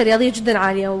حياتي روحي رياضيه جدا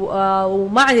عاليه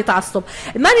وما عندي تعصب.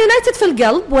 مان يونايتد في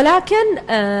القلب،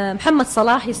 ولكن محمد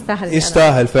صلاح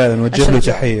يستاهل فعلا، نوجه له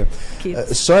تحيه.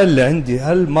 السؤال اللي عندي،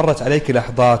 هل مرت عليك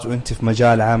لحظات وانت في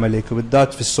مجال عملك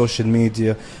وبالذات في السوشيال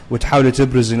ميديا وتحاولي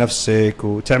تبرزي نفسك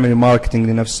وتعملي ماركتينج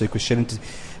لنفسك والشيء اللي انت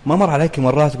ما مر عليك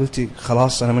مرات قلتي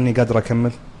خلاص انا ماني قادره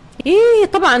اكمل؟ ايه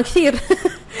طبعا كثير.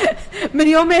 من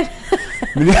يومين.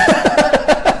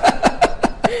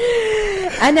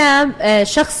 أنا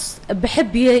شخص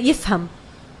بحب يفهم،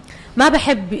 ما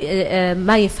بحب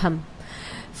ما يفهم،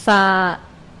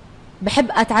 فبحب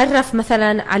أتعرف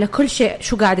مثلا على كل شيء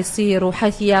شو قاعد يصير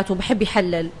وحيثيات، وبحب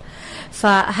يحلل.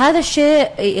 فهذا الشيء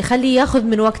يخلي ياخذ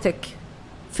من وقتك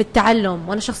في التعلم،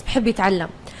 وأنا شخص بحب يتعلم.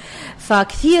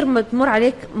 فكثير ما تمر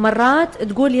عليك مرات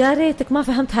تقول يا ريتك ما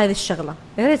فهمت هذه الشغلة،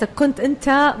 يا ريتك كنت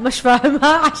أنت مش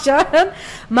فاهمها عشان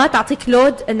ما تعطيك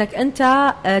لود أنك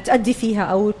أنت تأدي فيها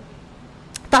أو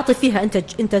تعطي فيها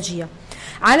إنتاجية.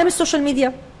 عالم السوشيال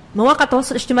ميديا، مواقع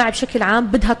التواصل الاجتماعي بشكل عام،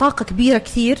 بدها طاقة كبيرة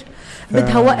كثير،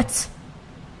 بدها وقت،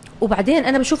 وبعدين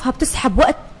أنا بشوفها بتسحب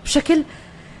وقت بشكل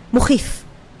مخيف.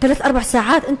 3-4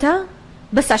 ساعات أنت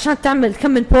بس عشان تعمل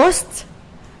كم من بوست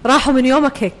راحوا من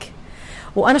يومك هيك.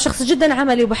 وأنا شخص جدا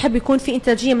عملي وبحب يكون في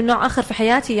إنتاجية من نوع آخر في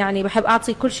حياتي، يعني بحب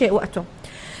أعطي كل شيء وقته.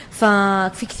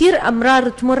 ففي كثير أمرار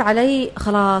تمر علي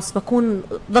خلاص بكون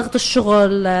ضغط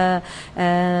الشغل،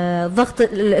 ضغط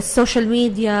السوشيال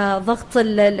ميديا، ضغط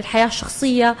الحياة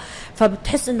الشخصية،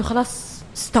 فبتحس إنه خلاص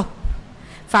ستوب.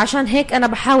 فعشان هيك أنا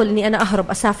بحاول إني أنا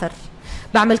أهرب، أسافر،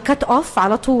 بعمل كات أوف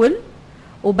على طول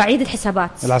وبعيد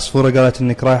الحسابات. العصفورة قالت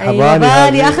إنك رايحة أيوة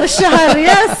بالي آخر الشهر.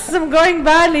 يس I'm going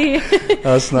بالي.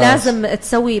 لازم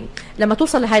تسوي لما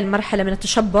توصل لهاي المرحلة من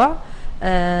التشبع،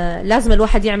 لازم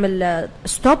الواحد يعمل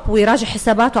ستوب ويراجع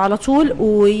حساباته على طول،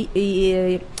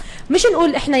 مش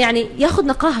نقول احنا يعني ياخذ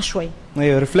نقاهه شوي.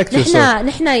 ايوه ريفلكت.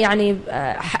 نحن يعني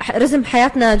رزم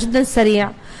حياتنا جدا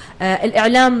سريع.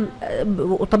 الاعلام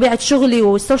وطبيعه شغلي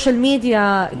والسوشيال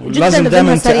ميديا جدا لازم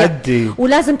دائما تأدي،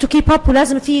 ولازم تو كيب اب،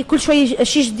 ولازم في كل شوي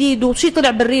شيء جديد، وشيء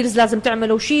طلع بالريلز لازم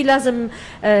تعمله، وشيء لازم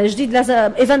جديد،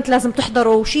 لازم ايفنت لازم تحضره،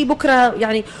 وشيء بكره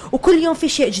يعني، وكل يوم في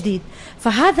شيء جديد.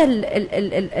 فهذا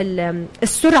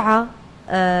السرعه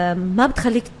ما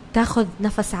بتخليك تاخذ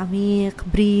نفس عميق،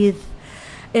 بريث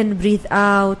ان بريث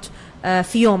اوت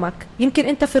في يومك. يمكن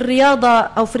انت في الرياضه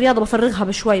او في الرياضه بفرغها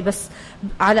بشوي، بس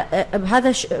على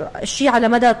هذا الشيء على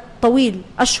مدى طويل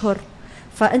اشهر.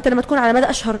 فانت لما تكون على مدى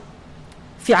اشهر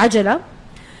في عجله،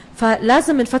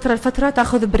 فلازم من فتره لفتره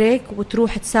تاخذ بريك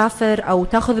وتروح تسافر، او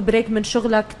تاخذ بريك من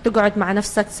شغلك، تقعد مع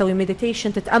نفسك، تسوي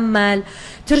مديتيشن، تتامل،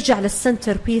 ترجع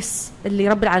للسنتر بيس اللي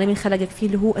رب العالمين خلقك فيه،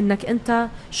 اللي هو انك انت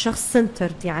شخص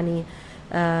سنترد، يعني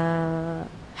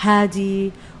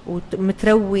هادي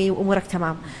ومتروي وامورك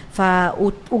تمام.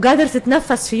 وقادر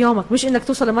تتنفس في يومك، مش انك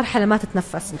توصل لمرحله ما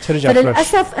تتنفس.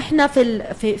 فللاسف احنا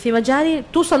في مجالي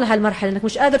توصل لهالمرحله انك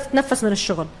مش قادر تتنفس من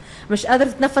الشغل، مش قادر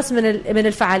تتنفس من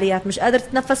الفعاليات، مش قادر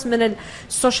تتنفس من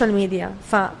السوشيال ميديا.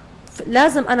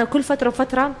 فلازم انا كل فتره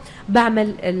وفتره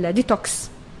بعمل الديتوكس،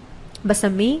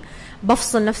 بسميه،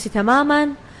 بفصل نفسي تماما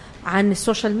عن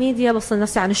السوشيال ميديا، بفصل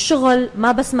نفسي عن الشغل،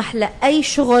 ما بسمح لاي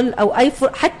شغل او اي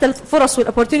حتى الفرص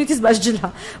والاوبورتونيتيز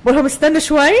باجلها، بقول لهم استنى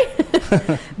شوي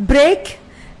بريك،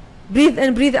 بريث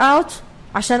ان بريث اوت،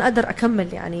 عشان اقدر اكمل.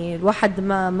 يعني الواحد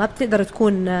ما بتقدر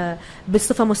تكون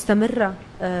بصفه مستمره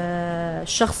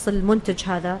الشخص المنتج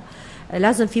هذا،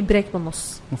 لازم في بريك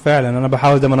بالنص. فعلا انا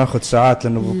بحاول دائما اخذ ساعات،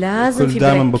 لانه لازم كل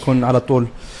دائما بكون على طول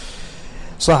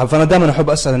صح. فانا دائما احب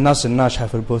اسال الناس الناجحه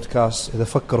في البودكاست اذا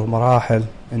فكروا مراحل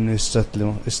انه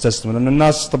يستسلموا، لانه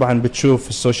الناس طبعا بتشوف في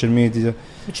السوشيال ميديا،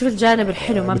 بتشوف الجانب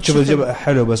الحلو، ما بتشوف الجانب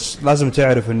الحلو، بس لازم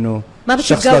تعرف انه ما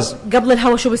بتشوف قبل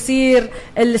الهوا شو بصير،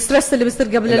 الستريس اللي بصير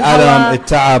قبل الالم،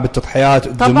 التعب، التضحيات،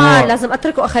 طبعا لازم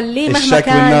اتركه اخليه مهما كان، الشك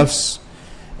بالنفس،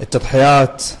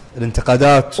 التضحيات،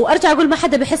 الانتقادات. وارجع اقول ما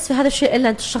حدا بحس في هذا الشيء الا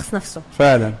انت الشخص نفسه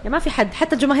فعلا. يعني ما في حد،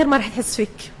 حتى الجماهير ما رح تحس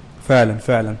فيك.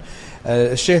 فعلا.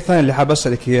 الشيء الثاني اللي حاب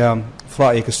اسالك اياه، في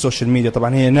رايك السوشيال ميديا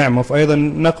طبعا هي نعمه وايضا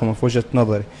نقمه في وجهه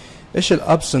نظري، ايش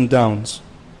الابس اند داونز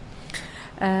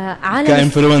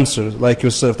كانفلونسر لايك يو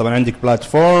سيلف؟ طبعا عندك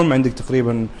بلاتفورم، عندك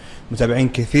تقريبا متابعين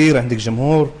كثير، عندك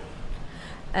جمهور.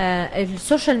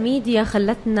 السوشيال ميديا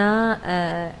خلتنا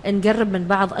نقرب من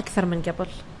بعض اكثر من قبل،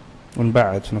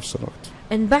 ونبعد في نفس الوقت.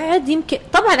 نبعد يمكن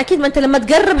طبعا اكيد، ما انت لما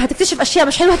تقرب هتكتشف اشياء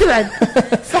مش حلوه تبعد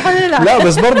صح ولا لا؟ لا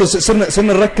بس برضه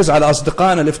صرنا نركز على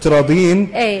اصدقائنا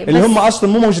الافتراضيين اللي هم اصلا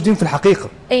مو موجودين في الحقيقه.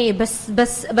 اي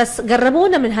بس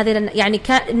قربونا من هذه، يعني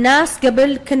كان الناس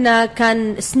قبل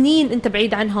كان سنين انت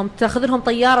بعيد عنهم، تاخذ لهم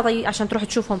طياره عشان تروح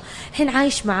تشوفهم، الحين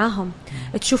عايش معاهم،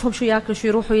 تشوفهم شو ياكلوا، شو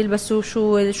يروحوا يلبسوا،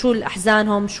 شو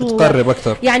الاحزانهم، شو تقرب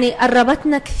اكثر، يعني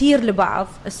قربتنا كثير لبعض.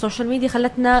 السوشيال ميديا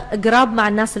خلتنا قراب مع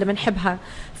الناس اللي بنحبها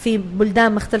في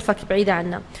بلدان مختلفة بعيدة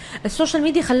عنا. السوشيال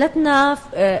ميديا خلتنا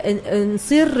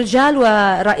نصير رجال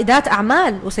ورائدات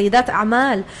أعمال وسيدات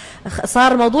أعمال،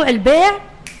 صار موضوع البيع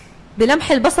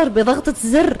بلمح البصر بضغطة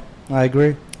زر. I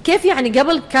agree. كيف يعني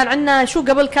قبل كان عندنا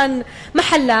قبل كان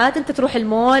محلات، انت تروح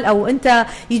المول او انت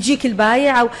يجيك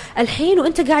البايع، او الحين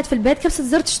وانت قاعد في البيت كبسة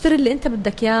زر تشتري اللي انت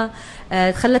بدك اياه.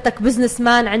 خلتك بزنس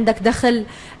مان، عندك دخل،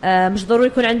 مش ضروري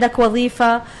يكون عندك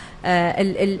وظيفة.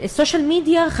 السوشيال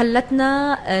ميديا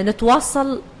خلتنا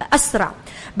نتواصل أسرع،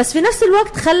 بس في نفس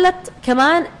الوقت خلت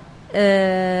كمان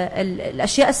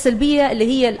الأشياء السلبية اللي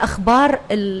هي الأخبار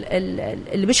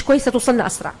اللي مش كويسة توصلنا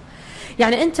أسرع.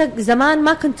 يعني أنت زمان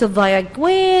ما كنت تتضايق،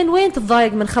 وين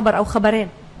تتضايق من خبر أو خبرين،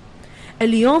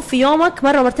 اليوم في يومك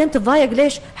مرة مرتين تتضايق.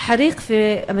 ليش؟ حريق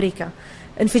في أمريكا،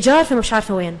 انفجار في مش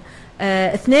عارفة وين،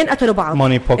 2 قتلوا بعض،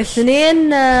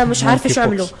 2 مش عارفة شو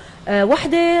عملوا،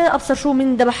 واحدة أبصر شو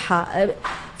من ذبحها.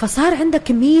 فصار عندك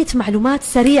كمية معلومات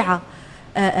سريعة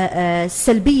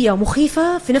سلبية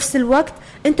ومخيفة في نفس الوقت،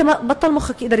 أنت ما بطل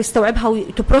مخك يقدر يستوعبها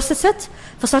وتبروسست،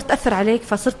 فصارت تأثر عليك،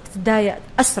 فصرت تتضايق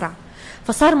أسرع.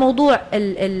 فصار موضوع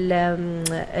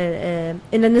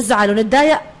إن نزعل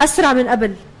ونتضايق أسرع من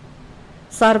قبل،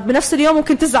 صار بنفس اليوم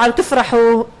ممكن تزعل وتفرح.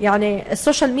 يعني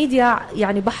السوشيال ميديا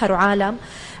يعني بحر وعالم،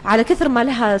 على كثر ما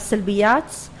لها سلبيات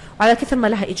وعلى كثر ما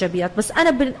لها إيجابيات. بس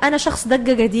أنا شخص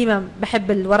دقة قديمة،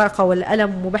 بحب الورقة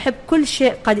والقلم وبحب كل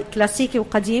شيء كلاسيكي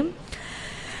وقديم.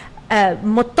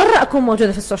 مضطرة أكون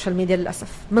موجودة في السوشيال ميديا للأسف،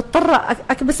 مضطرة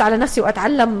أكبس على نفسي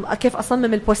وأتعلم كيف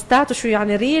أصمم البوستات وشو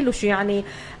يعني ريل وشو يعني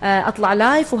أطلع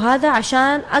لايف وهذا،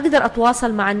 عشان أقدر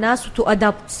أتواصل مع الناس وتو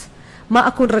أدابت ما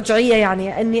اكون رجعيه،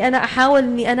 يعني اني انا احاول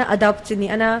اني انا ادابت،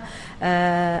 اني انا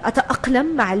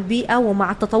اتاقلم مع البيئه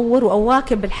ومع التطور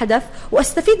واواكب الحدث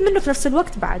واستفيد منه في نفس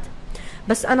الوقت بعد.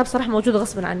 بس انا بصراحه موجوده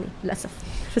غصبا عني للاسف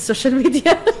في السوشيال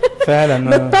ميديا. فعلا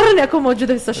بضطر اني اكون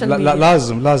موجوده في السوشيال ميديا.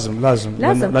 لازم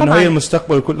لانه هي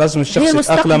المستقبل، لازم الشخص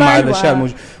يتاقلم مع الاشياء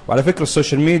وعلى فكره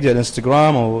السوشيال ميديا،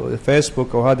 الانستغرام او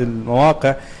الفيسبوك او هذه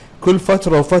المواقع، كل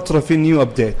فتره وفتره في نيو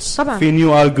ابديتس، في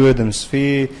نيو الجوريثمز،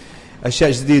 في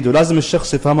اشياء جديده، ولازم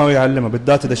الشخص يفهمها ويعلمها،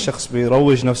 بالذات اذا الشخص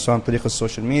بيروج نفسه عن طريق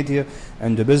السوشيال ميديا،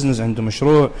 عنده بزنس، عنده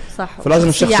مشروع. صح. فلازم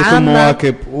الشخص يكون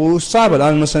مواكب. وصعب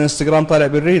الان مثلا انستغرام طالع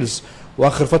بالريلز،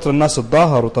 واخر فتره الناس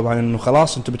تظاهروا طبعا انه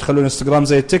خلاص انتم بتخلوا الانستغرام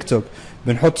زي التيك توك،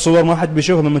 بنحط صور ما حد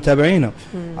بيشوفها من متابعينا،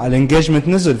 على الانجيجمنت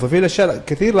نزل. ففي الاشياء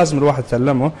كثير لازم الواحد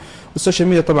يتعلمه. والسوشيال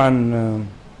ميديا طبعا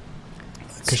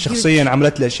كشخصيا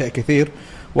عملت لي اشياء كثير،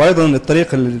 وايضا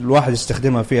الطريقه اللي الواحد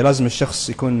يستخدمها فيها لازم الشخص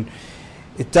يكون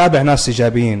يتابع ناس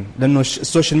ايجابيين، لانه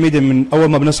السوشيال ميديا من اول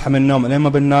ما بنصحى من النوم لين ما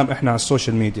بننام احنا على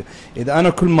السوشيال ميديا. اذا انا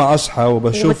كل ما اصحى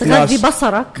وبشوف ناس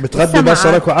بتغذي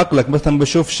بصرك وعقلك، مثلا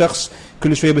بشوف شخص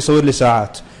كل شويه بيصور لي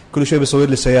ساعات، كل شويه بيصور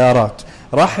لي سيارات،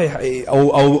 راح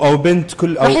او بنت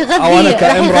كل او انا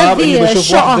كامراه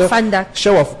بشوف واحده عندك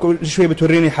شوف كل شويه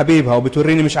بتوريني حبيبها او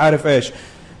بتوريني مش عارف ايش،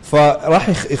 فراح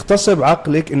يغتصب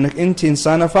عقلك انك انت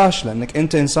انسانه فاشله، انك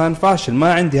انت انسان فاشل.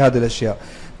 ما عندي هذه الاشياء.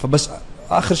 فبس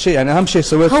اخر شيء يعني اهم شيء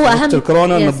سويت وقت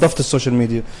الكورونا نظفت السوشيال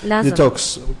ميديا،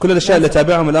 ديتوكس. كل الاشياء اللي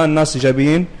اتابعهم الان ناس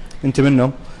ايجابيين، انت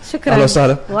منهم. شكرا. اهلا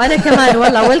وسهلا. وانا كمان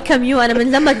والله ويلكم يو. انا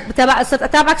من لما صرت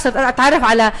اتابعك صرت اتعرف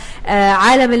على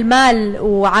عالم المال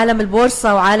وعالم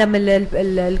البورصه وعالم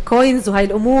الكوينز وهاي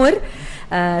الامور،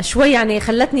 شوي يعني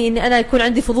خلتني اني انا يكون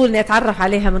عندي فضول اني اتعرف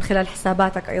عليها من خلال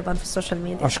حساباتك ايضا في السوشيال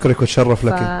ميديا. اشكرك وتشرف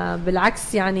لك.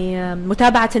 بالعكس يعني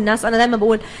متابعه الناس، انا دائما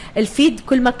بقول الفيد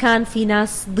كل ما كان في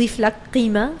ناس تضيف لك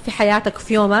قيمه في حياتك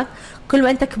وفي يومك، كل ما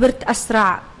انت كبرت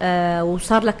اسرع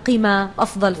وصار لك قيمه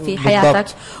افضل في حياتك،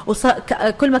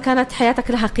 كل ما كانت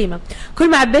حياتك لها قيمه. كل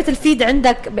ما عبيت الفيد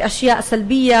عندك باشياء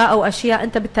سلبيه او اشياء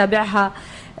انت بتتابعها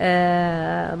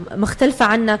مختلفة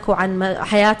عنك وعن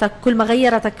حياتك، كل ما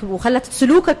غيرتك وخلت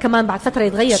سلوكك كمان بعد فترة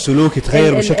يتغير. السلوك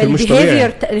يتغير بشكل مش طبيعي.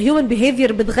 الهيومن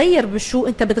بيهيفير بتغير بشو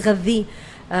انت بتغذيه،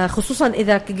 خصوصا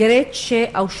اذا قريت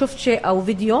شيء او شفت شيء او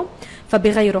فيديو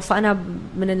فبيغيره. فانا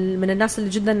من الناس اللي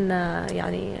جدا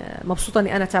يعني مبسوطة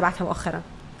اني انا تابعتها مؤخرا.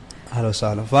 اهلا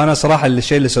وسهلا. فانا صراحه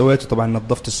الشيء اللي سويته طبعا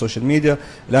نظفت السوشيال ميديا،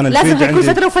 لان لازم كل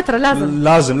فتره وفتره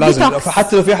لازم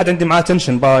حتى لو في احد عندي معاه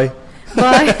تنشن باي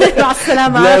مع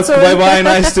السلامة، باي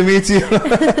نايس تو ميت يو.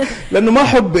 لانه ما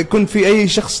احب يكون في اي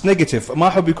شخص نيجاتيف، ما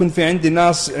احب يكون في عندي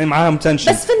ناس يعني معاهم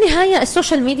تنشن. بس في النهايه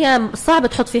السوشيال ميديا صعب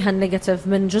تحط فيها النيجاتيف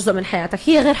من جزء من حياتك،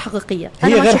 هي غير حقيقيه،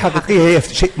 هي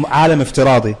شيء عالم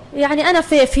افتراضي. يعني انا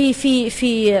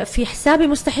في حسابي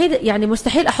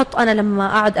مستحيل احط انا لما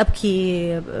اقعد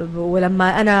ابكي،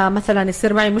 ولما انا مثلا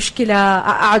يصير معي مشكله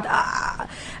اقعد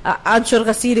انشر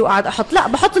غسيلي واقعد احط، لا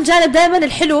بحط الجانب دائما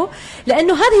الحلو،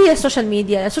 لانه هذه هي السوشيال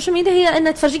ميديا. السوشيال ميديا هي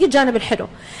انها تفرجيك الجانب الحلو.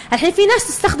 الحين في ناس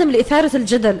تستخدم لاثاره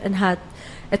الجدل انها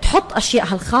تحط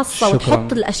اشيائها الخاصه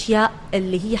وتحط الاشياء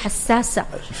اللي هي حساسه.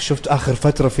 شفت اخر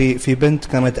فتره في بنت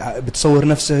كانت بتصور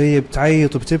نفسها هي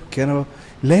بتعيط وبتبكي، انا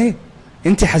ليه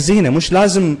انت حزينه؟ مش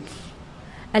لازم.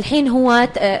 الحين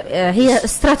هي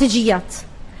استراتيجيات.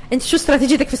 انت شو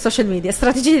استراتيجيتك في السوشيال ميديا؟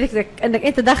 استراتيجيتك انك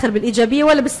انت داخل بالايجابيه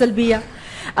ولا بالسلبيه؟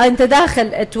 انت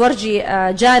داخل تورجي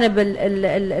جانب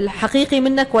الحقيقي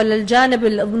منك ولا الجانب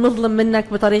المظلم منك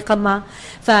بطريقه ما؟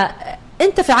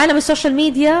 فانت في عالم السوشيال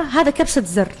ميديا هذا كبسه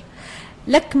زر،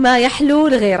 لك ما يحلو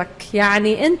لغيرك.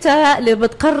 يعني انت اللي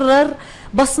بتقرر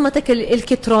بصمتك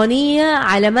الالكترونيه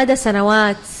على مدى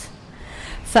سنوات.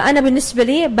 فانا بالنسبه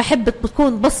لي بحب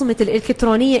تكون بصمتي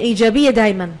الالكترونيه ايجابيه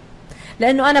دائما،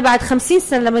 لانه انا بعد 50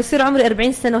 سنه لما يصير عمري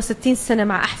 40 سنه و60 سنه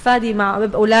مع احفادي مع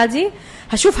اولادي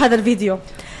هشوف هذا الفيديو،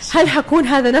 هل حكون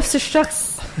هذا نفس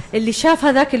الشخص اللي شاف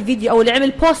هذاك الفيديو او اللي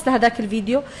عمل بوست لهذاك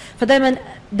الفيديو؟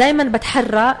 فدايما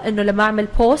بتحرى انه لما اعمل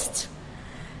بوست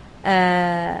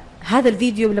هذا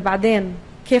الفيديو اللي بعدين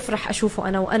كيف راح اشوفه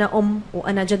انا وانا ام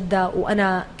وانا جده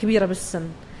وانا كبيره بالسن،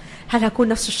 هل هكون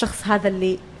نفس الشخص هذا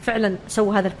اللي فعلا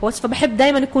سوى هذا البوست؟ فبحب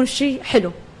دائما يكون شيء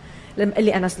حلو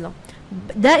اللي انزله،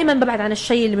 دائما ببعد عن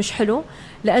الشيء اللي مش حلو،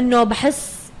 لانه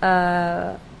بحس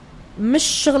مش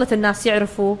شغلة الناس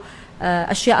يعرفوا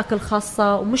أشياءك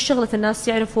الخاصة، ومش شغلة الناس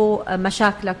يعرفوا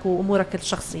مشاكلك وأمورك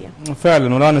الشخصية.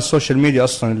 فعلا. والآن السوشيال ميديا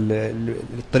أصلا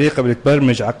الطريقة اللي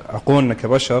تبرمج عقولنا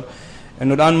كبشر،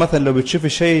 إنه الآن مثلا لو بتشوف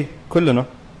شيء، كلنا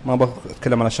ما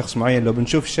بتكلم على شخص معين، لو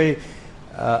بنشوف شيء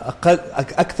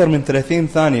أكثر من 30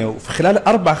 ثانية وفي خلال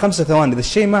 4-5 ثواني إذا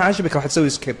الشيء ما عجبك راح تسوي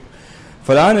سكيب.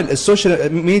 فالآن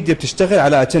السوشيال ميديا بتشتغل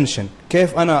على اتنشن،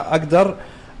 كيف أنا أقدر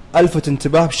ألفت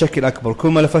انتباه بشكل أكبر. كل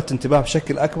ما لفت انتباه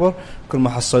بشكل أكبر كل ما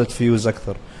حصلت فيوز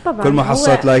أكثر، كل ما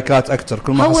حصلت لايكات أكثر،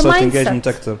 كل ما حصلت انجيجمنت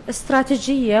أكثر.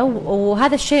 استراتيجية،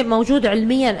 وهذا الشيء موجود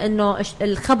علميا إنه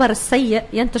الخبر السيء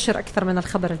ينتشر أكثر من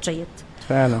الخبر الجيد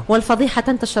فعلا، والفضيحة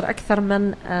تنتشر أكثر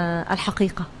من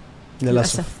الحقيقة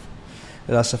للأسف.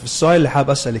 السؤال اللي حاب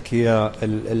أسألك هي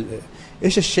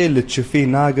إيش الشيء اللي تشوفيه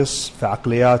ناقص في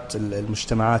عقليات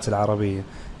المجتمعات العربية،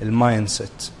 المايند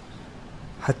سيت،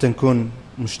 حتى نكون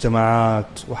مجتمعات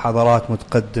وحضارات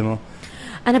متقدمة؟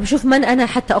 أنا بشوف من أنا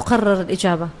حتى أقرر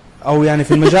الإجابة، أو يعني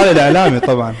في المجال الإعلامي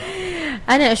طبعا.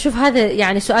 أنا أشوف هذا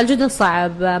يعني سؤال جدا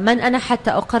صعب. من أنا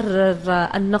حتى أقرر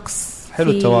النقص؟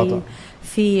 حلو التواضع.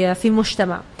 في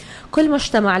مجتمع، كل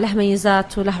مجتمع له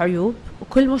ميزات وله عيوب،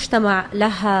 وكل مجتمع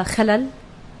له خلل،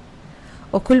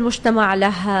 وكل مجتمع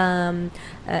له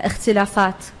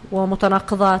اختلافات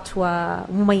ومتناقضات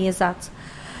ومميزات.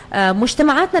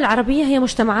 مجتمعاتنا العربية هي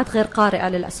مجتمعات غير قارئة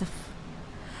للأسف.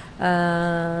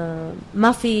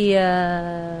 ما في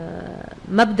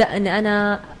مبدأ أن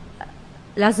أنا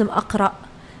لازم أقرأ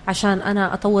عشان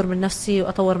أنا أطور من نفسي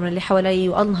وأطور من اللي حوالي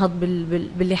وأنهض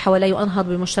باللي حوالي وأنهض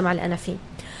بالمجتمع اللي أنا فيه.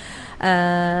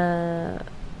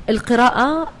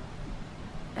 القراءة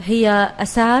هي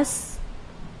أساس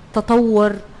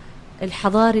تطور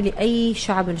الحضاري لأي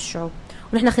شعب من الشعوب،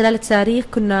 ونحن خلال التاريخ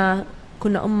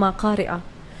كنا أمة قارئة.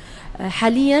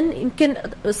 حاليا يمكن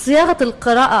صياغة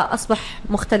القراءة أصبح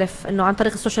مختلف، إنه عن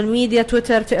طريق السوشيال ميديا،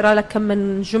 تويتر، تقرأ لك كم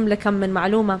من جملة، كم من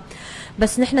معلومة.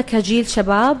 بس نحن كجيل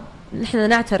شباب نحن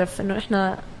نعترف إنه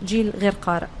إحنا جيل غير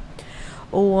قارئ،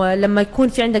 ولما يكون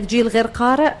في عندك جيل غير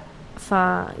قارئ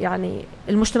فيعني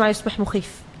المجتمع يصبح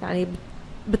مخيف. يعني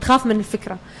بتخاف من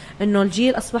الفكرة إنه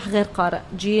الجيل أصبح غير قارئ،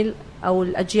 جيل أو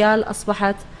الأجيال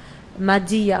أصبحت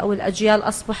مادية، أو الأجيال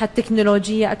أصبحت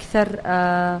تكنولوجية أكثر.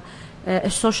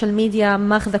 السوشيال ميديا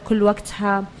ماخذة كل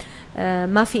وقتها،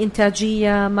 ما في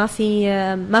إنتاجية،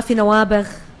 ما في نوابغ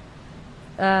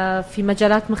في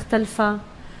مجالات مختلفة،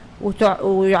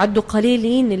 ويعدوا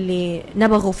قليلين اللي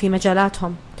نبغوا في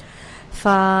مجالاتهم.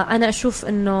 فأنا أشوف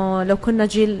إنه لو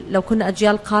كنا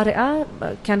أجيال قارئة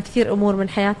كان كثير أمور من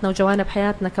حياتنا وجوانب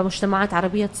حياتنا كمجتمعات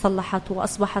عربية تصلحت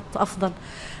وأصبحت أفضل.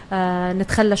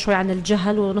 نتخلى شوي عن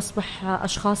الجهل ونصبح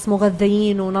أشخاص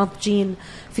مغذيين وناضجين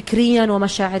فكريا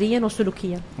ومشاعريا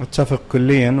وسلوكيا. أتفق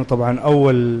كليا. وطبعا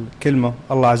أول كلمة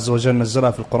الله عز وجل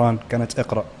نزلها في القرآن كانت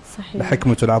اقرأ. صحيح.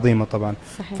 لحكمته العظيمة طبعا.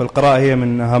 صحيح. فالقراءة هي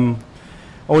من أهم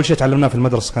أول شيء تعلمناه في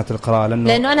المدرسة كانت القراءة،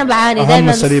 لأنه أنا بعاني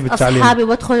دائما أصحابي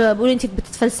بدخل بقولوا أنت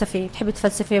بتتفلسفي، بتحبي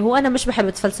تفلسفي. هو أنا مش بحب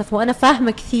أتفلسف، وأنا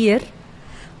فاهمة كثير،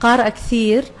 قارئة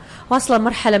كثير، واصلة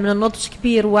مرحلة من النضج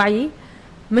كبير وعي،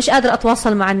 مش قادرة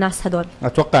أتواصل مع الناس هدول.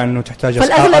 أتوقع أنه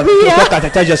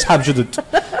تحتاج أصحاب جدد.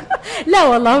 لا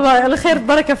والله الخير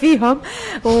بركة فيهم،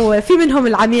 وفي منهم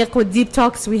العميق والديب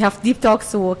توكس، وي هاف ديب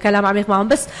توكس وكلام عميق معهم.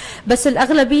 بس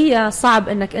الأغلبية صعب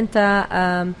أنك أنت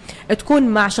تكون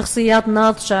مع شخصيات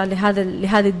ناضجة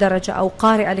لهذه الدرجة أو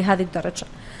قارئة لهذه الدرجة.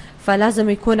 فلازم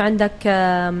يكون عندك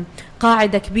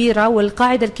قاعدة كبيرة،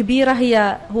 والقاعدة الكبيرة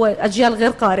هو أجيال غير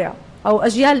قارئة، أو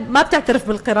أجيال ما بتعترف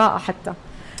بالقراءة حتى،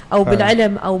 أو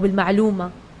بالعلم أو بالمعلومة.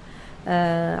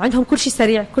 عندهم كل شيء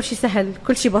سريع، كل شيء سهل،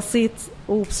 كل شيء بسيط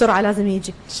وبسرعة لازم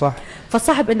يجي. صح.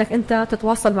 فصعب انك انت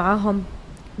تتواصل معاهم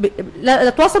لا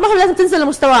تتواصل معهم، لازم تنزل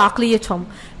لمستوى عقليتهم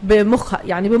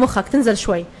بمخك تنزل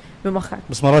شوي بمخك.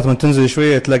 بس مرات من تنزل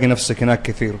شوية تلاقي نفسك هناك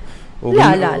كثير.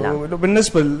 لا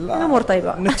بالنسبة الأمور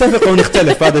طيبة نتفق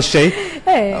ونختلف هذا الشيء.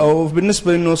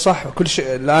 وبالنسبة إنه صح كل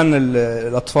شيء الآن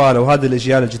الأطفال وهذه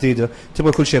الأجيال الجديدة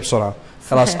تبغى كل شيء بسرعة.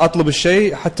 خلاص أطلب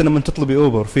الشيء، حتى لما تطلبي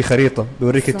أوبر في خريطة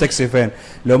بيوريك التاكسي فين.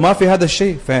 لو ما في هذا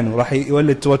الشيء فين، وراح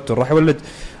يولد توتر، راح يولد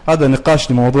هذا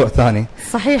نقاش لموضوع ثاني.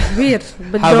 صحيح كبير.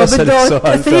 بده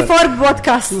 3-4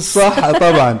 بودكاست. صح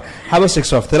طبعا. حابسك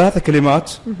سؤال 3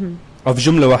 كلمات أو في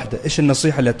جملة واحدة، إيش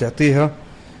النصيحة اللي تعطيها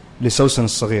لسوسن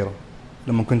الصغيرة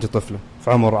لما كنت طفلة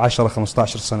في عمر 10-15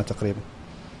 سنة تقريبا؟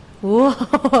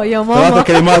 واو يا ماما. 3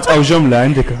 كلمات أو جملة،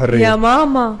 عندك الحرية يا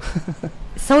ماما.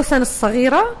 سوسن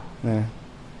الصغيرة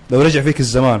لو رجع فيك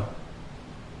الزمان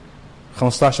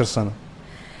 15 سنة.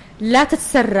 لا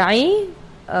تتسرعي،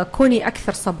 كوني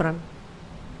أكثر صبرا.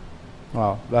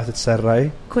 واو، لا تتسرعي،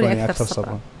 كوني أكثر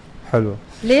صبرا. حلو.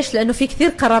 ليش؟ لأنه في كثير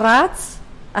قرارات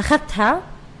أخذتها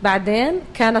بعدين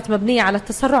كانت مبنية على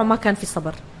التسرع وما كان في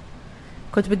صبر،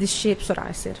 كنت بدي الشيء بسرعة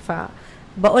يصير.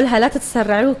 فبقولها لا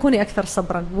تتسرعي وكوني أكثر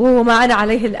صبرا، وهو ما أنا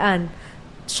عليه الآن،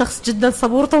 شخص جدا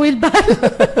صبور طويل بال.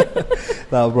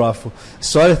 لا برافو.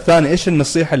 السؤال الثاني، إيش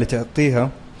النصيحة اللي تعطيها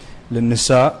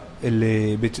للنساء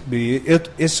اللي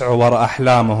بيسعوا وراء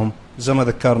أحلامهم؟ زي ما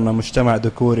ذكرنا مجتمع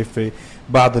ذكوري في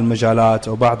بعض المجالات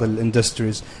أو بعض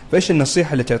الاندستريز، فإيش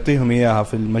النصيحة اللي تعطيهم إياها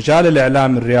في المجال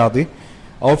الإعلام الرياضي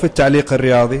أو في التعليق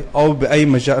الرياضي أو بأي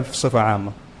مجال بصفة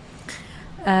عامة؟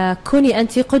 كوني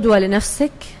أنت قدوة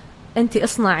لنفسك، أنت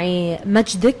اصنعي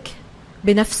مجدك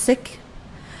بنفسك،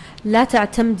 لا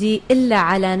تعتمدي إلا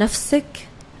على نفسك.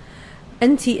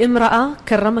 أنت امرأة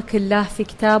كرمك الله في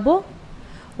كتابه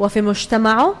وفي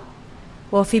مجتمعه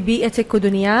وفي بيئتك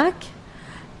ودنياك.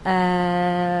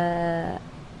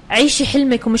 عيشي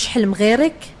حلمك ومش حلم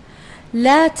غيرك.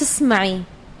 لا تسمعي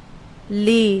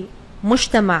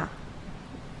لمجتمع،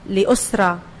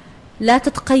 لأسرة، لا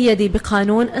تتقيدي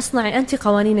بقانون. اصنعي أنت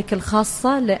قوانينك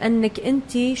الخاصة، لأنك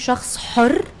أنت شخص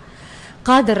حر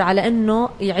قادر على أنه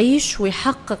يعيش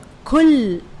ويحقق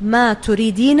كل ما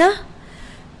تريدينه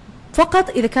فقط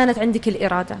إذا كانت عندك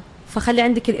الإرادة. فخلي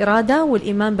عندك الإرادة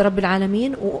والإيمان برب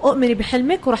العالمين، وأؤمني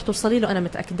بحلمك وراح توصلي له، أنا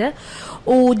متأكدة.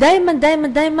 ودايما دايما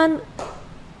دايما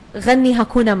غني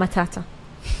هكونا متاتا،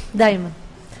 دايما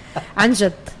عن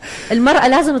جد. المرأة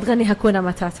لازم تغني هكونا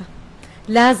متاتا،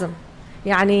 لازم.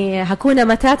 يعني هكونا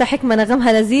متاتا حكمة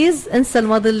نغمها لذيذ، انسى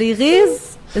الماضي اللي يغيظ،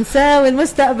 نساوي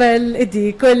المستقبل،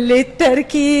 ادي كل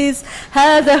التركيز،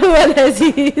 هذا هو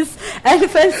العزيز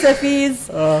الفلسفيز.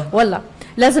 والله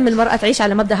لازم المرأة تعيش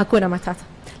على مبدأ هكونا متاتا،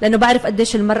 لأنه بعرف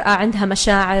قديش المرأة عندها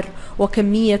مشاعر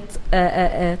وكمية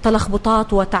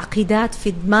تلخبطات وتعقيدات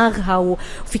في دماغها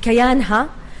وفي كيانها،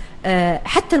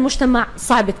 حتى المجتمع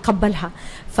صعب يتقبلها.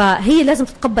 فهي لازم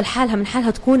تتقبل حالها من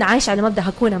حالها، تكون عايشة على مبدأ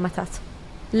هكونا متاتا.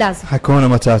 لازم هكونا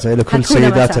متاتا إلى كل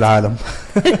سيدات متاتا. العالم.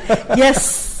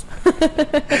 يس.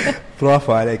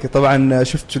 برافو عليك. طبعا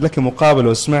شفت لك مقابلة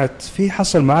وسمعت في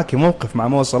حصل معك موقف مع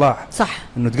مو صلاح، صح،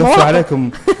 انه تقفوا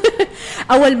عليكم.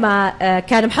 اول ما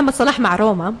كان محمد صلاح مع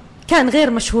روما كان غير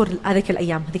مشهور هذيك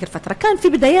الايام، هذيك الفترة كان في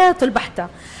بداياته البحتة،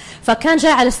 فكان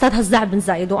جاي على الاستاد هزاع بن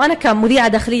زايد، وانا كمذيعة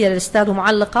داخلية للاستاد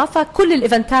ومعلقة، فكل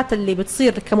الايفنتات اللي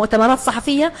بتصير كمؤتمرات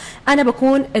صحفية انا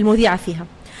بكون المذيعة فيها.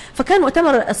 فكان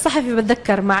مؤتمر الصحفي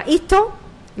بتذكر مع إيتو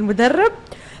المدرب،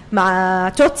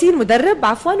 مع توتي المدرب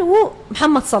عفوا،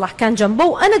 ومحمد صلاح كان جنبه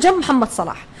وانا جنب محمد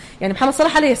صلاح، يعني محمد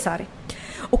صلاح على يساري،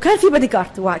 وكان في بادي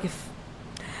جارد واقف.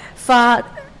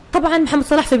 فطبعا محمد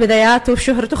صلاح في بداياته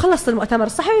وشهرته، خلصت المؤتمر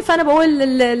الصحفي، فانا بقول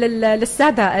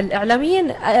للساده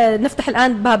الاعلاميين نفتح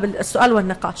الان باب السؤال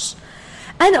والنقاش.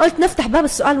 انا قلت نفتح باب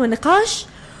السؤال والنقاش،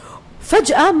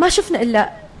 فجاه ما شفنا الا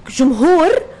جمهور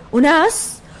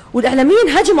وناس، والاعلاميين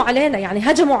هجموا علينا،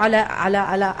 يعني هجموا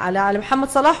على محمد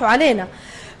صلاح وعلينا.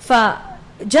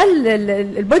 فجل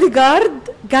البودي جارد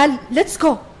قال ليتس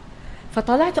جو،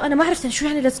 فطلعت انا ما عرفت شو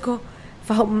يعني ليتس جو،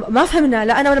 فهم ما فهمنا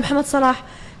لا انا ولا محمد صلاح،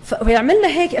 فيعملنا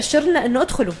هيك اشر لنا انه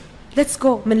ادخلوا ليتس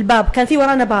جو من الباب، كان في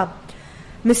ورانا باب،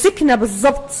 مسكنا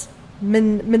بالضبط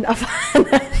من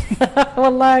افانا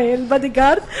والله البودي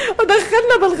جارد،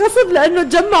 ودخلنا بالغصب لانه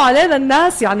تجمعوا علينا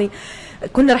الناس، يعني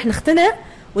كنا رح نختنق،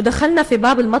 ودخلنا في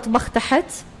باب المطبخ تحت،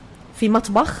 في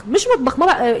مطبخ مش مطبخ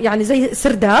يعني زي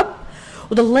سرداب،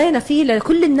 وضلينا فيه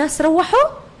لكل الناس روحوا.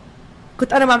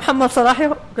 كنت أنا مع محمد صلاح،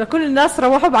 كل الناس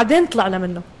روحوا، بعدين طلعنا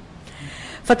منه.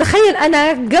 فتخيل أنا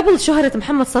قبل شهرة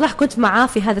محمد صلاح كنت معاه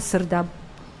في هذا السرداب،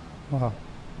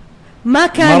 ما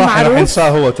كان معروف، ما راح ينساه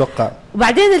هو أتوقع.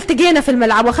 وبعدين التقينا في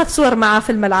الملعب وأخذت صور معاه في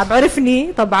الملعب،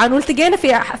 عرفني طبعا، والتقينا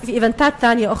في إيفنتات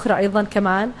ثانية أخرى أيضا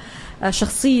كمان.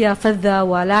 شخصية فذة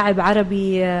ولاعب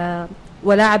عربي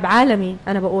ولاعب عالمي،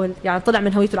 أنا بقول يعني طلع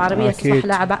من هويته العربية، أصبح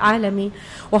لاعب عالمي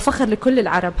وفخر لكل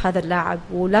العرب هذا اللاعب،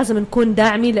 ولازم نكون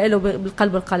داعمين له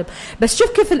بالقلب والقلب. بس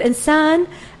شوف كيف الإنسان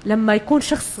لما يكون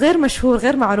شخص غير مشهور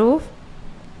غير معروف،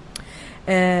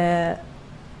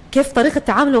 كيف طريقة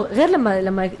تعامله غير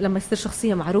لما يصير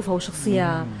شخصية معروفة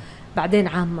وشخصية بعدين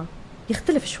عامة،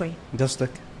 يختلف شوي. قصدك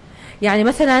يعني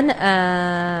مثلا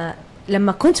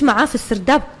لما كنت معاه في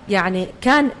السرداب يعني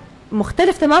كان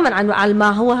مختلف تماما عن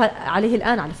ما هو عليه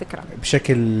الآن على فكرة،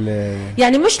 بشكل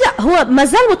يعني مش لا هو ما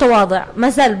زال متواضع، ما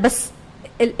زال، بس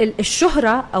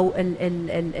الشهرة أو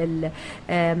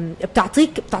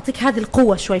بتعطيك هذه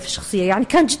القوة شوي في الشخصية. يعني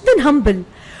كان جدا همبل،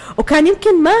 وكان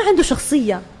يمكن ما عنده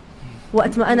شخصية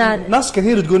وقت ما أنا. ناس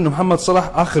كثير تقول إنه محمد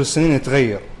صلاح آخر السنين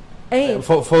يتغير، أي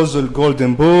فوز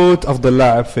الجولدن بوت، أفضل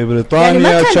لاعب في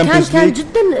بريطانيا، يعني كان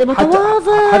جدا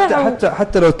متواضع.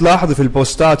 حتى لو تلاحظي في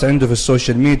البوستات عنده في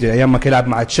السوشيال ميديا أيام ما كان يلعب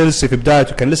مع تشيلسي في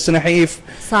بدايته كان لسه نحيف،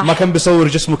 صح. ما كان بيصور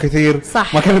جسمه كثير،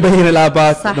 صح. ما كان يبين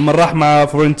الآبات، صح. لما راح مع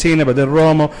فورنتينا بعدين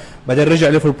روما بعدين رجع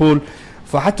ليفربول،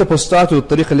 فحتى بوستاته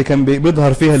والطريقة اللي كان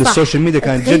بيظهر فيها للسوشيال ميديا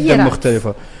كانت جدا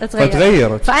مختلفة،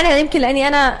 فتغيرت. فأنا يمكن لأني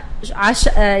أنا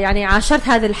يعني عاشرت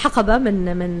هذه الحقبة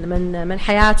من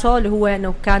حياته، اللي هو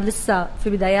إنه كان لسه في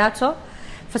بداياته،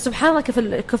 فسبحان الله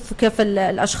كيف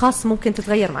الأشخاص ممكن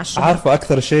تتغير مع الشهر. عارفة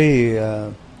أكثر شيء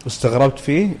واستغربت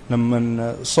فيه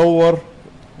لما صور،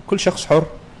 كل شخص حر،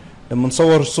 لما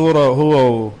نصور صورة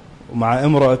هو ومع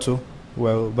امرأته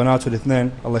وبناته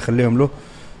الاثنين الله يخليهم له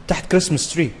تحت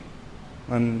كريسمس تري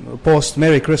بوست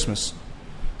ميري كريسمس.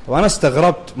 وانا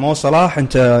استغربت، مو صلاح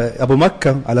انت ابو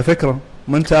مكة على فكرة،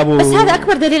 ما انت ابو. بس هذا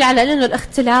اكبر دليل على انه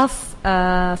الاختلاف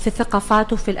في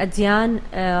الثقافات وفي الاديان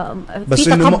بس في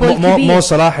تقبل كبير. مو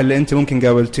صلاح اللي انت ممكن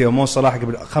قابلتيه، مو صلاح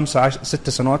قبل 5-6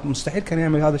 سنوات مستحيل كان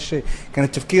يعمل هذا الشيء، كان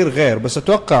التفكير غير. بس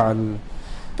اتوقع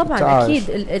طبعا التعايش.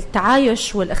 اكيد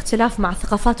التعايش والاختلاف مع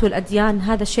الثقافات والاديان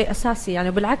هذا شيء اساسي،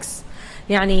 يعني بالعكس،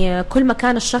 يعني كل ما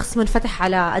كان الشخص منفتح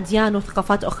على اديان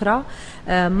وثقافات اخرى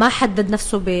ما حدد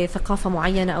نفسه بثقافه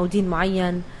معينه او دين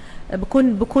معين،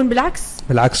 بكون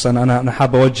بالعكس. انا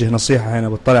حاب اوجه نصيحه هنا،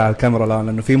 بطلع على الكاميرا الان،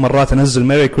 لانه في مرات انزل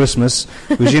ميري كريسمس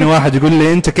ويجيني واحد يقول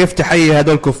لي انت كيف تحيي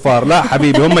هذول الكفار؟ لا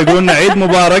حبيبي، هم يقولون لنا عيد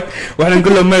مبارك واحنا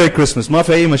نقول لهم ميري كريسمس، ما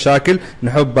في اي مشاكل،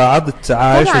 نحب بعض،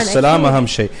 التعايش والسلام اهم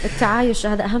شيء. التعايش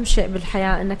هذا اهم شيء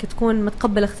بالحياه، انك تكون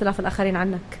متقبل اختلاف الاخرين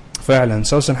عنك. فعلا.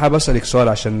 سوسن حاب اسالك سؤال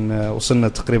عشان وصلنا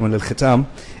تقريبا للختام،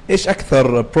 ايش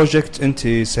اكثر بروجكت انت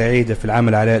سعيده في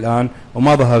العمل عليه الان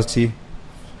وما ظهرتي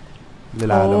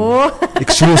للعالم؟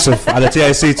 اكسكلوسيف على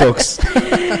TIC توكس.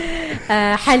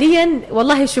 حاليا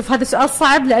والله شوف هذا سؤال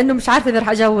صعب لانه مش عارفه اذا راح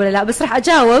اجاوب ولا لا، بس راح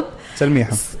اجاوب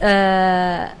تلميحه.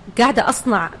 قاعده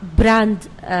اصنع براند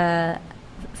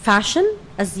فاشن،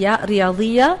 ازياء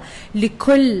رياضيه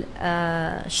لكل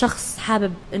شخص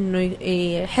حابب انه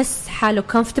يحس حاله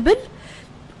كومفورتبل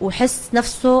ويحس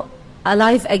نفسه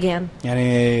alive again.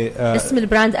 يعني اسم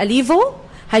البراند أليفو،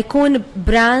 هيكون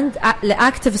براند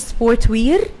لأكتيف سبورت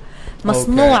وير،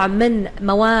 مصنوع من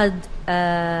مواد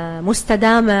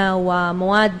مستدامة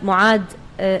ومواد معاد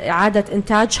إعادة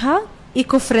إنتاجها،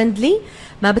 إيكو فريندلي،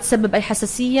 ما بتسبب أي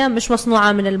حساسية، مش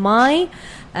مصنوعة من الماء،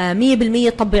 100%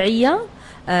 طبيعية،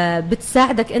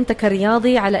 بتساعدك أنت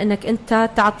كرياضي على أنك أنت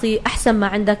تعطي أحسن ما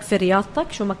عندك في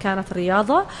رياضتك شو ما كانت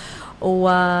الرياضة،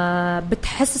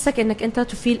 وبتحسسك انك انت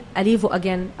تفيل أليفو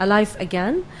اجين، الايف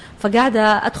اجين.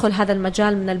 فقاعده ادخل هذا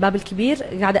المجال من الباب الكبير،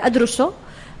 قاعده ادرسه،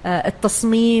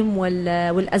 التصميم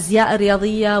والازياء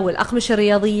الرياضيه والاقمشه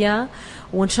الرياضيه،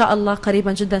 وان شاء الله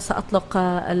قريبا جدا ساطلق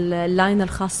اللاين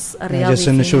الخاص الرياضي. جالس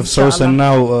نشوف سوسن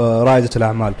ورائده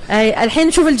الاعمال. اي الحين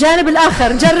نشوف الجانب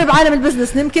الاخر، نجرب عالم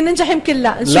البزنس، يمكن ننجح يمكن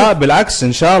لا، نشوف. لا بالعكس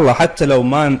ان شاء الله، حتى لو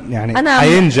ما يعني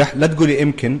حينجح لا تقولي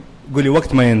يمكن، قولي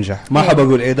وقت ما ينجح، ما حاب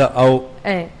اقول ايه ده او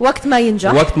ايه وقت ما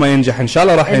ينجح، وقت ما ينجح ان شاء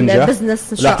الله راح ينجح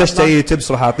البزنس ان شاء الله. راح تشتري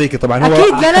تبس راح اعطيكي طبعا. هو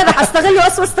اكيد لا راح استغله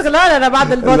اسوء استغلال انا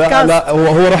بعد البودكاست. لا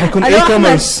هو راح يكون اي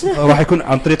كوميرس، راح يكون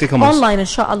عن طريق اي كوميرس اونلاين ان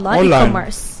شاء الله، اي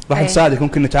كوميرس راح نساعدك.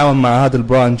 ممكن نتعاون مع هذا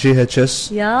البراند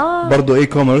GHS برضو اي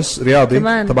كوميرس رياضي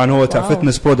كمان. طبعا هو تاع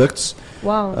فتنس برودكتس،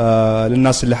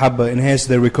 للناس اللي حابه انهيس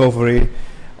ذير ريكفري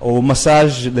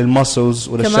ومساج للمسلز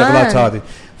وللشغلات هذه،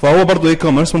 فهو برضو اي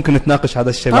كوميرس. ممكن نتناقش هذا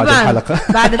الشيء بعد الحلقه.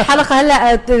 بعد الحلقه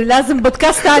هلا لازم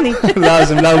بودكاست ثاني.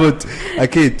 لازم لابد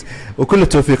اكيد. وكل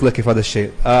التوفيق لك في هذا الشيء.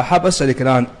 حاب اسالك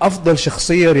الان افضل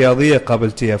شخصيه رياضيه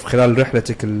قابلتيها في خلال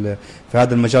رحلتك في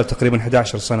هذا المجال تقريبا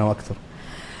 11 سنه واكثر؟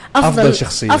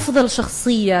 افضل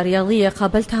شخصيه رياضيه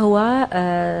قابلتها هو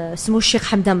سمو الشيخ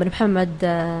حمدان بن محمد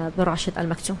بن راشد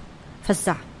المكتوم،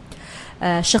 فزاع.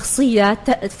 شخصيه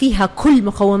فيها كل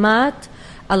مقومات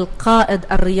القائد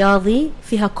الرياضي،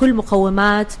 فيها كل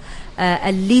مقومات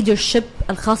الليدرشيب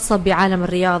الخاصة بعالم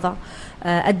الرياضة،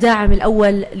 الداعم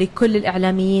الأول لكل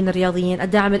الإعلاميين الرياضيين،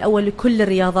 الداعم الأول لكل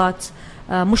الرياضات،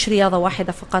 مش رياضة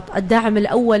واحدة فقط، الداعم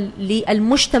الأول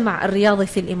للمجتمع الرياضي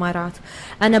في الإمارات.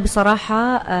 أنا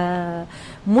بصراحة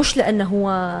مش لأنه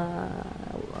هو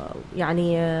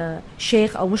يعني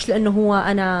شيخ أو مش لأنه هو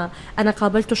أنا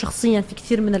قابلته شخصيا في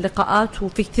كثير من اللقاءات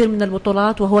وفي كثير من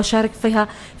البطولات، وهو شارك فيها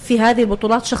في هذه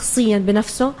البطولات شخصيا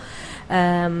بنفسه.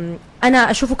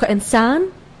 أنا أشوفه كإنسان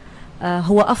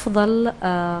هو أفضل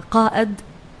قائد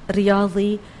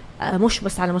رياضي، مش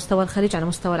بس على مستوى الخليج، على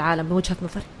مستوى العالم بوجهة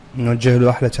نظري. نوجه له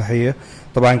أحلى تحية.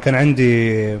 طبعا كان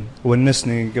عندي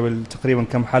ونسني قبل تقريبا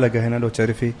كم حلقة هنا لو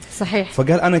تعرفي. صحيح.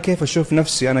 فقال أنا كيف أشوف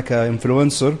نفسي أنا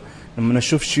كإنفلونسر لما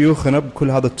أشوف شيوخنا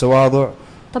بكل هذا التواضع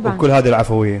طبعا وكل هذه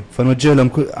العفوية، فنوجه لهم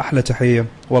كل أحلى تحية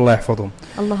والله يحفظهم.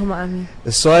 اللهم آمين.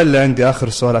 السؤال اللي عندي آخر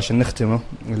سؤال عشان نختمه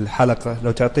الحلقة،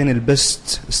 لو تعطيني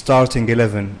البست ستارتنج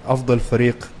 11 أفضل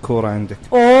فريق كورة عندك.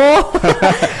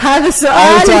 هذا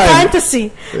سؤال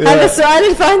الفانتسي. هذا سؤال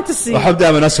الفانتسي. أحب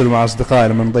دائما أسأل مع أصدقائي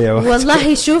لما نضيع وقت.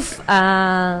 والله شوف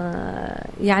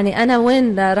يعني أنا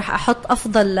وين راح أحط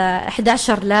أفضل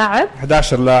 11 لاعب.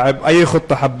 11 لاعب، أي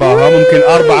خطة حباها، ممكن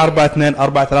 4-4-2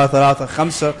 4-3-3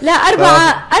 5. لا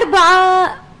 4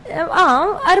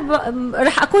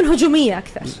 راح أكون هجومية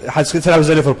أكثر. حتلعب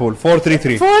زي ليفربول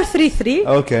 4-3-3. 4-3-3.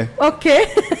 أوكي.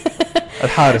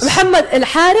 الحارس. محمد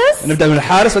الحارس. نبدا من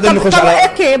الحارس بعدين نخش على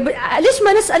اوكي ليش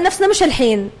ما نسال نفسنا مش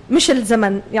الحين مش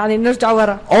الزمن يعني نرجع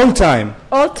ورا. اول تايم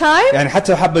يعني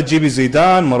حتى حابه تجيبي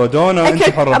زيدان مارادونا انت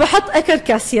حره. بحط ايكر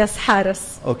كاسياس حارس.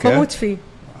 اوكي. بموت فيه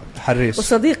حريص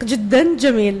وصديق جدا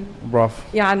جميل برافو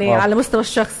يعني برافو. على مستوى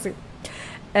الشخصي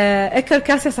ايكر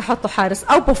كاسياس احطه حارس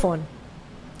او بوفون.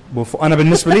 انا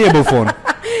بالنسبه لي بوفون.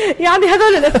 يعني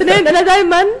هذول الاثنين انا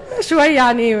دائما شوي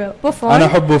يعني بوفون. انا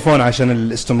احب بوفون عشان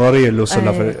الاستمراريه اللي وصل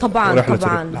لها في طبعا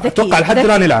طبعا اتوقع لحد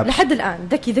الان يلعب لحد الان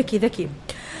ذكي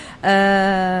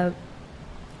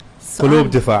قلوب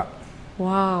دفاع.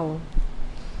 واو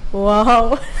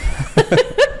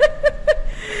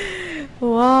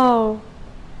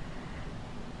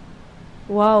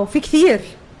واو في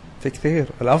كثير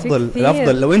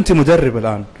الافضل لو انت مدرب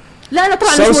الان. لا انا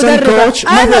طبعا مش مدربة.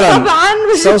 انا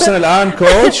طبعا سوسن الان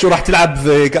كوتش وراح تلعب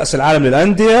في كأس العالم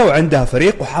للأندية وعندها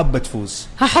فريق وحابة تفوز.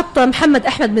 هحط محمد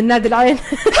احمد من نادي العين.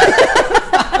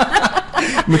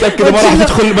 متأكد ما راح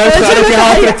تدخل ما يدخل عليك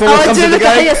هاتريك فوق 5 دقائق.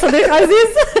 تحية صديق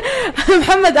عزيز.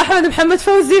 محمد احمد ومحمد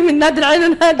فوزي من نادي العين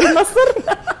ونادي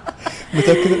النصر.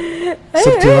 متأكد؟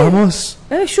 سبتي راموس؟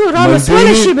 ايه شو راموس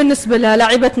ولا شيء بالنسبة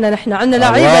للاعيبتنا نحن عندنا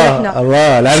لاعيبة نحن.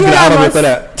 الله لاعب العربي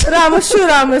طلع. راموس شو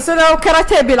راموس انا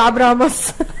كاراتيه بيلعب راموس.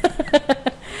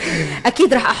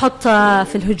 اكيد راح احط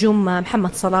في الهجوم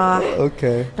محمد صلاح.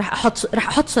 اوكي. راح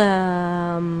احط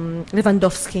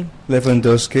ليفاندوفسكي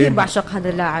كثير بعشق هذا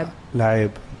اللاعب.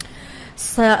 لعيب.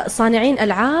 صانعين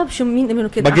العاب شو مين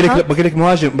كده. باقي لك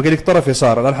مهاجم باقي لك طرف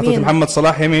يسار. الان حطيت محمد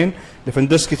صلاح يمين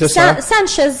ليفاندوفسكي 9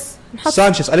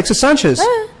 سانشيز أليكس سانشيز.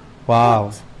 واو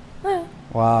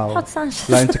حط سانشيز.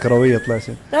 لا انت كرويه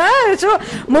طلعتي. شو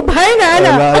مو بهينه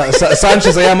انا. لا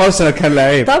سانشيز ايام ارسنال كان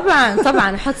لعيب.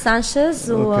 طبعا احط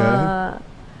سانشيز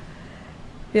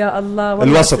يا الله.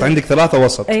 الوسط عندك 3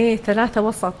 وسط. 3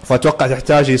 وسط. فاتوقع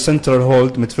تحتاجي سنترال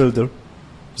هولد ميدفيلدر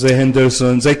زي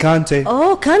هندرسون زي كانتي.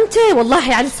 كانتي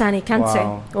والله على لساني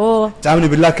كانتي. تعاملي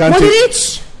بالله كانتي.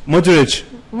 مودريتش.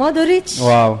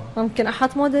 واو ممكن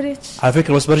احط مودريتش على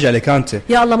فكره بس برجع لكانتي.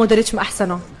 يا الله مودريتش ما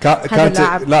احسنه. كانتي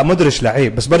لا مودريتش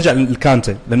لعيب بس برجع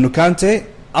لكانتي لانه كانتي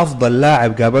افضل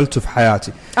لاعب قابلته في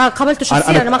حياتي. قابلته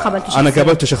شخصيا. انا ما قابلته شخصيا. انا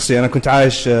قابلته شخصيا. انا كنت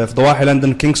عايش في ضواحي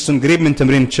لندن كينغستون قريب من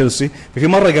تمرين تشيلسي. في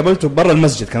مره قابلته برا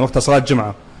المسجد كان وقتها صلاه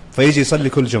جمعه فيجي يصلي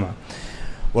كل جمعه.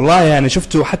 والله يعني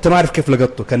شفته حتى ما اعرف كيف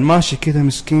لقطته كان ماشي كذا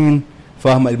مسكين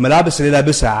فاهم. الملابس اللي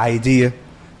لابسها عاديه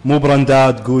مو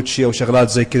براندات جوتشي او شغلات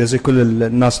زي كذا زي كل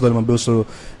الناس اللي لما بيوصلوا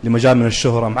لمجال من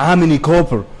الشهره. معاه ميني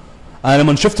كوبر. انا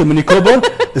لما شفت الميني كوبر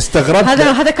استغربت.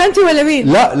 هذا كانتي ولا مين؟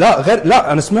 لا غير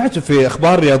لا انا سمعته في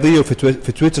اخبار رياضيه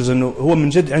وفي تويتر انه هو من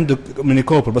جد عنده ميني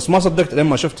كوبر بس ما صدقت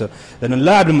لما شفته لان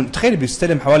اللاعب لما تخيل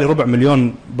بيستلم حوالي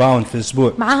 250,000 باوند في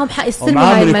الاسبوع. معاهم حق يستلموا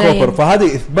هاي ميني كوبر. فهذا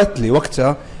اثبت لي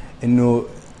وقتها انه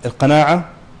القناعه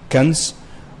كنز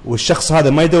والشخص هذا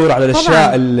ما يدور على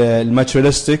الاشياء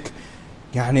الماتريالستيك.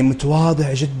 يعني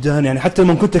متواضع جدا يعني حتى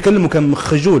لما كنت اكلمه كان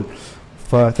خجول.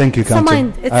 فثانك يو كانتي.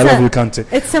 اي لاف يو كانتي.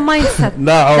 اتس ا مايند سيت.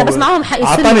 لا بس معاهم حق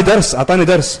اعطاني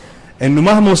درس انه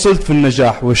مهما وصلت في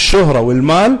النجاح والشهره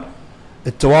والمال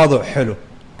التواضع حلو.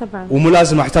 طبعا ومو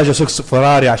لازم احتاج اسوق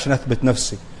فراري عشان اثبت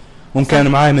نفسي. ممكن انا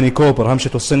معاي ميني كوبر همشي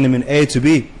توصلني من A to B.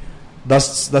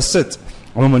 that's it.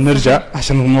 عموما نرجع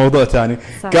عشان الموضوع ثاني.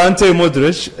 كانتي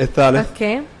مودريتش الثالث.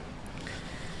 اوكي.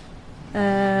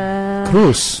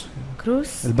 كروس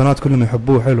البنات كلهم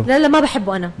يحبوه. حلو. لا ما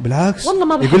بحبه انا بالعكس والله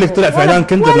ما بحبه. يقول لك طلع في اعلان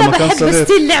كندر لما كان صغير. بس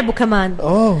ستيل لعبه كمان.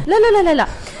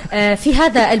 لا في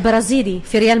هذا البرازيلي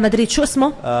في ريال مدريد شو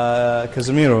اسمه؟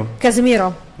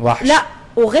 كازيميرو وحش. لا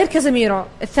وغير كازيميرو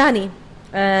الثاني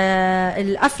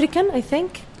الافريكان اي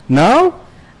ثينك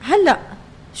هلا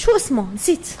شو اسمه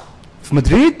نسيت.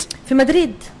 في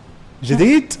مدريد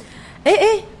جديد.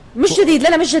 ايه مش جديد.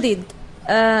 لا مش جديد.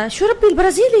 شو ربي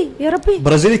البرازيلي يا ربي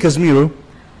برازيلي كازيميرو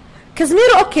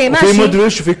اوكي ماشي. في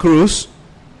مودريتش وفي كروس.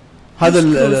 هذا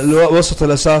الوسط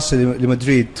الاساسي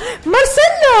لمدريد.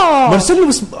 مارسيلو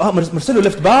بس مارسيلو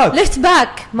ليفت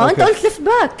باك. ما انت قلت ليفت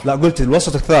باك. لا قلت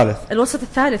الوسط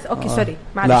الثالث. اوكي سوري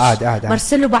معلش. لا عادي.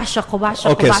 مارسيلو بعشقه.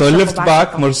 اوكي سو ليفت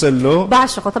باك مارسيلو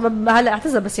بعشقه. طبعا هلا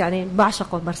اعتذر بس يعني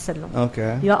بعشقه مارسيلو.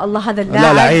 اوكي يا الله هذا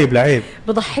اللاعب. لا لعيب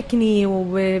بضحكني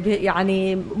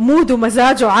ويعني موده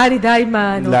ومزاجه عالي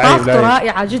دائما وطاقته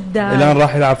رائعه جدا. الان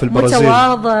راح يلعب في البرازيل.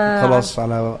 متواضع خلاص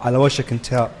على وشك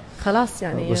انتهاء خلاص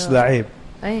يعني. بس لعيب.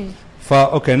 اي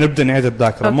اوكي نبدا نعيد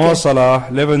الذاكره. مو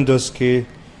صلاح ليفاندوفسكي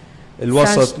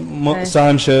الوسط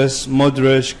سانشيز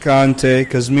مودريتش كانتي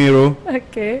كازيميرو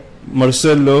اوكي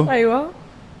مارسيلو. ايوه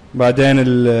بعدين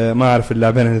ما اعرف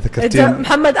اللاعبين اللي ذكرتيهم.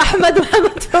 محمد احمد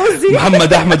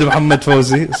ومحمد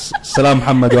فوزي. سلام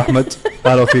محمد واحمد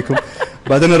اهلا فيكم.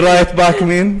 بعدين الرايت باك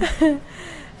مين؟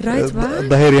 رايت باك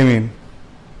الظهير يمين.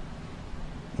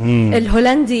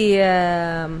 الهولندي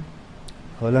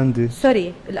هولندي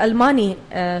سوري الألماني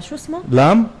شو اسمه؟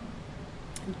 لام.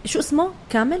 شو اسمه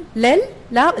كامل؟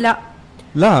 لا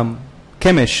لام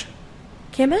كيميش.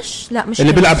 لا مش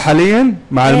اللي بيلعب حاليا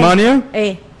مع ألمانيا.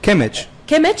 ايه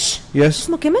كيميش. يس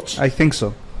اسمه كيميتش. I think so.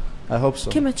 I hope so.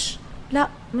 كيميتش لا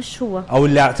مش هو. او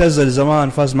اللي اعتزل زمان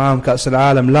فاز معاهم كأس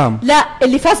العالم. لام. لا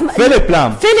اللي فاز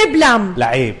فيليب لام.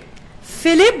 لعيب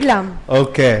فيليب لام.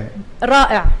 اوكي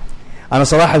رائع. انا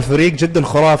صراحة الفريق جدا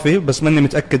خرافي بس ماني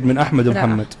متأكد من احمد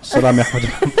ومحمد. سلام يا احمد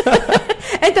ومحمد.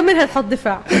 انت من هتحط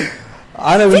دفاع؟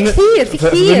 انا في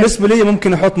كثير بالنسبة لي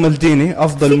ممكن احط مالديني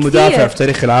افضل مدافع في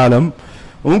تاريخ العالم،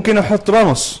 وممكن احط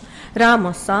راموس.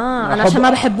 انا عشان ما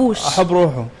بحبوش. احب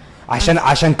روحه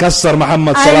عشان كسر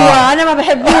محمد صلاح. ايوه انا ما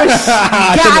بحبوش.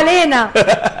 جاء علينا.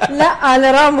 لا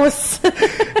على راموس.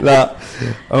 لا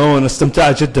عموما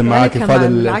استمتعت جدا معاك في هذه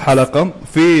الحلقة.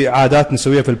 في عادات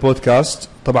نسويها في البودكاست،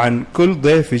 طبعا كل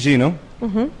ضيف يجينا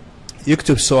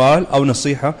يكتب سؤال او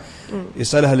نصيحة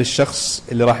يسألها للشخص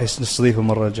اللي راح نستضيفه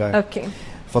المرة الجاية. اوكي.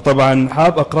 فطبعا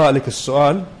حاب اقرأ لك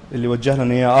السؤال اللي وجه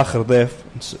لنا اياه اخر ضيف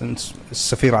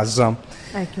السفير عزام.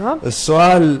 ايوه.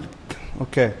 السؤال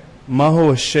اوكي، ما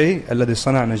هو الشيء الذي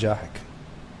صنع نجاحك؟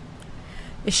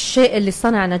 الشيء اللي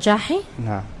صنع نجاحي؟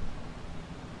 نعم.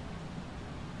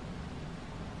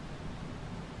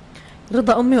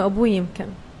 رضا أمي وأبوي يمكن.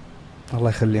 الله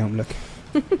يخليهم لك.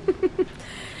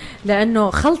 لأنه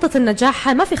خلطة النجاح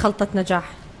ما في خلطة نجاح،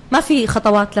 ما في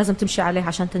خطوات لازم تمشي عليها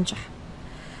عشان تنجح.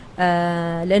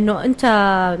 لأنه أنت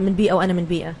من بيئة وأنا من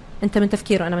بيئة، أنت من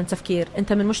تفكير وأنا من تفكير،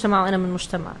 أنت من مجتمع وأنا من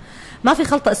مجتمع. ما في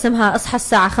خلطة اسمها أصحى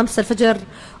الساعة 5 الفجر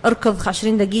أركض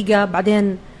 20 دقيقة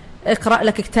بعدين اقرأ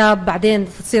لك كتاب بعدين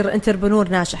تصير انتربرنور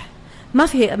ناجح. ما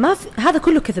في هذا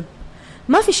كله كذب.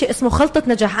 ما في شيء اسمه خلطة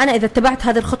نجاح. أنا إذا اتبعت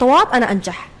هذه الخطوات أنا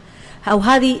أنجح، أو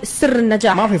هذه سر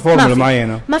النجاح. ما في فورمولا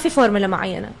معينة. ما في فورمولا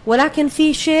معينة، ولكن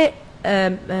في شيء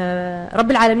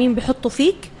رب العالمين بيحطه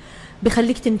فيك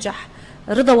بيخليك تنجح.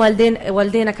 رضا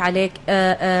والدينك عليك،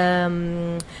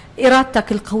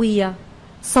 إرادتك القوية،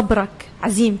 صبرك،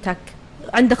 عزيمتك،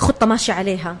 عندك خطة ماشي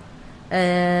عليها.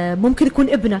 ممكن يكون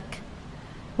ابنك،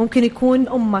 ممكن يكون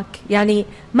أمك. يعني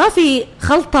ما في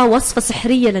خلطة وصفة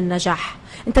سحرية للنجاح.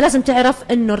 أنت لازم تعرف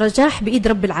أنه النجاح بإيد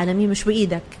رب العالمين مش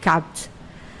بإيدك كعبد.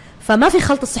 فما في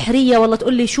خلطة سحرية والله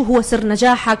تقول لي شو هو سر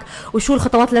نجاحك وشو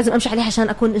الخطوات اللي لازم أمشي عليها عشان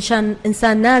أكون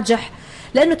إنسان ناجح.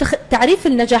 لأنه تعريف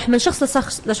النجاح من شخص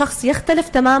لشخص يختلف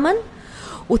تماما.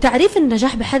 وتعريف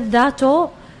النجاح بحد ذاته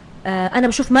أنا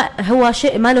بشوف ما هو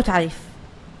شيء ما له تعريف،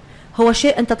 هو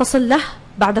شيء أنت تصل له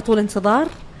بعد طول انتظار،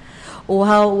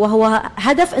 وهو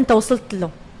هدف أنت وصلت له.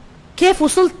 كيف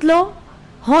وصلت له؟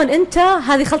 هون أنت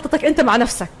هذه خلطتك أنت مع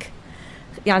نفسك.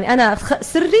 يعني أنا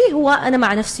سري هو أنا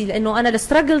مع نفسي، لأنه أنا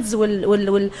الستراجلز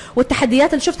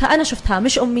والتحديات اللي شفتها أنا شفتها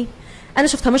مش أمي، أنا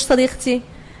شفتها مش صديقتي،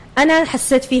 أنا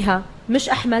حسيت فيها مش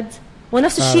أحمد،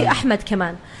 ونفس الشيء أحمد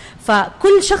كمان.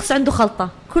 فكل شخص عنده خلطة،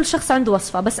 كل شخص عنده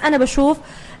وصفة. بس أنا بشوف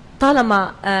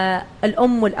طالما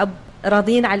الأم والأب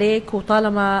راضين عليك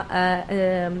وطالما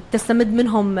تستمد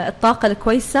منهم الطاقة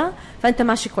الكويسة فأنت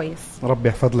ماشي كويس. ربي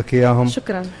يحفظ لك إياهم.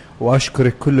 شكرا.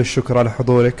 وأشكرك كل الشكر على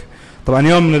حضورك. طبعا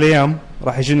يوم من الأيام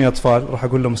راح يجيني أطفال راح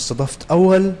أقول لهم استضفت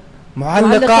أول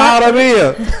معلقة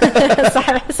عربية.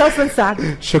 صحيح. سوسن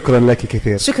سعد. شكرا لك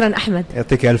كثير. شكرا أحمد،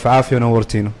 يعطيك ألف عافية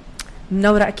ونورتينا.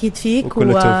 منورة أكيد فيك،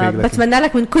 وبتمنى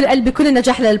لك من كل قلبي كل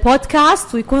النجاح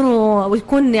للبودكاست،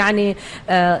 ويكون يعني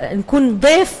نكون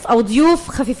ضيف أو ضيوف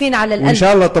خفيفين على القلب. وإن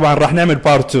شاء الله طبعا راح نعمل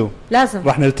بارت 2. لازم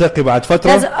راح نلتقي بعد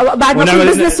فترة، بعد ما نكون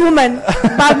بزنس وومن،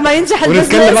 بعد ما ينجح البزنس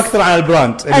ونتكلم أكثر عن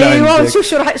البراند. أيوة،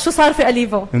 ونشوف شو صار في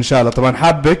أليفو إن شاء الله. طبعا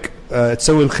حابك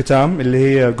تسوي الختام اللي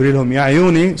هي قولي لهم يا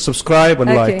عيوني سبسكرايب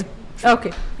ولايك. أوكي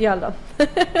يلا.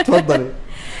 تفضلي.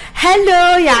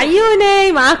 هلو يا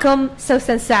عيوني، معكم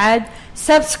سوسن سعد.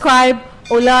 سبسكرايب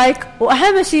ولايك،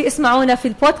 وأهم شيء اسمعونا في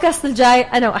البودكاست الجاي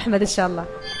أنا وأحمد إن شاء الله.